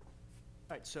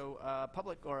right, so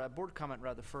public, or board comment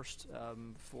rather, first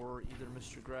for either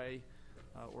Mr. Gray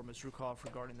or Ms. Rukoff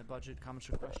regarding the budget. Comments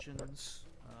or questions?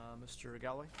 Mr.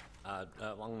 Galloway? I'm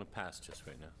going to pass just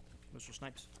right now. Mr.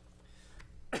 Snipes?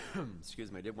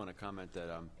 Excuse me, I did want to comment that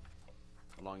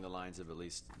along the lines of at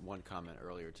least one comment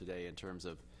earlier today in terms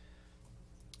of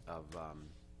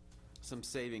some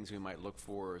savings we might look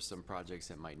for, or some projects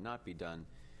that might not be done.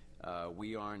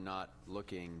 We are not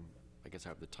looking, I guess I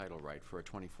have the title right, for a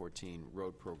 2014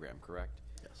 road program, correct?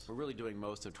 Yes. We're really doing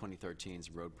most of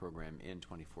 2013's road program in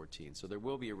 2014. So there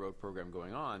will be a road program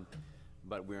going on,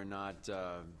 but we're not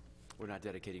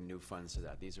dedicating new funds to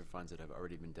that. These are funds that have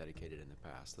already been dedicated in the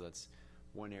past. So that's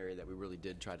one area that we really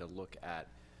did try to look at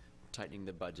tightening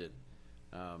the budget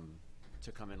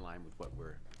to come in line with what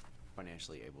we're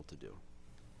financially able to do.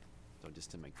 So just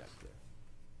to make that clear.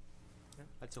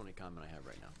 That's the only comment I have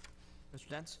right now. Mr.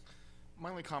 Dents? My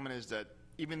only comment is that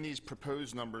even these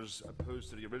proposed numbers opposed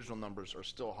to the original numbers are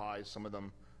still high. Some of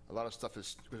them, a lot of stuff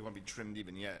is going to be trimmed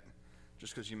even yet.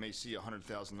 Just because you may see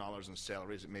 $100,000 in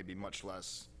salaries, it may be much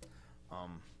less.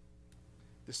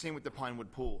 The same with the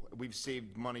Pinewood Pool. We've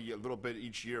saved money a little bit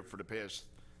each year for the past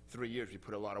 3 years. We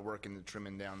put a lot of work into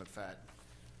trimming down the fat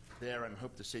there and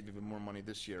hope to save even more money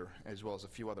this year, as well as a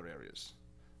few other areas.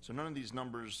 So none of these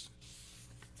numbers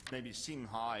maybe seem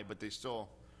high, but they still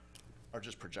are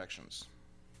just projections.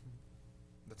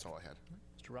 That's all I had.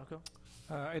 Mr. Rocco?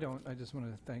 I don't. I just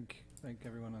want to thank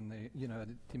everyone on the, the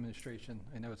administration.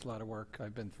 I know it's a lot of work.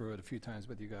 I've been through it a few times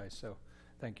with you guys, so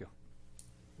thank you.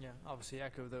 Yeah, obviously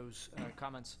echo those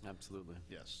comments. Absolutely.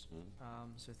 Yes.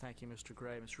 So thank you, Mr.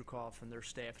 Gray, Mr. Rukoff, and their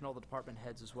staff, and all the department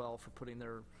heads as well for putting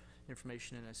their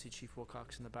information in. I see Chief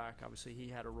Wilcox in the back. Obviously, he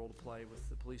had a role to play with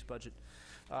the police budget.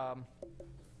 And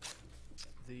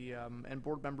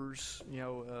board members,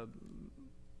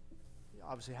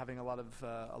 obviously having a lot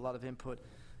of input.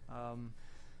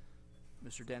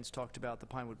 Mr. Dents talked about the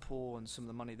Pinewood Pool and some of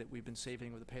the money that we've been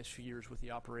saving over the past few years with the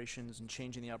operations and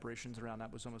changing the operations around.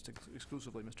 That was almost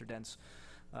exclusively Mr. Dents,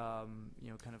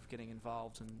 kind of getting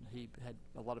involved, and he had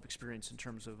a lot of experience in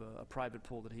terms of a private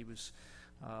pool that he was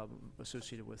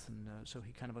associated with, and so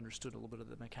he kind of understood a little bit of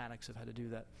the mechanics of how to do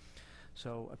that.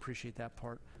 So I appreciate that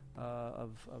part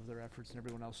of their efforts, and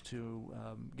everyone else too,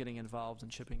 getting involved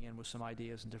and chipping in with some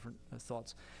ideas and different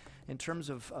thoughts. In terms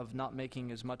of not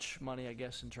making as much money, I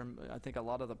guess, I think a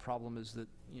lot of the problem is that,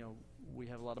 we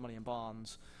have a lot of money in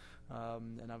bonds,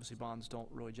 and obviously bonds don't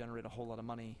really generate a whole lot of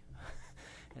money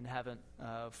and haven't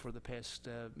for the past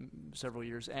several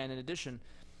years. And in addition,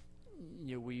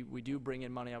 we do bring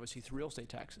in money, obviously, through real estate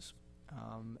taxes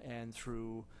and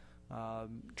through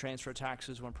transfer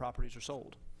taxes when properties are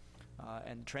sold.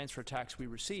 And transfer tax we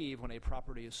receive when a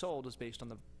property is sold is based on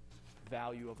the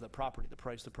value of the property, the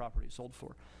price the property is sold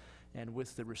for. And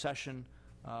with the recession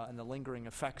and the lingering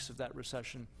effects of that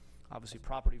recession, obviously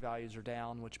property values are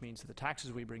down, which means that the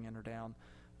taxes we bring in are down.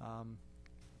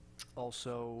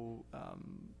 Also,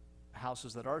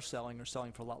 houses that are selling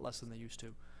for a lot less than they used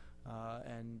to.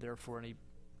 And therefore any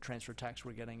transfer tax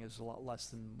we're getting is a lot less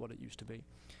than what it used to be.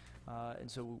 And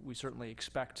so we certainly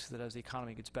expect that as the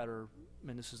economy gets better,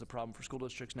 and this is the problem for school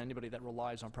districts and anybody that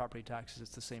relies on property taxes,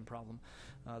 it's the same problem.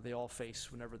 They all face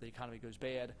whenever the economy goes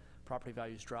bad, property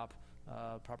values drop,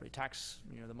 property tax,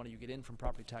 the money you get in from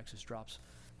property taxes drops,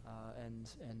 and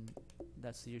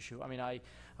that's the issue. I mean, I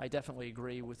definitely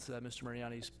agree with Mr.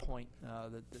 Mariani's point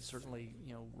that certainly,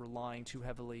 relying too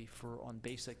heavily on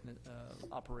basic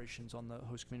operations on the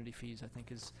host community fees, I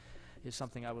think is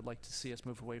something I would like to see us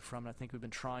move away from. And I think we've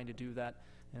been trying to do that,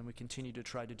 and we continue to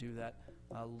try to do that,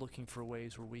 looking for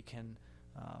ways where we can,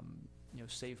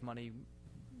 save money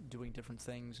doing different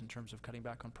things in terms of cutting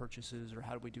back on purchases, or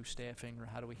how do we do staffing, or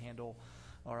how do we handle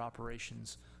our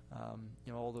operations.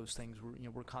 All those things,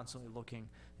 we're constantly looking.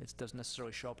 It doesn't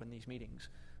necessarily show up in these meetings,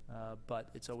 but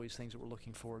it's always things that we're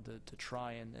looking for to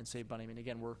try and save money. I mean,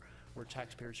 again, we're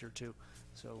taxpayers here too,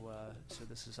 so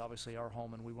this is obviously our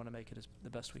home, and we want to make it the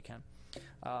best we can.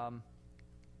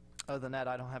 Other than that,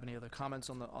 I don't have any other comments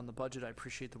on the budget. I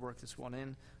appreciate the work that's went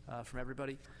in from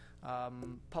everybody.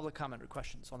 Public comment or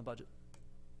questions on the budget?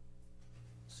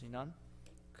 See none?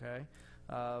 Okay.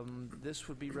 This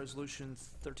would be resolution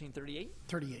 1338?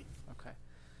 38. Okay.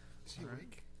 Is he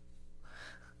awake?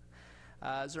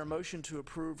 Is there a motion to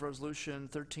approve resolution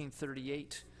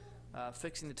 1338,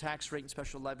 fixing the tax rate and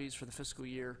special levies for the fiscal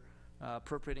year,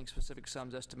 appropriating specific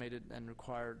sums estimated and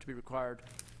to be required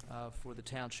for the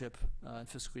township in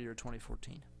fiscal year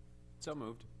 2014? So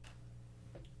moved.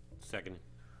 Second.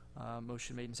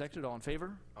 Motion made and seconded. All in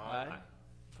favor? Aye.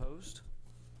 Opposed?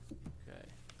 Okay.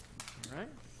 All right.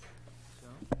 So,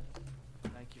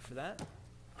 thank you for that.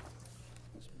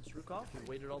 Mr. Rukoff, you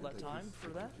waited all that time for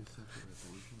that?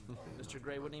 Mr.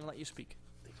 Gray wouldn't even let you speak.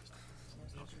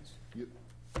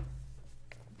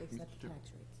 Except tax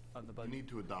rates. On the You budget. need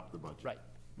to adopt the budget. Right.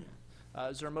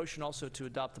 Is there a motion also to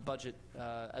adopt the budget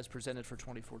as presented for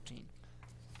 2014?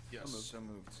 Yes, so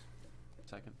moved.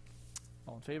 Second.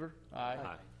 All in favor? Aye.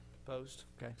 Aye. Opposed?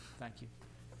 Okay, thank you.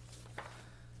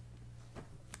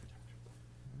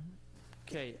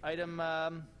 Okay, item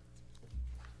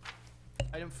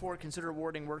 4, consider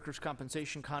awarding workers'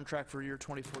 compensation contract for year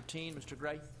 2014. Mr.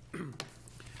 Gray?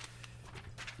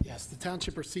 Yes, the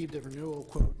township received a renewal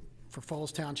quote for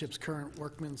Falls Township's current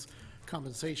workman's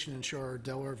compensation insurer,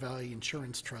 Delaware Valley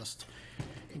Insurance Trust,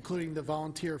 including the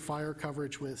volunteer fire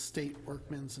coverage with State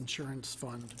Workmen's Insurance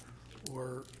Fund,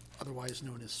 or otherwise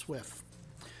known as SWIFT.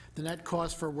 The net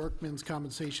cost for workmen's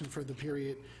compensation for the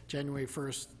period January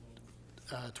 1st,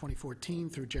 2014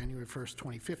 through January 1st,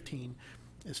 2015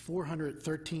 is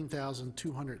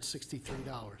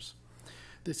 $413,263.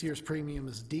 This year's premium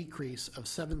is a decrease of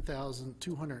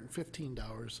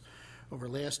 $7,215 over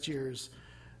last year's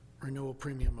renewal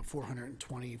premium of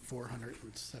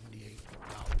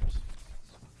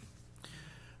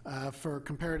 $478. For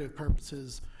comparative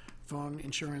purposes, Vaughan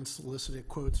Insurance solicited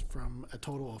quotes from a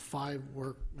total of 5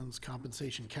 workmen's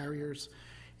compensation carriers.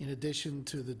 In addition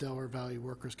to the Delaware Valley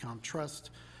Workers' Comp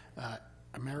Trust,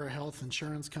 AmeriHealth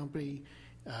Insurance Company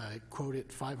quoted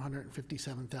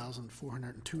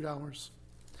 $557,402.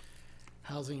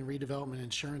 Housing and Redevelopment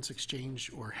Insurance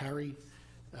Exchange, or HARI,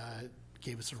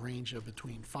 gave us a range of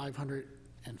between $500,000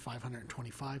 and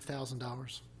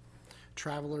 $525,000.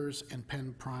 Travelers and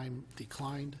Penn Prime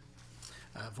declined.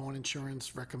 Vaughan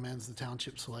Insurance recommends the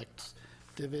township selects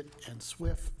Divot and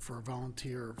Swift for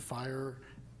volunteer fire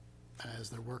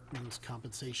as their workmen's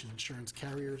compensation insurance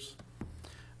carriers.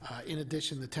 In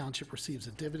addition, the township receives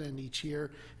a dividend each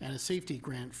year and a safety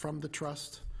grant from the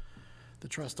trust. The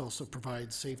trust also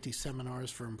provides safety seminars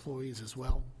for employees as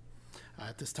well.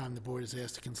 At this time, the board is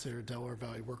asked to consider Delaware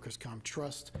Valley Workers' Comp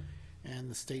Trust and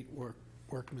the State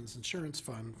Workmen's Insurance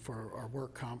Fund for our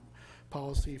work comp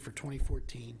policy for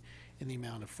 2014 in the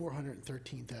amount of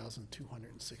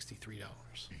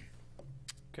 $413,263.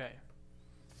 Okay.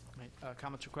 Right,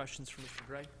 comments or questions from Mr.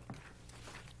 Gray?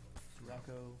 Mr.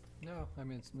 Rocco? No, I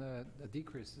mean, a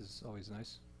decrease is always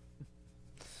nice.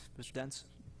 Mr. Dents?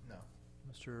 No.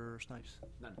 Mr. Snipes?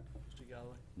 None. Mr.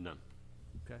 Galloway? None.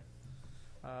 Okay.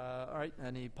 All right,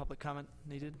 any public comment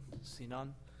needed? See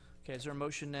none. Okay, is there a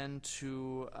motion then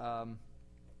to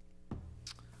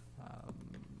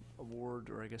award,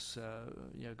 or I guess,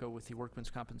 go with the workman's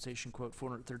compensation quote,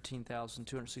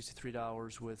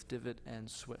 $413,263 with Divot and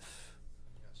Swift?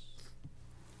 Yes.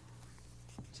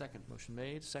 Second. Motion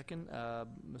made. Second.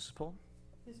 Mrs. Pohl?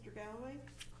 Mr. Galloway?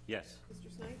 Yes. Mr.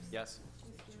 Snipes? Yes.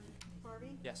 Mr.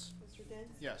 Harvey? Yes. Mr.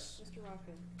 Dents? Yes. Mr.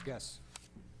 Rocco? Yes.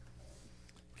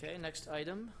 Okay, next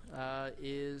item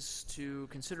is to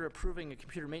consider approving a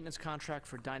computer maintenance contract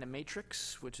for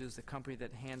Dynamatrix, which is the company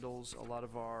that handles a lot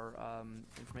of our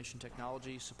information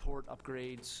technology, support,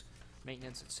 upgrades,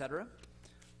 maintenance, etc.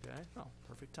 Okay, oh,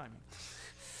 perfect timing.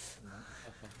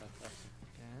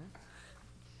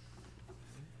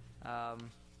 Okay.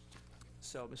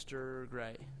 So, Mr.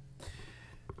 Gray.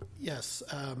 Yes,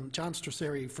 John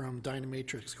Straseri from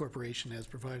Dynamatrix Corporation has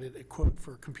provided a quote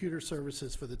for computer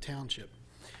services for the township.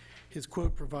 His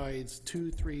quote provides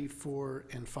 2, 3, 4,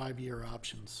 and 5-year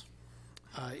options.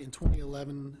 In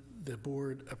 2011, the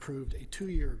board approved a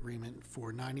 2-year agreement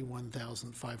for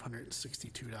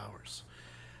 $91,562.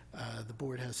 The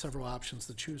board has several options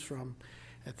to choose from.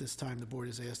 At this time, the board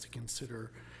is asked to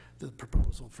consider the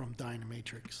proposal from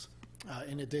Dynamatrix.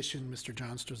 In addition, Mr.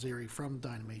 John Straseri from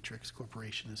Dynamatrix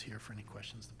Corporation is here for any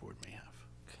questions the board may have.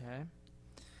 Okay.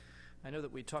 I know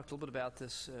that we talked a little bit about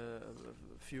this, a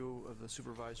few of the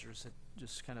supervisors had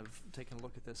just kind of taken a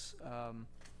look at this. I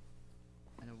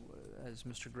know, as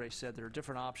Mr. Gray said, there are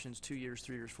different options, 2 years,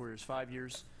 3 years, 4 years, 5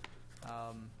 years.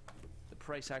 The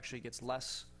price actually gets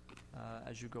less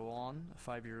as you go on. A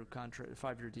 5-year contract, a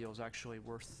 5-year deal is actually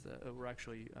worth, we're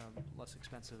actually less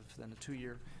expensive than a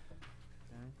 2-year.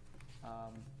 Okay.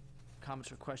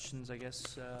 Comments or questions, I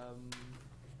guess,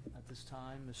 at this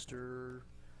time, Mr.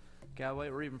 Galloway,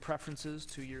 or even preferences,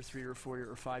 2-year, 3-year, 4-year,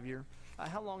 or 5-year.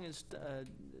 How long has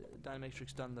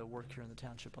Dynamatrix done the work here in the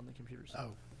township on the computers?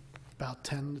 Oh, about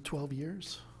 10 to 12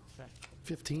 years, Okay,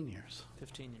 15 years.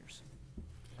 15 years.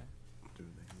 Okay. Do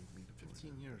they need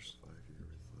 15 years. 5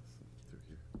 years less than 2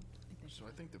 years? So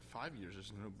I think the 5 years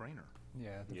is a no-brainer.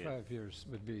 Yeah, the Yeah. 5 years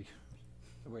would be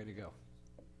the way to go.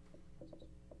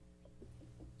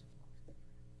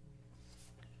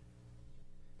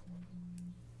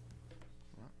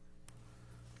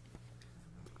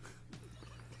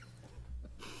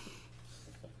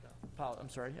 I'm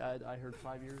sorry, I heard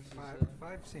 5 years. is,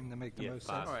 Five seem to make the Yeah, most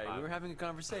five. sense. All right, we were having a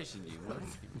conversation, you.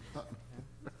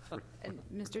 And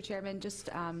Mr. Chairman, just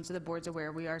so the board's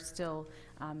aware, we are still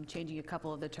changing a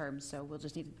couple of the terms, so we'll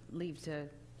just need leave to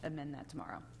amend that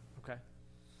tomorrow. Okay.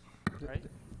 All right.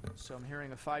 So I'm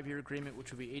hearing a 5-year agreement,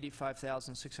 which would be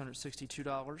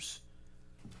 $85,662.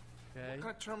 Okay. What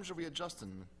kind of terms are we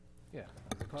adjusting? Yeah.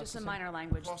 Just some minor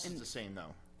language. Cost is in- the same,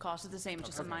 though. Cost is the same,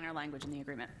 just some Okay. minor language in the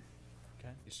agreement.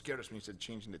 Okay. You scared us when you said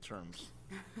changing the terms.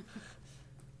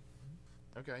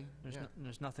 Okay, yeah.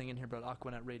 There's nothing in here about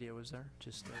Aquanet radio, is there?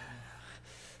 Just,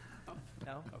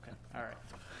 no? Okay, all right.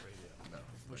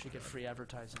 We should get free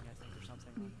advertising, I think, or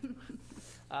something.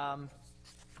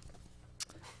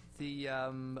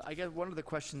 I guess one of the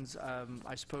questions,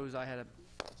 I suppose I had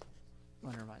oh,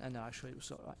 never mind. No, actually, it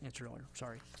was answered earlier,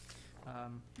 sorry.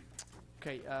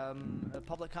 Okay, a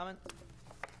public comment?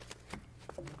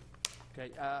 Okay,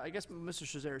 I guess, Mr.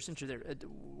 Cesare, since you're there,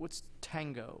 what's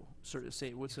Tango? Sort of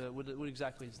say, what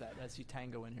exactly is that? I see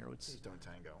Tango in here. Please don't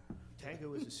tango.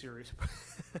 Tango is a series.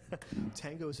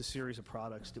 Tango is a series of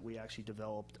products that we actually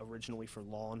developed originally for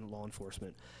law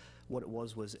enforcement. What it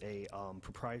was a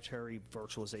proprietary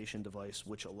virtualization device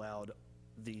which allowed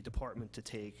the department to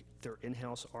take their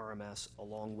in-house RMS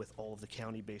along with all of the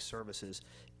county-based services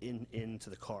into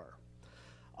the car.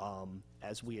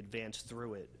 As we advanced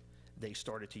through it, they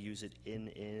started to use it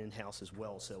in-house as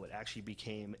well. So it actually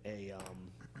became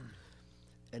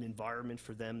an environment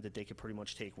for them that they could pretty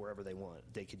much take wherever they want.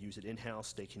 They could use it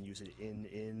in-house, they can use it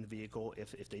in the vehicle.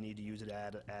 If they need to use it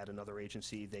at another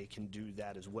agency, they can do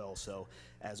that as well. So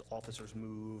as officers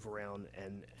move around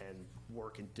and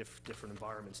work in different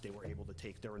environments, they were able to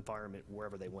take their environment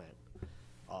wherever they went.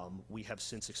 We have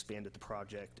since expanded the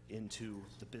project into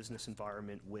the business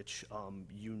environment, which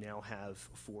you now have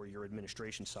for your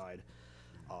administration side.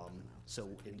 So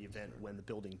in the event when the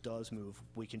building does move,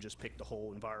 we can just pick the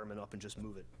whole environment up and just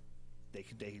move it. They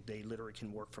literally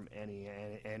can work from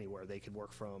anywhere. They could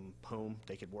work from home,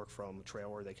 they could work from a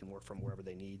trailer, they can work from wherever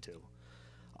they need to.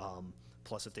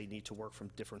 Plus, if they need to work from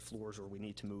different floors or we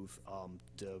need to move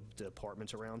the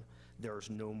apartments around, there's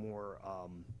no more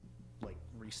like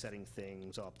resetting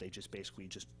things up. They just basically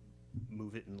just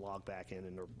move it and log back in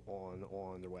and they're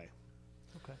on their way.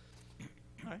 Okay.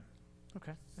 All right.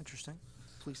 Okay, interesting.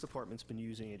 Police department's been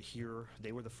using it here.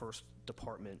 They were the first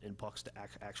department in Bucks to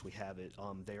actually have it.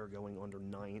 They are going under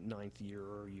ninth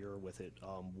year with it.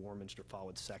 Warminster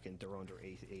followed second. They're under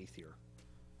eighth year.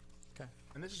 Okay.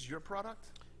 And this is your product?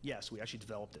 Yes, we actually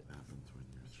developed it.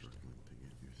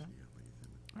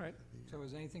 All right. So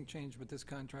has anything changed with this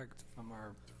contract from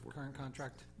our current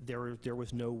contract? There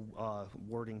was no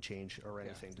wording change or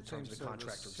anything. The terms Same of the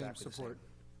contract are service, same exactly the same. support.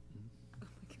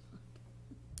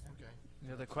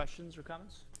 Any other questions or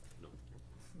comments? No.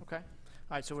 Okay.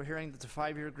 All right, so we're hearing that the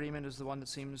 5-year agreement is the one that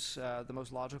seems the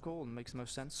most logical and makes the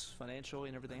most sense financially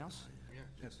and everything else?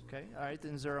 Yes. Okay, all right,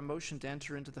 then is there a motion to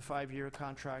enter into the 5-year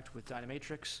contract with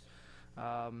Dynametrix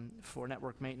for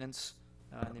network maintenance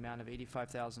in the amount of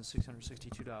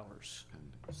 $85,662?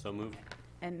 So moved.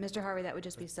 And Mr. Harvey, that would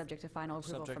just be subject to final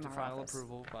approval Subject from to our final office.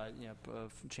 approval by,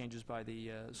 changes by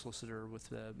the solicitor with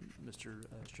Mr.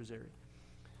 Struzeri.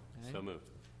 Okay. So moved.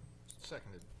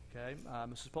 Seconded. Okay,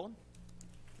 Mrs. Pullen?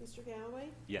 Mr. Galloway?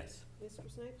 Yes. Mr.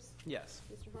 Snipes? Yes.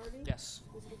 Mr. Harvey? Yes.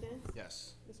 Mr. Dent?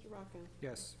 Yes. Mr. Rocco?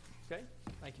 Yes. Okay,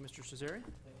 thank you, Mr. Cesare.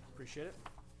 Appreciate it.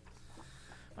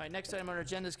 All right, next item on our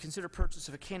agenda is consider purchase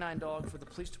of a canine dog for the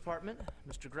police department.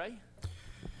 Mr. Gray?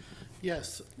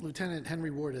 Yes, Lieutenant Henry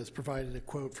Ward has provided a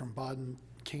quote from Baden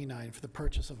Canine for the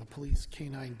purchase of a police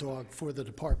canine dog for the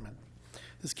department.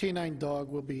 This canine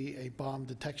dog will be a bomb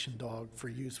detection dog for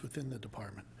use within the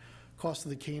department. Cost of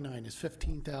the canine is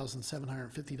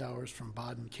 $15,750 from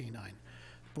Baden Canine.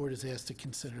 The board is asked to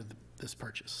consider this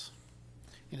purchase.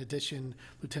 In addition,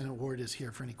 Lieutenant Ward is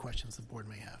here for any questions the board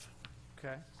may have.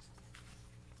 Okay.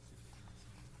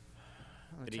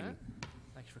 Good evening.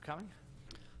 Thank you for coming.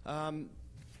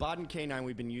 Baden Canine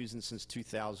we've been using since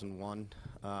 2001.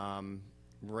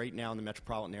 Right now in the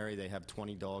metropolitan area, they have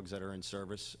 20 dogs that are in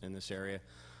service in this area.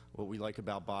 What we like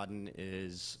about Baden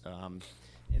is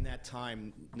in that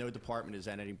time, no department has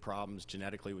had any problems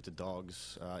genetically with the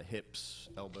dogs, hips,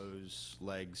 elbows,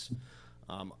 legs.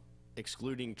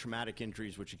 Excluding traumatic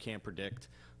injuries, which you can't predict,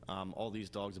 all these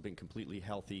dogs have been completely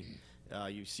healthy.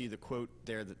 You see the quote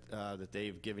there that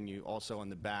they've given you also on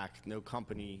the back. No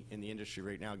company in the industry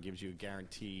right now gives you a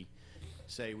guarantee.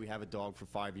 Say we have a dog for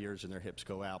 5 years and their hips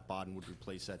go out, Baden would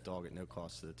replace that dog at no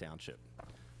cost to the township.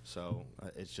 So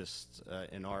it's just,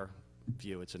 in our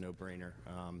view, it's a no-brainer.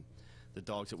 The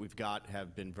dogs that we've got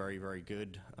have been very, very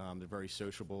good. They're very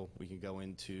sociable. We can go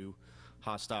into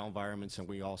hostile environments, and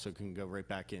we also can go right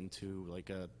back into like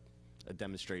a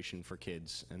demonstration for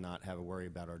kids and not have a worry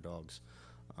about our dogs.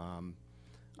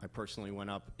 I personally went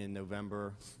up in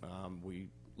November. We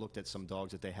looked at some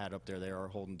dogs that they had up there. They are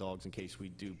holding dogs in case we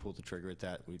do pull the trigger at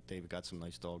that. They've got some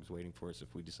nice dogs waiting for us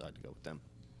if we decide to go with them.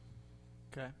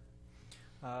 Okay.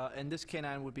 And this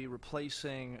canine would be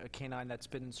replacing a canine that's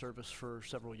been in service for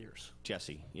several years.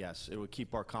 Jesse, yes. It would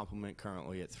keep our complement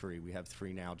currently at 3. We have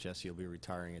 3 now. Jesse will be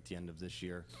retiring at the end of this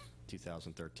year,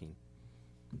 2013.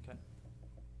 Okay.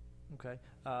 Okay.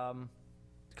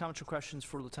 Comments or questions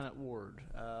for Lieutenant Ward?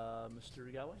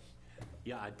 Mr. Galloway?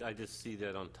 Yeah, I just see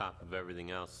that on top of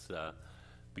everything else,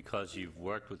 because you've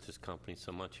worked with this company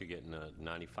so much, you're getting a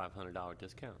 $9,500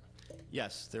 discount.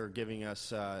 Yes, they're giving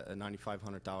us a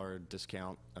 $9,500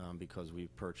 discount because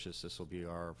we've purchased, this will be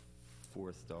our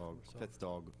 5th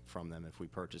dog from them if we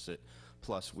purchase it.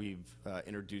 Plus, we've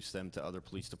introduced them to other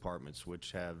police departments,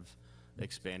 which have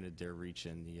expanded their reach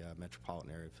in the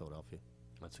metropolitan area of Philadelphia.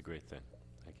 That's a great thing.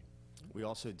 Thank you. We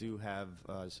also do have,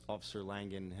 Officer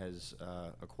Langen has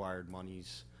acquired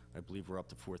monies, I believe we're up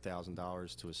to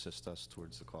 $4,000 to assist us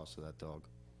towards the cost of that dog.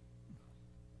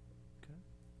 Okay.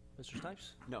 Mr.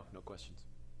 Snipes? No, no questions.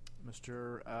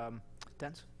 Mr.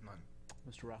 Dents? None.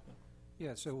 Mr. Rocco?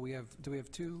 Yeah, so do we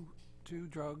have two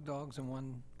drug dogs and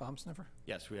one bomb sniffer?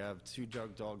 Yes, we have 2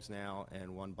 drug dogs now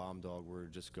and 1 bomb dog. We're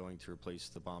just going to replace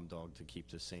the bomb dog to keep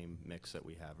the same mix that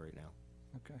we have right now.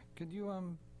 Okay. Could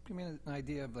you give me an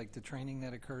idea of like the training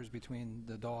that occurs between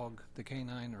the dog, the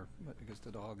canine, or I guess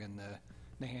the dog and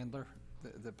the handler,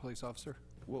 the police officer?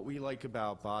 What we like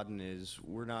about Baden is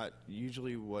we're not,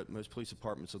 usually what most police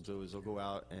departments will do is they'll go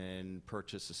out and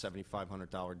purchase a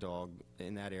 $7,500 dog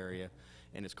in that area,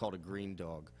 and it's called a green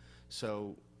dog.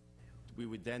 So we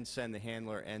would then send the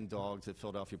handler and dog to the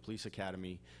Philadelphia Police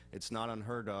Academy. It's not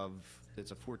unheard of,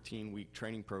 it's a 14-week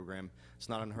training program. It's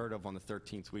not unheard of on the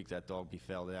 13th week that dog be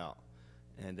failed out.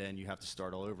 And then you have to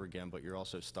start all over again, but you're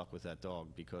also stuck with that dog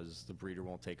because the breeder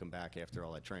won't take them back after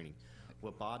all that training.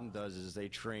 What Baden does is they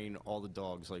train all the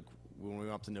dogs. Like when we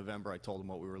went up to November, I told them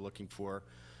what we were looking for.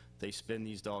 They spin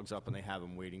these dogs up and they have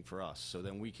them waiting for us. So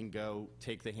then we can go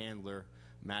take the handler,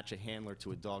 match a handler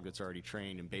to a dog that's already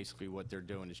trained, and basically what they're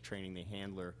doing is training the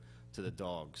handler to the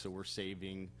dog. So we're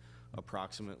saving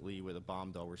approximately, with a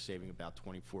bomb dog, we're saving about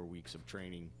 24 weeks of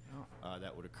training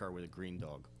that would occur with a green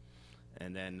dog.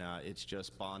 And then it's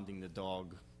just bonding the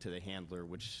dog to the handler,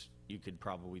 which you could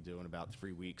probably do in about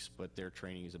 3 weeks, but their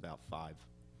training is about 5.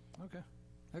 Okay.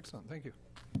 Excellent. Thank you.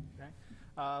 Okay.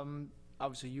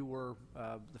 Obviously, you were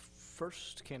the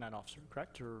first canine officer,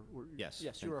 correct? Yes.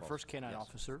 Yes, you were our first canine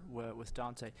officer with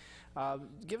Dante.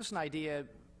 Give us an idea.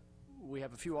 We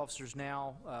have a few officers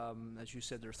now. As you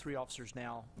said, there are 3 officers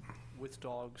now with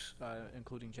dogs,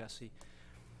 including Jesse.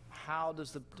 How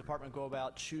does the department go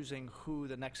about choosing who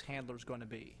the next handler is going to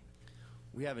be?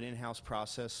 We have an in-house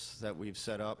process that we've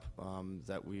set up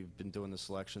that we've been doing the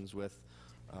selections with.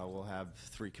 We'll have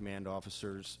 3 command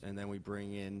officers, and then we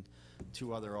bring in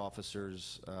 2 other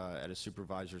officers at a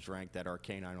supervisor's rank that are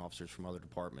canine officers from other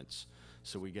departments.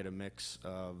 So we get a mix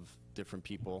of different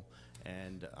people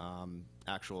and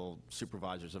actual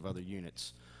supervisors of other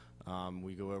units.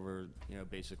 We go over,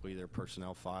 basically their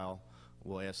personnel file.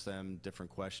 We'll ask them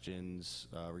different questions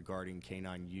regarding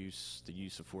canine use, the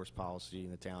use of force policy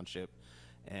in the township,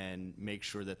 and make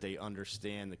sure that they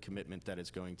understand the commitment that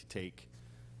it's going to take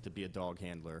to be a dog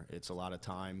handler. It's a lot of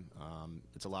time.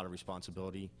 It's a lot of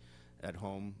responsibility at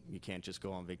home. You can't just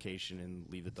go on vacation and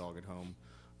leave the dog at home.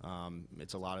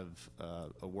 It's a lot of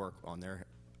work on their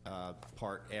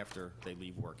part after they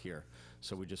leave work here.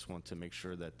 So we just want to make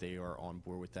sure that they are on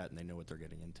board with that and they know what they're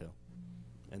getting into.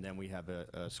 And then we have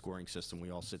a scoring system.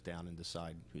 We all sit down and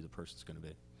decide who the person's going to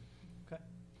be. Okay.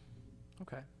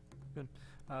 Okay. Good.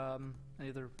 Any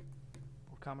other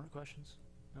more comment or questions?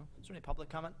 No? Is there any public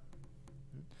comment?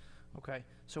 Okay.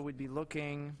 So we'd be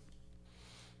looking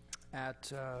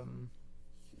at, I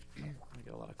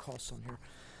got a lot of costs on here.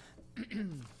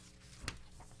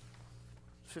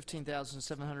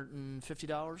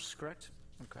 $15,750, correct?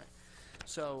 Okay.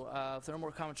 So if there are no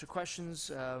more comments or questions,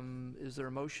 is there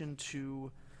a motion to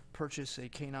purchase a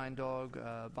canine dog,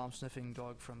 bomb sniffing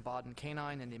dog from Baden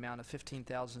Canine in the amount of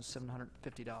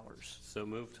 $15,750? So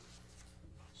moved.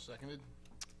 Seconded.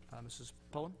 Mrs.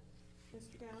 Pullen?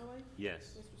 Mr. Galloway?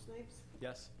 Yes. Mr. Snipes?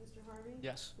 Yes. Mr. Harvey?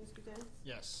 Yes. Mr. Dents?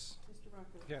 Yes. Mr.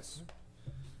 Rocco? Yes.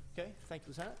 Okay, thank you,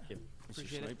 Lieutenant. Mr.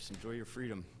 Appreciate it. Snipes, enjoy your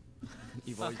freedom.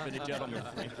 You've always been a gentleman.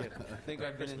 Thank you. I think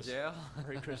I've been in jail.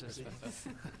 Merry Christmas.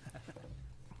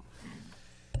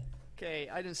 Okay,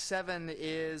 item 7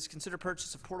 is consider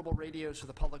purchase of portable radios for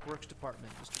the Public Works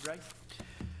Department. Mr. Gray?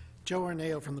 Joe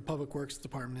Arneo from the Public Works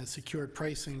Department has secured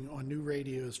pricing on new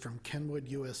radios from Kenwood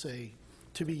USA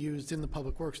to be used in the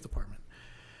Public Works Department.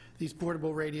 These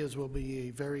portable radios will be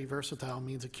a very versatile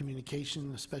means of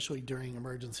communication, especially during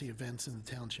emergency events in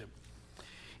the township.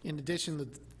 In addition,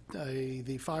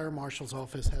 the Fire Marshal's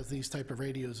office has these type of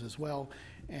radios as well,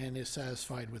 and is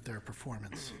satisfied with their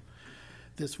performance.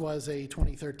 This was a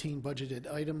 2013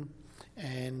 budgeted item,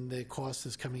 and the cost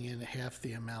is coming in at half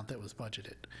the amount that was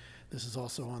budgeted. This is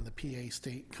also on the PA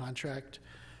state contract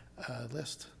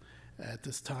list. At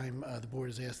this time, the board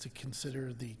is asked to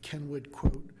consider the Kenwood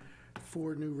quote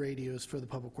for new radios for the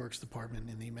Public Works Department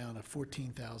in the amount of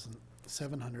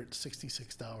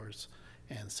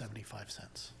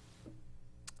 $14,766.75.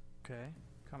 Okay.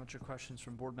 Comments or questions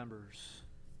from board members?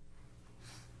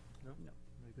 No? No.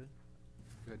 Very good.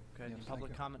 Good. Okay, Yes, any thank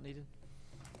public you. comment needed?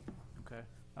 Okay.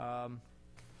 All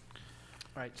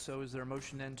right, so is there a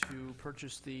motion then to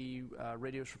purchase the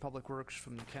radios for Public Works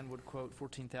from the Kenwood quote,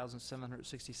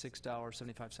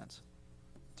 $14,766.75?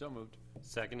 So moved.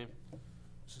 Seconded?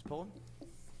 Mrs. Pullen?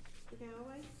 Mr.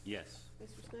 Galloway? Yes.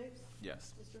 Mr. Snipes?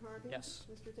 Yes. Mr. Harvey? Yes.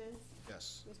 Mr. Dent?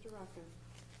 Yes. Mr. Rocco?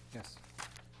 Yes.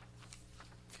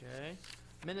 Okay.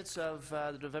 Minutes of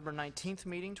the November 19th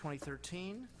meeting,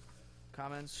 2013.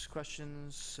 Comments,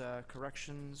 questions,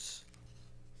 corrections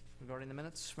regarding the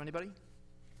minutes from anybody?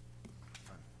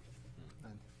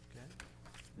 None. Okay.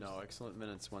 No, excellent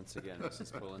minutes once again,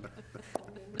 Mrs. Pullen.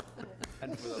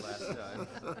 And for the last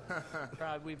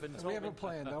time. We've been told. We have a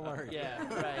plan, don't worry. Yeah,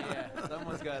 right, yeah.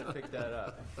 Someone's got to pick that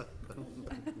up.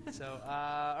 So,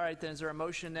 all right, then, is there a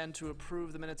motion then to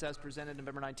approve the minutes as presented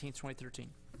November 19th, 2013?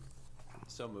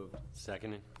 So moved.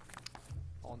 Seconded?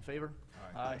 All in favor?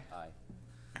 Aye. Aye.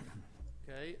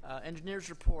 Okay, engineers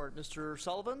report, Mr.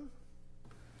 Sullivan?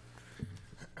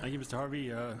 Thank you, Mr. Harvey.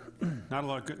 Not a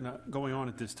lot going on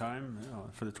at this time.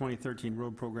 For the 2013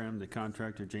 road program, the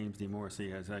contractor, James D. Morrissey,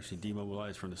 has actually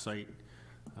demobilized from the site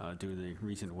due to the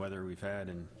recent weather we've had,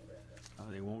 and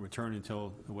they won't return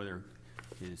until the weather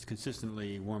is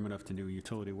consistently warm enough to do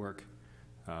utility work.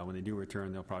 When they do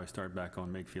return, they'll probably start back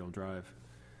on Makefield Drive.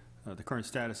 The current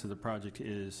status of the project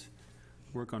is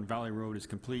work on Valley Road is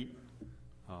complete.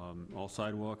 All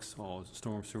sidewalks, all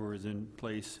storm sewer is in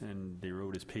place, and the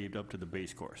road is paved up to the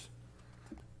base course.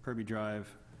 Kirby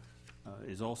Drive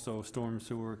is also storm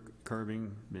sewer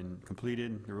curbing been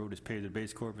completed. The road is paved to the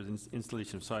base course.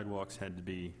 Installation of sidewalks had to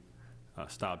be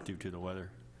stopped due to the weather.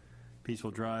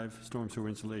 Peaceful Drive, storm sewer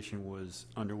installation was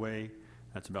underway.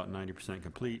 That's about 90%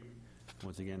 complete.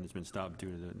 Once again, it's been stopped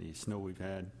due to the snow we've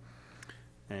had.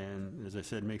 And as I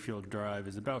said, Makefield Drive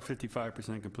is about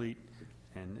 55% complete.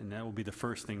 And that will be the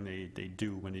first thing they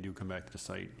do when they do come back to the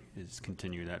site, is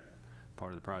continue that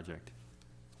part of the project.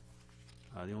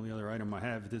 The only other item I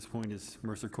have at this point is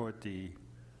Mercer Court, the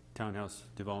townhouse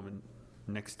development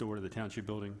next door to the Township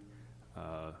building.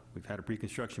 We've had a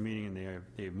pre-construction meeting, and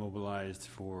they've mobilized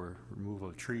for removal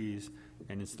of trees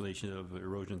and installation of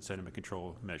erosion sediment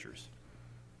control measures.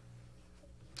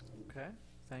 Okay,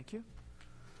 thank you.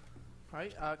 All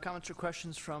right, comments or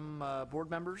questions from board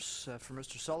members for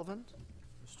Mr. Sullivan?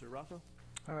 Mr. Rocco?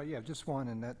 Yeah, just one,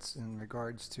 and that's in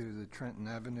regards to the Trenton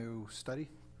Avenue study,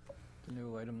 the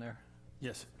new item there.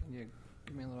 Yes. Can you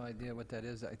give me a little idea what that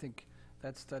is? I think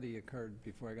that study occurred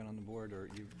before I got on the board, or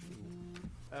you...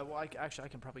 Well, actually, I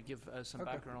can probably give some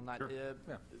Okay. background on that. Sure.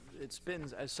 Yeah. It's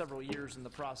been several years in the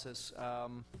process.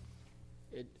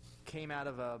 It came out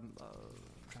of I'm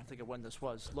trying to think of when this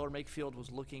was. Lower Makefield was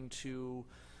looking to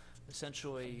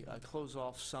essentially close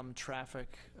off some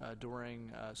traffic during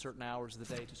certain hours of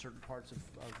the day to certain parts of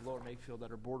Lower Makefield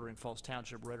that are bordering Falls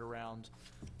Township, right around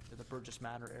the Burgess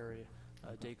Manor area,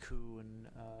 Deku and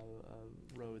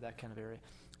Road, that kind of area.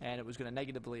 And it was going to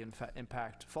negatively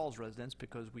impact Falls residents,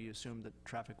 because we assumed that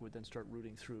traffic would then start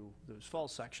routing through those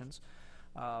Falls sections.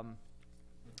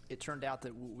 It turned out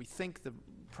that we think the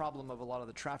problem of a lot of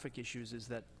the traffic issues is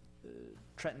that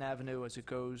Trenton Avenue, as it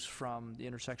goes from the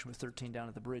intersection with 13 down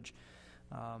at the bridge,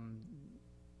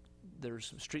 there's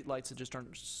some street lights that just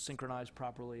aren't synchronized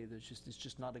properly. It's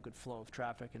just not a good flow of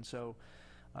traffic. And so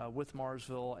with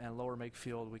Marsville and Lower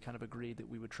Makefield, we kind of agreed that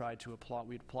we would try to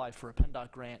apply for a PennDOT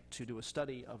grant to do a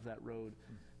study of that road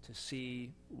to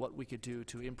see what we could do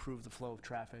to improve the flow of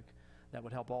traffic that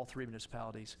would help all three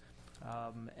municipalities.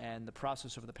 And the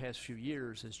process over the past few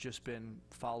years has just been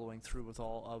following through with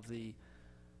all of the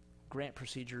grant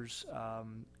procedures,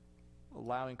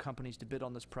 allowing companies to bid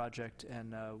on this project,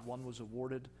 and one was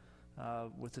awarded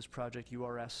with this project,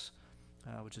 URS,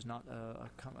 which is not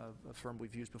a firm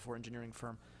we've used before, engineering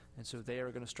firm. And so they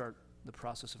are going to start the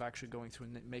process of actually going through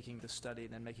and making the study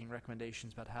and then making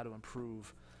recommendations about how to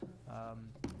improve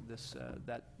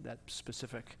that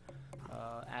specific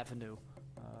avenue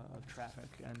of traffic.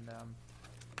 And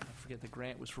I forget, the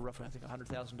grant was for roughly, I think,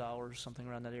 $100,000, something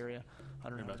around that area,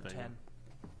 110.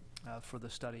 For the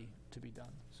study to be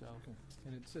done. So, Okay.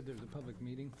 And it said there's a public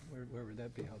meeting. Where would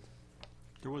that be held?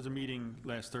 There was a meeting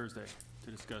last Thursday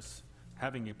to discuss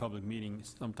having a public meeting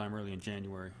sometime early in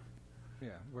January. Yeah,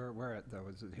 where at, though?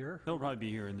 Is it here? It'll probably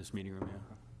be here in this meeting room,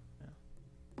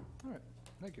 yeah. All right,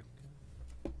 thank you.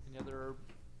 Any other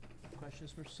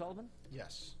questions, Mr. Sullivan?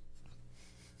 Yes.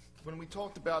 When we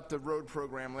talked about the road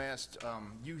program last,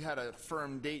 you had a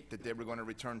firm date that they were going to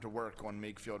return to work on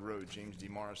Makefield Road, James D.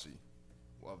 Morrissey,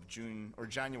 of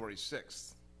January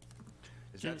 6th.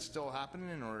 Is that still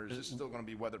happening, or is this still going to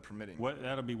be weather permitting?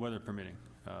 That'll be weather permitting.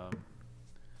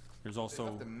 There's They also,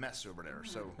 left a mess over there,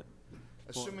 so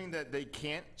assuming that they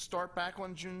can't start back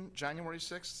on January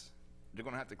 6th, they're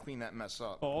going to have to clean that mess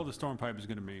up. all the storm pipe is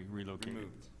going to be relocated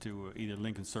Removed. to either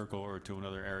Lincoln Circle or to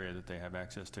another area that they have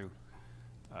access to.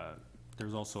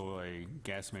 There's also a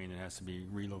gas main that has to be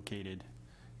relocated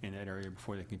in that area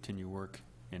before they continue work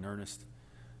in earnest.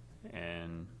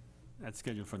 And that's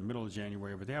scheduled for the middle of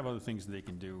January, but they have other things that they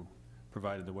can do,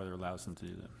 provided the weather allows them to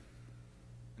do them.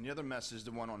 And the other mess is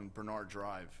the one on Bernard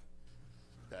Drive.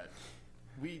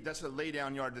 That's a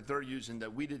lay-down yard that they're using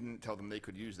that we didn't tell them they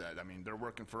could use that. I mean, they're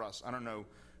working for us. I don't know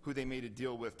who they made a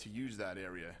deal with to use that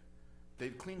area.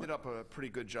 They've cleaned it up a pretty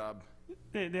good job.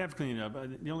 They have cleaned it up.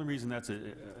 The only reason that's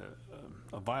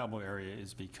a viable area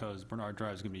is because Bernard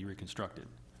Drive is going to be reconstructed.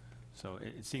 So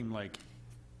it seemed like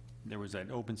there was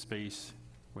that open space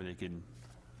where they could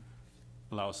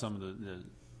allow some of the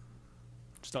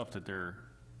stuff that they're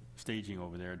staging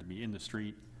over there to be in the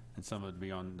street and some of it to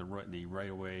be on the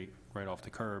right-of-way, right off the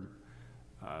curb.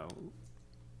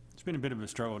 It's been a bit of a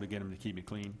struggle to get them to keep it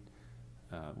clean.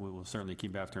 We will certainly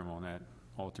keep after them on that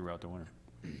all throughout the winter.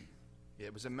 Yeah,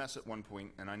 it was a mess at one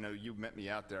point, and I know you met me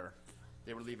out there.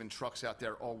 They were leaving trucks out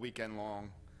there all weekend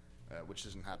long, which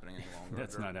isn't happening any longer.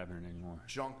 That's not happening anymore.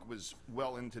 Junk was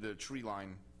well into the tree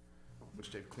line,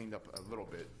 which they've cleaned up a little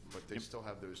bit, but they still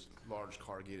have those large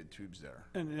corrugated tubes there.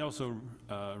 And they also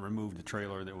removed the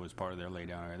trailer that was part of their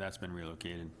laydown area. That's been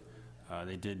relocated.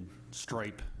 They did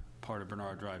stripe part of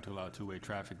Bernard Drive to allow two-way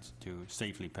traffic to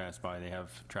safely pass by. They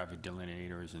have traffic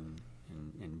delineators and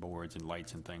boards and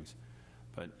lights and things.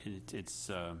 But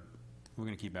we're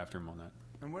going to keep after them on that.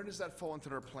 And where does that fall into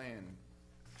their plan,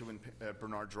 doing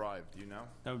Bernard Drive? Do you know?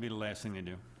 That would be the last thing they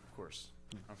do. Of course.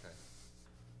 Okay.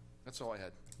 That's all I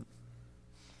had.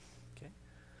 Okay.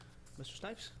 Mr.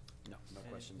 Snipes? No Any-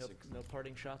 questions. No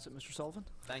parting shots at Mr. Sullivan?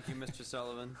 Thank you, Mr.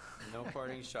 Sullivan. No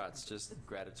parting shots, just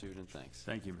gratitude and thanks.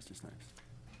 Thank you, Mr. Snipes.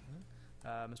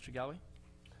 Mr. Galloway?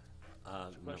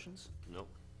 Questions? Nope.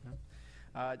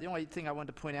 The only thing I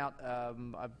wanted to point out,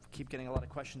 I keep getting a lot of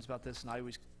questions about this, and I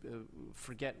always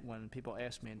forget when people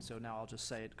ask me, and so now I'll just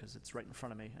say it because it's right in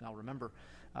front of me, and I'll remember.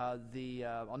 On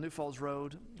New Falls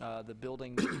Road, the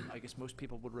building I guess most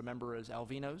people would remember as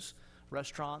Alvino's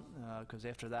Restaurant, because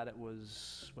after that it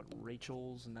was,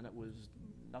 Rachel's, and then it was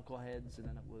Knuckleheads, and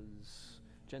then it was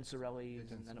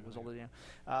Gensarelli's, and then it was all the,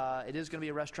 it is going to be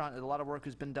a restaurant. A lot of work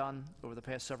has been done over the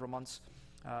past several months.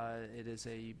 It is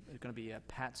going to be a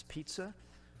Pat's Pizza,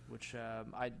 which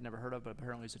I'd never heard of, but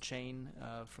apparently it's a chain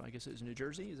from, I guess it was New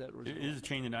Jersey. Is that? It is a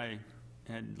chain that I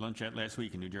had lunch at last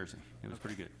week in New Jersey. It was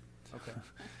pretty good. Okay.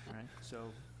 All right.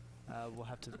 So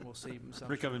we'll see.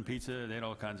 Brick oven pizza, they had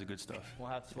all kinds of good stuff. We'll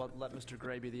have to let Mr.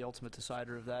 Gray be the ultimate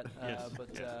decider of that. Yes, But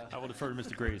yes. I will defer to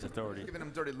Mr. Gray's authority. Giving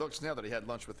him dirty looks now that he had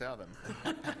lunch without them.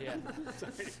 Yeah.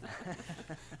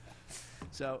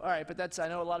 So, all right, but I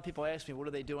know a lot of people ask me, what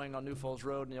are they doing on New Falls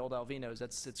Road and the old Alvino's?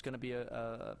 It's going to be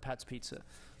a Pat's Pizza.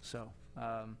 So,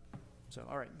 all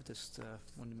right, just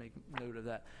wanted to make note of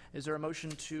that. Is there a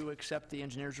motion to accept the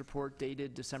engineer's report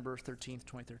dated December 13th,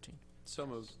 2013? So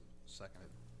moved. Seconded.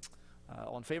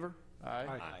 All in favor? Aye.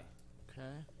 Aye.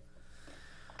 Okay.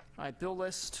 All right, bill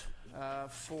list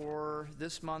for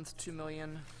this month,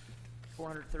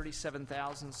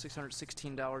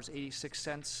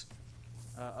 $2,437,616.86.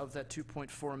 Of that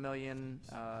 2.4 million,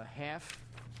 half,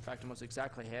 in fact almost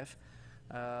exactly half,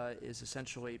 is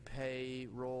essentially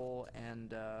payroll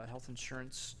and health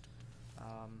insurance.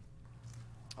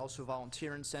 Also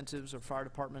volunteer incentives of fire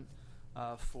department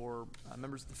for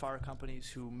members of the fire companies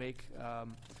who make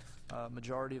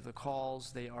majority of the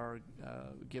calls. They are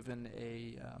given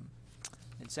a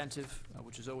incentive,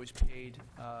 which is always paid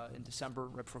in December,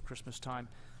 right before Christmas time,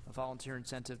 a volunteer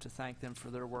incentive to thank them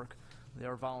for their work. They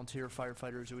are volunteer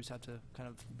firefighters. You always have to kind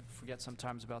of forget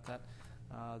sometimes about that,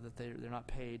 that they're not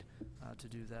paid to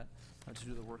do that, to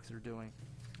do the work they're doing.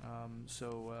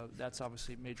 So that's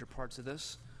obviously major parts of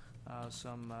this.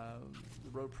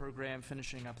 The road program,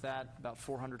 finishing up that, about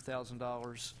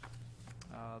 $400,000.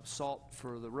 Salt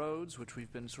for the roads, which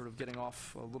we've been sort of getting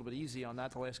off a little bit easy on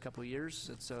that the last couple of years.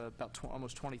 It's about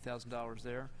almost $20,000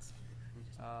 there.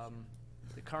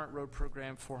 The current road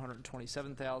program,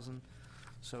 $427,000.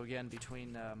 So again,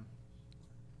 between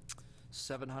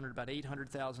about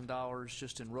 $800,000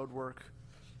 just in road work,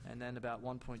 and then about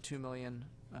 $1.2 million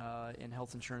in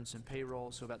health insurance and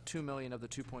payroll. So about $2 million of the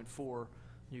 2.4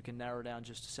 you can narrow down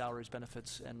just to salaries,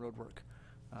 benefits, and road work.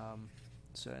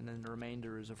 And then the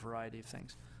remainder is a variety of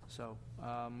things. So,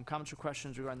 comments or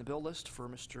questions regarding the bill list for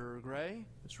Mr. Gray?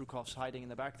 Mr. Rukoff's hiding in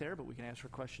the back there, but we can ask for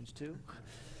questions too.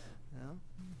 No?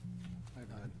 I have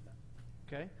none.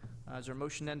 Okay. Is there a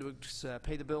motion then to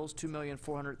pay the bills,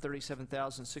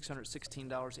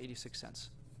 $2,437,616.86?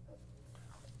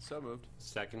 So moved.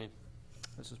 Seconded.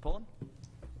 Mrs. Pullen?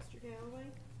 Mr. Galloway?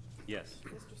 Yes.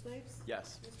 Mr. Snipes?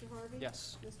 Yes. Mr. Harvey?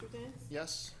 Yes. Mr. Dents?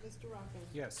 Yes. Mr. Rocco?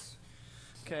 Yes.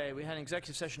 Okay, we had an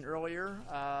executive session earlier.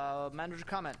 Manager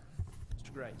comment.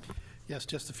 Mr. Gray. Yes,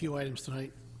 just a few items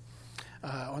tonight.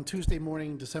 On Tuesday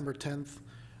morning, December 10th,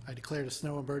 I declared a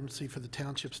snow emergency for the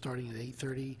township starting at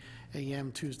 8:30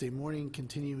 a.m. Tuesday morning,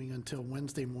 continuing until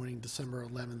Wednesday morning, December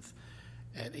 11th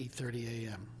at 8:30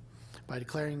 a.m. By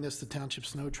declaring this, the township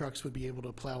snow trucks would be able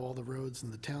to plow all the roads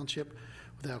in the township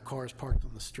without cars parked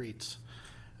on the streets.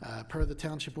 Per the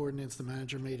township ordinance, the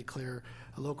manager may declare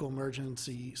a local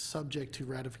emergency subject to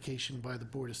ratification by the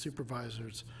Board of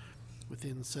Supervisors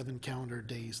within 7 calendar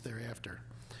days thereafter.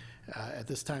 At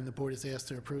this time, the board is asked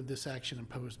to approve this action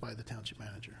imposed by the township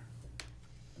manager.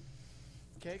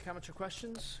 Okay, comments or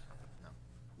questions?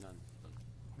 None.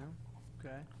 No?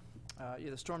 Okay.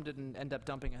 Yeah, the storm didn't end up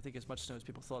dumping, I think, as much snow as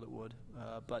people thought it would,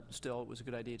 but still, it was a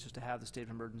good idea just to have the state of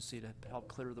emergency to help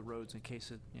clear the roads in case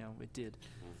it, it did.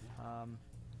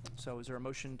 So is there a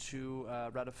motion to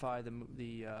ratify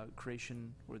the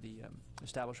creation or the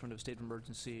establishment of state of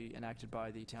emergency enacted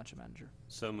by the township manager?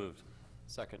 So moved.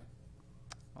 Second.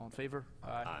 All in favor?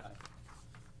 Aye.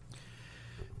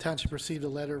 Township received a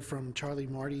letter from Charlie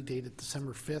Marty dated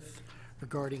December 5th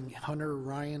regarding Hunter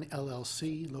Ryan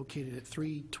LLC located at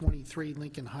 323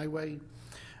 Lincoln Highway,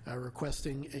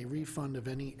 requesting a refund of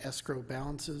any escrow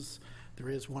balances. There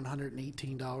is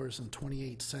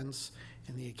 $118.28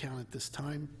 in the account at this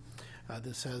time.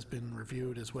 This has been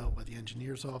reviewed as well by the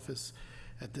engineer's office.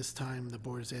 At this time, the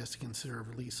board is asked to consider a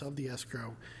release of the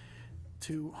escrow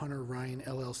to Hunter Ryan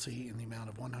LLC in the amount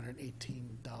of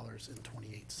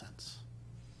 $118.28.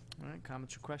 All right,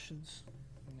 comments or questions?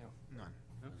 No. None.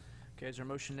 Okay, is there a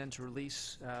motion then to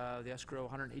release the escrow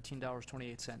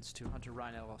 $118.28 to Hunter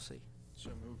Ryan LLC? So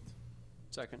moved.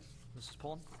 Second. Mrs.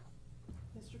 Pullen?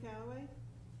 Mr. Galloway?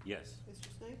 Yes.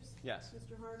 Mr. Snipes? Yes.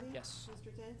 Mr. Harvey? Yes.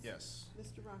 Mr. Dents? Yes.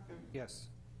 Mr. Rocco? Yes.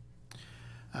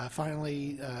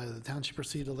 Finally, the township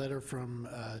received a letter from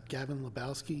Gavin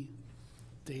Lebowski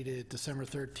dated December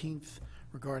 13th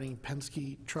regarding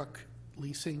Penske Truck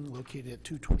Leasing located at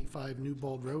 225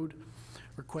 Newbold Road,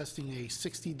 requesting a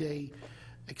 60-day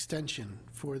extension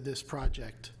for this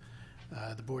project.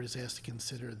 The board is asked to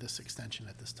consider this extension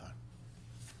at this time.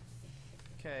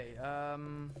 Okay, no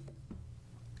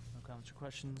comments or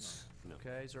questions? No.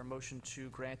 Okay, is there a motion to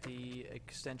grant the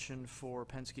extension for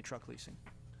Penske Truck Leasing?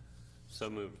 So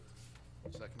moved.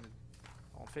 Seconded.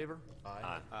 All in favor?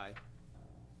 Aye. Aye.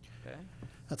 Okay,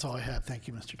 That's all I have. Thank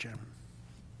you, Mr. Chairman.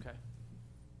 okay.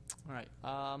 All right,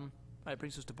 that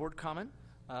brings us to board comment.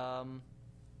 Mr.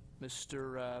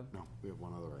 No, we have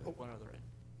one other item. One other item.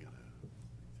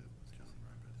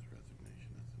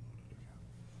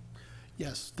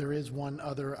 Yes, there is one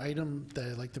other item that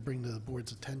I'd like to bring to the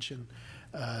board's attention.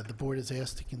 The board is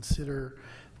asked to consider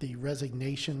the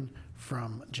resignation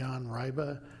from John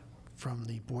Ryba from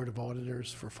the Board of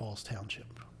Auditors for Falls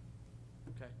Township.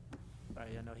 Okay. All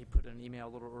right, I know he put an email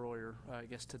a little earlier, I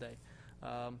guess today.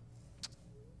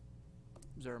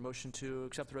 Is there a motion to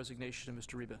accept the resignation of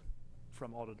Mr. Reba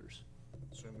from auditors?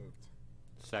 So moved.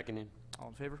 Seconded. All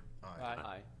in favor? Aye.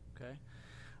 Aye. Okay.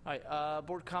 All right,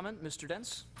 board comment, Mr.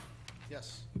 Dents?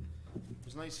 Yes. It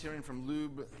was nice hearing from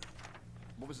Lube,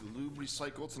 what was it, Lube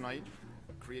Recycle tonight,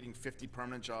 creating 50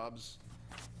 permanent jobs,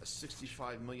 a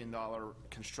 $65 million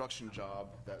construction job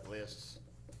that lasts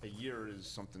a year is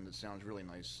something that sounds really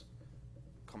nice,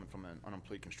 coming from an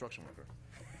unemployed construction worker.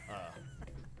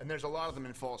 And there's a lot of them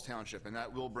in Falls Township, and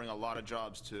that will bring a lot of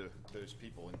jobs to those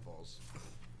people in Falls.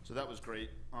 So that was great.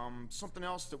 Something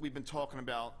else that we've been talking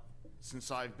about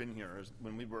since I've been here, is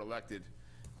when we were elected,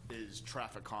 is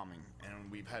traffic calming.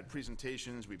 And we've had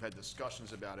presentations, we've had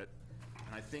discussions about it,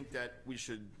 and I think that we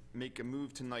should make a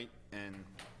move tonight and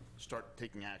start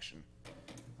taking action.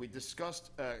 We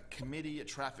discussed a committee, a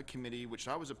traffic committee, which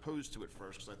I was opposed to at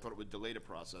first because I thought it would delay the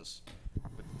process.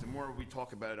 But the more we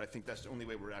talk about it, I think that's the only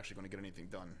way we're actually going to get anything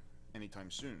done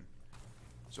anytime soon.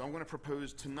 So I'm going to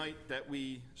propose tonight that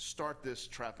we start this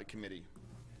traffic committee.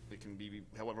 It can be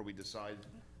however we decide,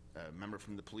 a member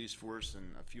from the police force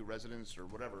and a few residents or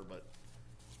whatever, but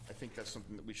I think that's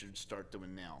something that we should start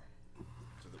doing now,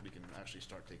 so that we can actually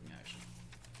start taking action.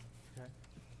 Okay.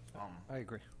 I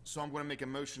agree. So I'm going to make a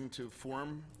motion to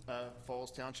form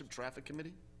Falls Township Traffic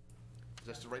Committee. Is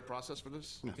that the right process for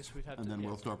this? Yes. Guess we'd have And to- then yeah.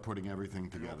 we'll start putting everything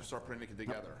And together. we'll start putting it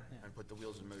together and put the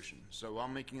wheels in motion. So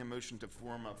I'm making a motion to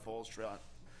form a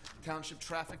Township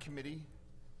Traffic Committee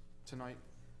tonight.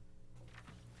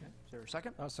 Okay. Is there a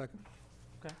second? I'll second.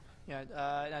 Okay. Yeah,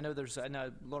 I know I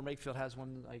know Lower Makefield has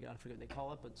one, I forget what they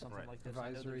call it, but something Right. like this. I know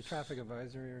Advisory, there's- traffic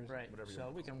advisory or Right, whatever you so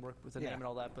want. we can work with the Yeah. name and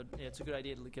all that, but yeah, it's a good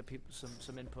idea to get people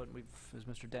some input. We've, as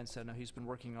Mr. Dent said, I know he's been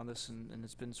working on this, and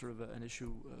it's been sort of an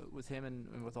issue with him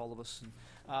and with all of us.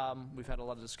 And we've had a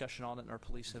lot of discussion on it, and our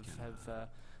police have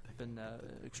been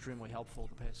extremely helpful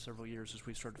the past several years as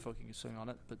we started focusing on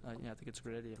it. But yeah, I think it's a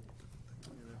great idea.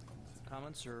 Any other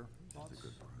comments or thoughts?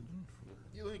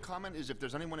 The only comment is if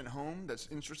there's anyone at home that's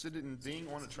interested in being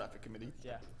on a traffic committee,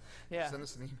 Yeah, send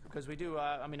us an email. because we do,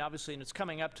 I mean, obviously, and it's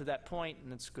coming up to that point,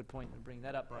 and it's a good point to bring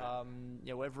that up. We're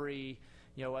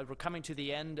coming to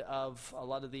the end of a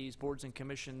lot of these boards and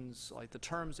commissions, like the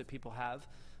terms that people have,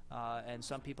 and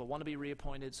some people want to be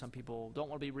reappointed, some people don't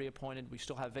want to be reappointed. We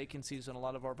still have vacancies on a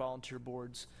lot of our volunteer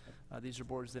boards. These are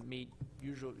boards that meet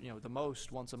usually, the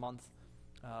most once a month.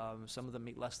 Some of them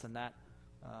meet less than that.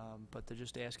 But they're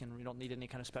just asking. We don't need any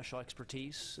kind of special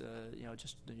expertise. You're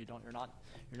not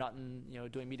in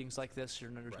doing meetings like this. There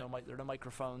are no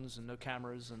microphones and no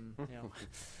cameras, and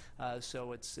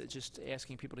so it's just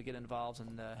asking people to get involved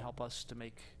and help us to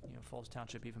make Falls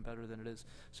Township even better than it is.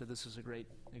 So this is a great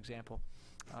example.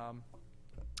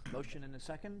 Motion and a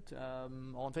second.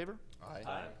 All in favor?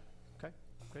 Aye. Okay,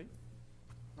 great.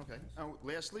 Okay.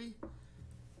 Lastly,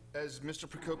 as Mr.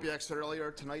 Prokopiak said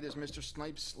earlier, tonight is Mr.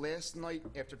 Snipes' last night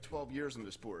after 12 years on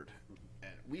this board.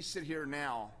 And we sit here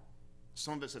now,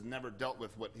 some of us have never dealt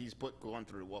with what he's gone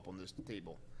through up on this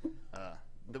table.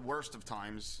 The worst of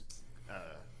times.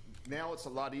 Now it's a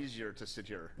lot easier to sit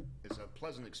here. It's a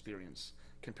pleasant experience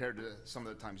compared to some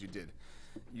of the times you did.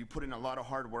 You put in a lot of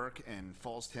hard work, and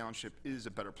Falls Township is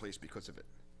a better place because of it.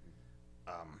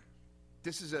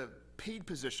 This is a paid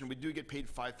position. We do get paid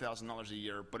 $5,000 a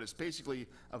year, but it's basically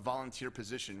a volunteer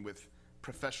position with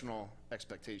professional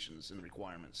expectations and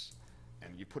requirements.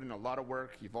 And you put in a lot of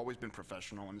work. You've always been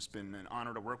professional, and it's been an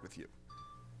honor to work with you.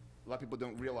 A lot of people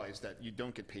don't realize that you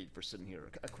don't get paid for sitting here.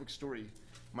 A quick story.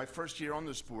 My first year on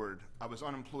this board, I was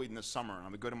unemployed in the summer, and I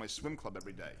would go to my swim club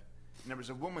every day. And there was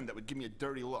a woman that would give me a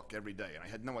dirty look every day, and I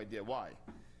had no idea why.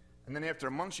 And then after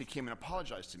a month, she came and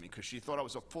apologized to me because she thought I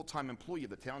was a full-time employee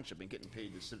of the township and getting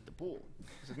paid to sit at the pool.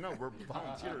 I said, no, we're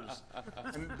volunteers.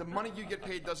 And the money you get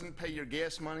paid doesn't pay your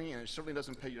gas money, and it certainly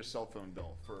doesn't pay your cell phone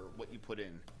bill for what you put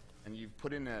in. And you've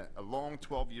put in a long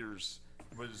 12 years.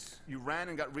 You ran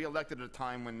and got reelected at a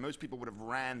time when most people would have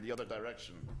ran the other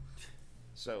direction.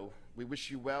 So we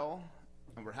wish you well,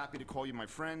 and we're happy to call you my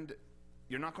friend.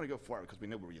 You're not going to go far because we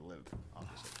know where you live,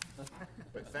 obviously.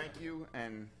 But thank you,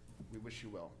 and we wish you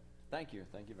well. Thank you.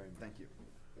 Thank you very much. Thank you.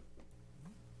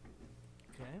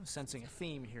 Okay, I'm sensing a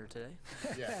theme here today.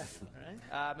 Yeah.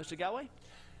 All right. Mr. Galway?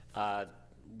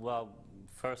 Well,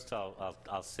 first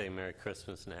I'll say Merry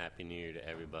Christmas and Happy New Year to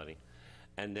everybody.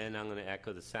 And then I'm going to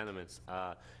echo the sentiments.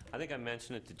 I think I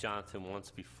mentioned it to Jonathan once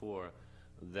before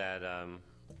that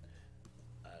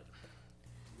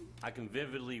I can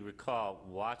vividly recall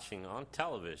watching on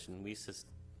television. We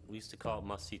used to call it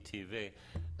must-see TV.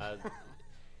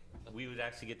 We would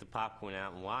actually get the popcorn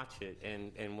out and watch it.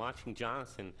 And watching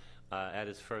Jonathan at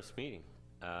his first meeting,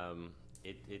 I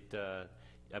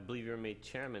believe you were made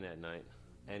chairman that night,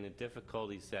 and the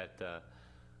difficulties that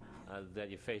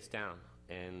you face down,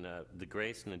 and the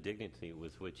grace and the dignity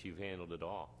with which you've handled it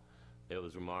all. It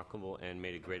was remarkable and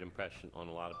made a great impression on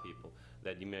a lot of people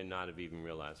that you may not have even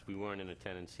realized. We weren't in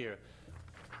attendance here.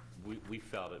 We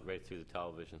felt it right through the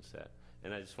television set.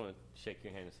 And I just want to shake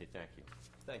your hand and say thank you.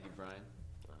 Thank you, Brian.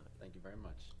 Thank you very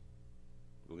much.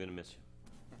 We're going to miss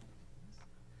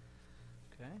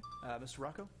you. Okay. Mr.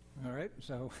 Rocco? All right,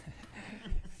 so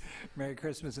Merry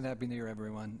Christmas and Happy New Year,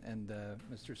 everyone. And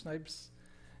Mr. Snipes,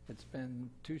 it's been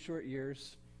 2 short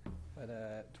years,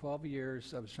 but 12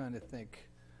 years, I was trying to think,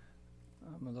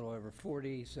 I'm a little over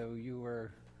 40, so you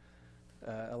were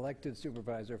elected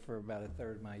supervisor for about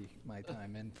 1/3 of my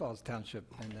time in Falls Township.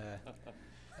 And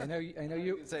I know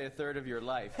you could say 1/3 of your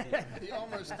life. He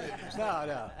almost did.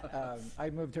 No. I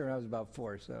moved here when I was about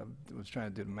 4, so I was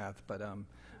trying to do the math. But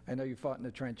I know you fought in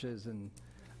the trenches, and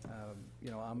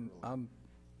I'm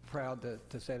proud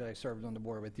to say that I served on the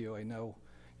board with you. I know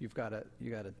you got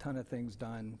a ton of things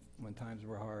done when times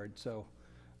were hard. So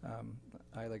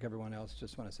I, like everyone else,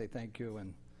 just want to say thank you,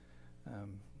 and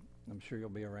I'm sure you'll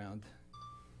be around.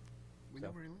 We know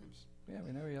where he lives. Yeah,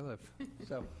 we know where you live.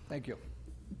 So, thank you.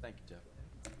 Thank you, Jeff.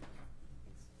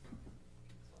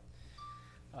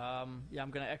 Yeah,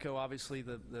 I'm going to echo, obviously,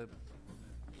 the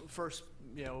first,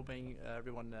 being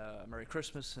everyone Merry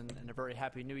Christmas and a very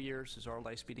Happy New Year. This is our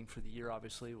last meeting for the year,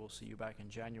 obviously. We'll see you back in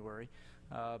January,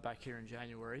 back here in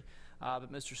January.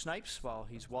 But Mr. Snipes, while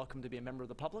he's welcome to be a member of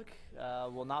the public,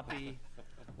 will not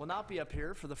be up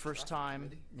here for the first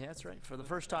time. Yeah, that's right, for the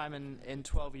first time in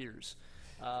 12 years.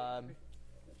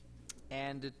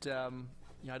 And it,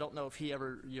 I don't know if he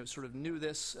ever sort of knew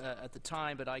this at the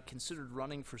time, but I considered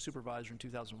running for supervisor in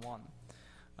 2001.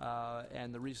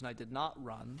 And the reason I did not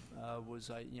run was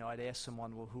I'd asked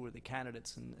someone, well, who are the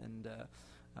candidates, and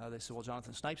they said, well,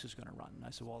 Jonathan Snipes is going to run. And I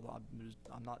said, well,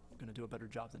 I'm not going to do a better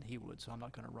job than he would, so I'm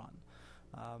not going to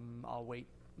run. I'll wait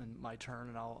in my turn,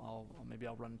 and maybe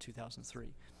I'll run in 2003.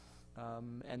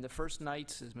 And the first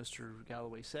night, as Mr.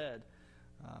 Galloway said,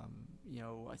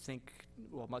 I think,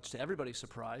 well, much to everybody's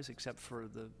surprise, except for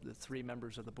the three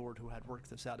members of the board who had worked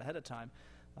this out ahead of time,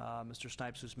 Mr.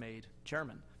 Snipes was made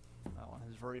chairman on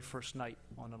his very first night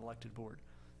on an elected board.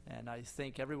 And I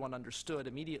think everyone understood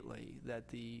immediately that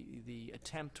the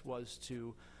attempt was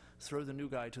to throw the new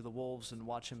guy to the wolves and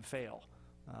watch him fail.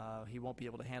 He won't be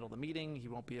able to handle the meeting, he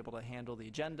won't be able to handle the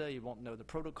agenda, he won't know the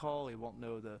protocol, he won't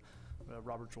know the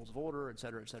Robert's Rules of Order, et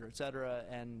cetera, et cetera, et cetera,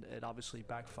 and it obviously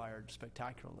backfired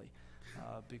spectacularly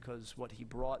because what he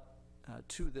brought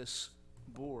to this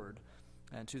board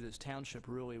and to this township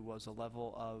really was a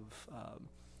level of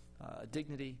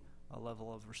dignity, a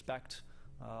level of respect,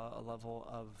 a level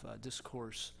of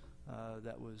discourse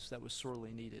that was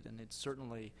sorely needed, and it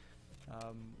certainly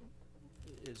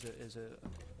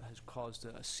has caused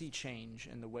a sea change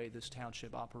in the way this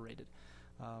township operated.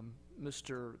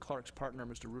 Mr. Clark's partner,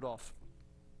 Mr. Rudolph,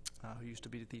 who used to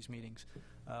be at these meetings,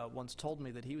 once told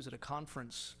me that he was at a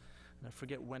conference, and I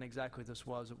forget when exactly this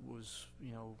was. It was,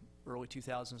 early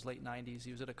 2000s, late 90s.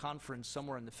 He was at a conference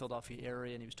somewhere in the Philadelphia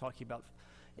area, and he was talking about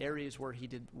areas where he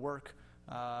did work,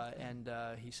 and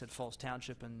he said Falls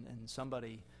Township, and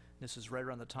somebody, this is right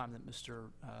around the time that Mr.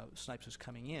 Snipes was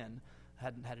coming in,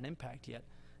 hadn't had an impact yet.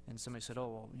 And somebody said,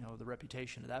 oh, well, the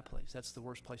reputation of that place, that's the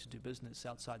worst place to do business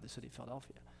outside the city of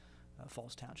Philadelphia,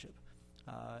 Falls Township.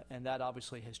 And that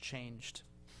obviously has changed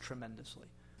tremendously.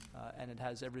 And it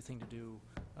has everything to do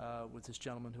with this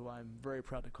gentleman who I'm very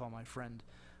proud to call my friend,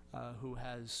 who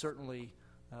has certainly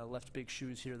left big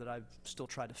shoes here that I've still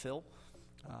tried to fill.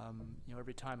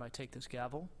 Every time I take this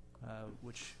gavel,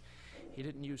 which he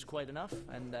didn't use quite enough,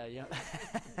 and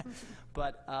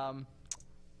but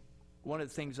one of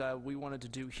the things we wanted to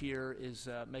do here is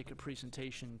make a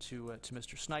presentation to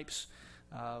Mr. Snipes.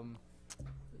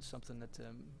 Something that,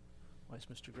 I'll ask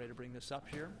Mr. Gray to bring this up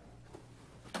here.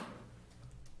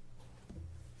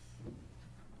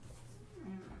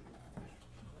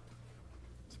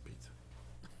 It's pizza.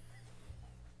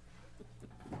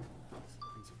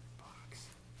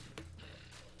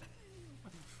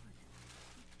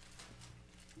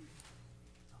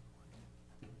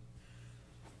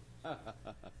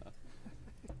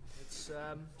 It's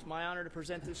my honor to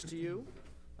present this to you.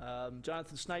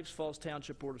 Jonathan Snipes, Falls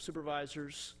Township Board of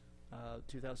Supervisors,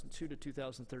 2002 to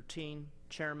 2013,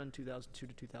 Chairman 2002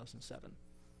 to 2007.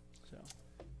 So,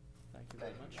 thank you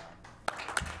very much.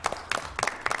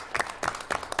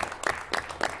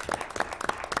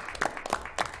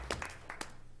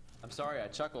 I'm sorry I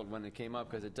chuckled when it came up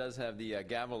because it does have the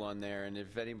gavel on there, and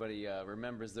if anybody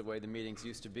remembers the way the meetings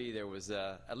used to be, there was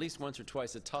at least once or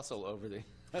twice a tussle over the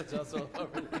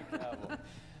gavel.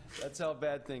 That's how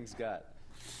bad things got.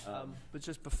 But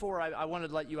just before, I wanted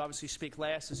to let you obviously speak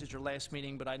last. This is your last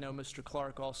meeting, but I know Mr.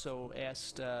 Clark also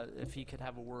asked if he could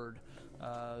have a word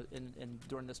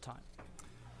during this time.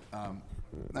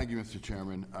 Thank you, Mr.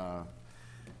 Chairman.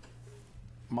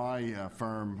 My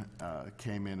firm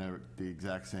came in at the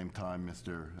exact same time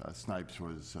Mr. Snipes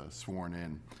was sworn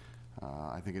in.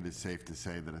 I think it is safe to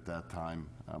say that at that time,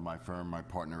 my firm, my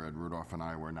partner Ed Rudolph, and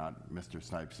I were not Mr.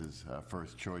 Snipes'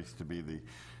 first choice to be the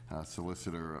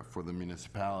solicitor for the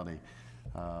municipality.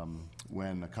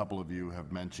 When a couple of you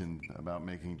have mentioned about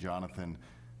making Jonathan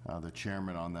the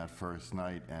chairman on that first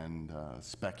night and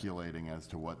speculating as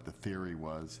to what the theory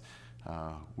was,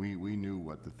 we knew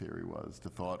what the theory was. The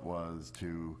thought was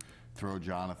to throw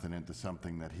Jonathan into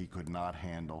something that he could not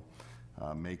handle,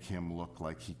 make him look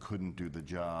like he couldn't do the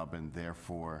job, and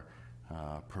therefore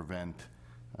prevent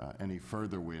any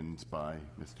further wins by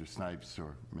Mr. Snipes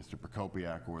or Mr.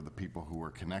 Prokopiak or the people who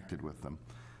were connected with them.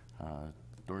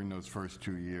 During those first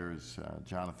 2 years,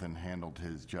 Jonathan handled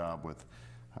his job with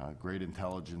great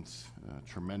intelligence,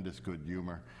 tremendous good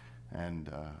humor, and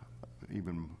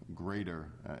even greater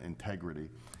integrity.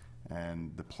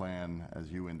 and the plan,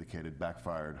 as you indicated,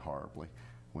 backfired horribly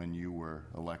when you were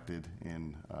elected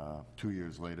in 2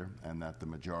 years later, and that the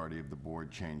majority of the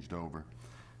board changed over.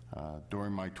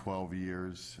 During my 12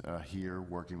 years here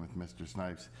working with Mr.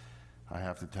 Snipes, I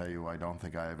have to tell you, I don't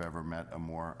think I have ever met a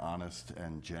more honest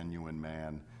and genuine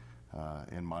man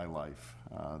in my life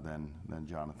than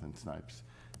Jonathan Snipes.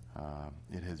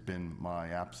 It has been my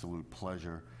absolute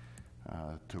pleasure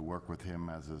to work with him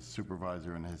as a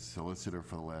supervisor and his solicitor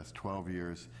for the last 12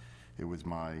 years. It was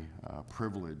my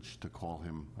privilege to call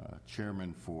him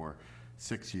chairman for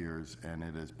 6 years, and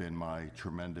it has been my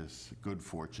tremendous good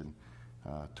fortune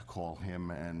to call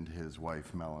him and his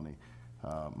wife, Melanie,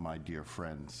 my dear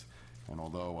friends. And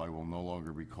although I will no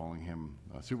longer be calling him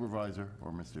supervisor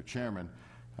or Mr. Chairman,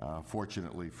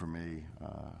 fortunately for me,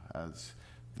 as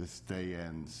this day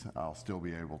ends, I'll still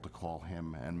be able to call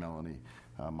him and Melanie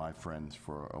my friends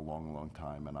for a long, long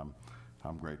time, and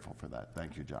I'm grateful for that.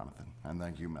 Thank you, Jonathan, and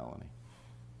thank you, Melanie.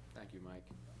 Thank you, Mike.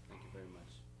 Thank you very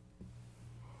much.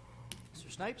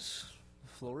 Mr. Snipes, the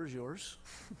floor is yours.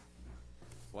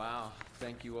 Wow.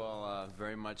 Thank you all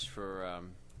very much for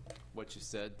what you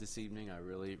said this evening. I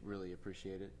really, really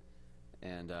appreciate it.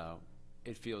 And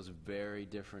it feels very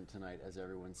different tonight, as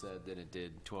everyone said, than it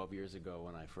did 12 years ago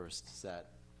when I first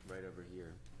sat right over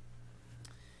here.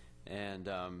 And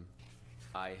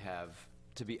I have,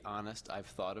 to be honest, I've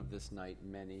thought of this night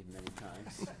many, many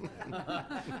times.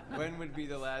 When would be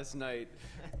the last night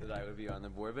that I would be on the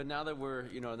board? But now that we're,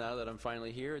 now that I'm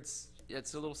finally here, it's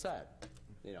a little sad,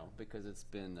 because it's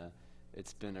been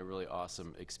a really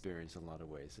awesome experience in a lot of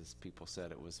ways. As people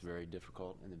said, it was very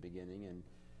difficult in the beginning, and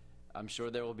I'm sure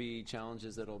there will be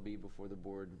challenges that will be before the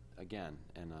board again,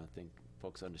 and I think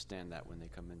folks understand that when they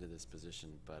come into this position.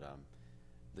 But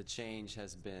the change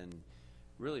has been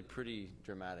really pretty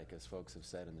dramatic, as folks have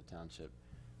said in the township.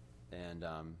 And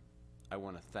I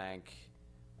want to thank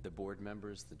the board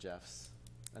members, the Jeffs,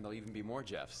 and there'll even be more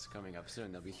Jeffs coming up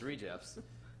soon. There'll be 3 Jeffs,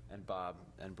 and Bob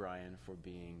and Brian for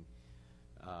being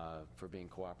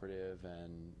cooperative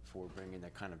and for bringing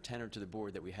that kind of tenor to the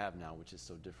board that we have now, which is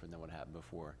so different than what happened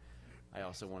before. I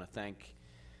also want to thank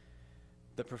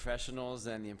the professionals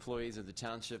and the employees of the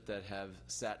township that have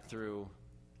sat through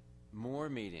more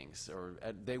meetings, or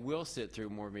they will sit through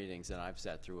more meetings than I've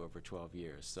sat through over 12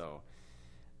 years. So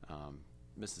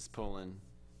Mrs. Pullen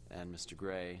and Mr.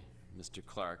 Gray, Mr.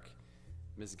 Clark,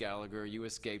 Ms. Gallagher, you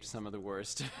escaped some of the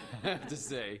worst, I have to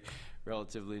say,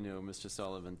 relatively new. Mr.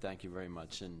 Sullivan, thank you very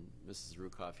much. And Mrs.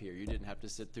 Rukoff here, you didn't have to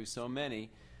sit through so many,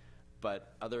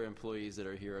 but other employees that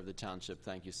are here of the township,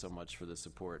 thank you so much for the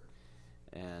support.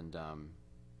 And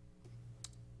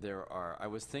I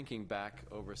was thinking back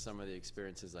over some of the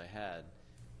experiences I had,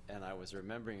 and I was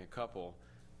remembering a couple.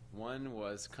 One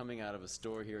was coming out of a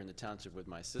store here in the township with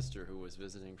my sister, who was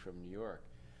visiting from New York.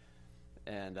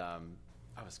 And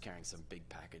I was carrying some big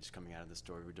package coming out of the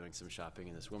store. We were doing some shopping,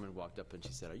 and this woman walked up and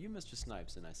she said, "Are you Mr.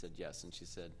 Snipes?" And I said, "Yes." And she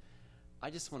said, "I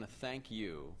just want to thank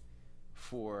you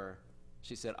for,"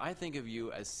 she said, "I think of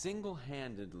you as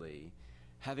single-handedly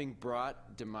having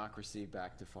brought democracy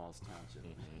back to Falls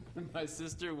Township." My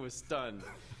sister was stunned,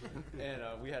 and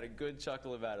we had a good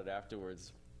chuckle about it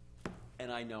afterwards.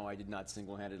 And I know I did not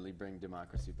single-handedly bring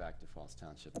democracy back to Falls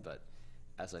Township, but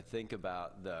as I think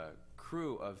about the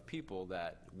crew of people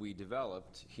that we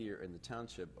developed here in the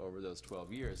township over those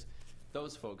 12 years,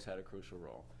 those folks had a crucial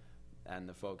role. And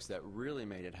the folks that really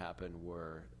made it happen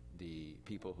were the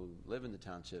people who live in the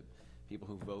township, people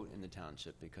who vote in the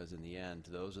township, because in the end,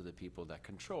 those are the people that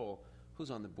control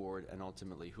who's on the board and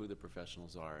ultimately who the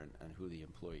professionals are and who the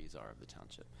employees are of the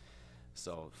township.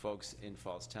 So folks in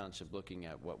Falls Township, looking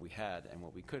at what we had and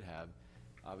what we could have,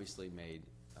 obviously made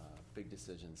big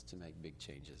decisions to make big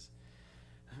changes.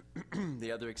 The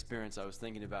other experience I was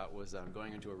thinking about was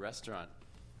going into a restaurant,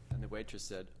 and the waitress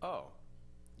said, "Oh,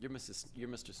 you're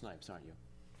Mr. Snipes, aren't you?"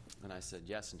 And I said,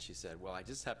 "Yes." And she said, "Well, I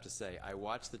just have to say, I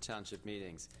watch the township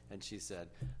meetings." And she said,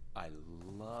 "I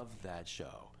love that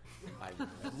show. I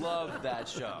love that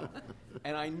show."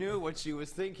 And I knew what she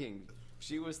was thinking.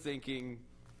 She was thinking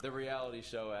the reality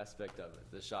show aspect of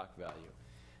it, the shock value.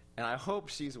 And I hope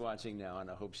she's watching now,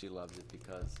 and I hope she loves it,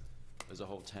 because there's a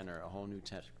whole tenor, a whole new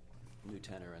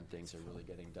tenor, and things are really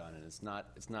getting done. And it's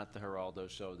not the Geraldo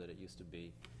show that it used to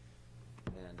be.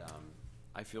 And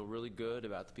I feel really good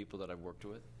about the people that I've worked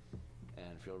with,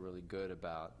 and feel really good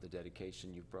about the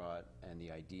dedication you've brought, and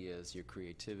the ideas, your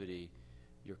creativity,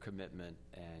 your commitment,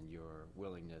 and your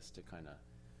willingness to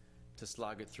to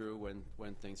slog it through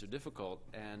when things are difficult.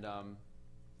 And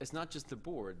it's not just the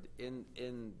board.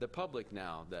 In the public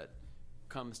now that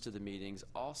comes to the meetings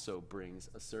also brings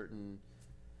a certain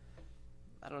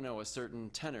I don't know, a certain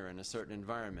tenor in a certain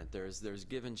environment. There's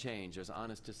give and change, there's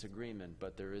honest disagreement,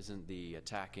 but there isn't the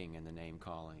attacking and the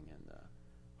name-calling and the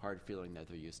hard feeling that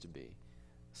there used to be.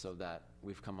 So that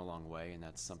we've come a long way, and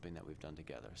that's something that we've done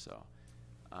together. So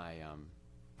I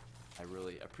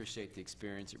really appreciate the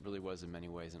experience. It really was, in many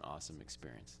ways, an awesome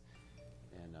experience.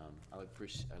 And I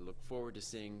look forward to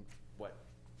seeing what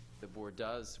the board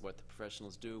does, what the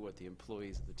professionals do, what the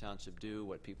employees of the township do,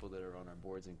 what people that are on our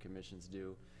boards and commissions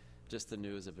do. Just the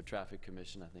news of a traffic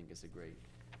commission, I think, is a great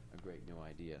new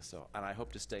idea. So, and I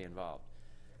hope to stay involved.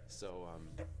 So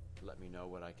let me know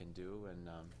what I can do, and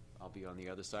I'll be on the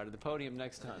other side of the podium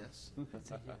next time. Yes.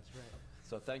 That's right.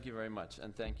 So thank you very much,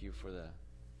 and thank you for the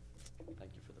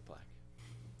plaque.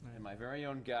 Right. And my very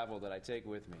own gavel that I take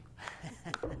with me.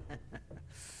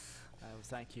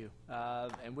 Thank you.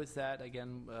 And with that,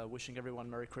 again, wishing everyone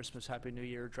Merry Christmas, Happy New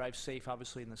Year. Drive safe,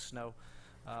 obviously, in the snow.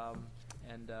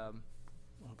 And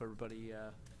hope everybody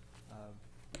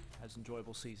has an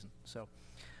enjoyable season. So,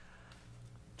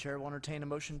 Chair will entertain a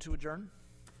motion to adjourn.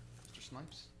 Mr.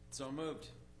 Snipes? So moved.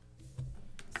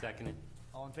 Seconded.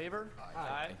 All in favor?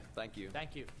 Aye. Thank you.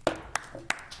 Thank you.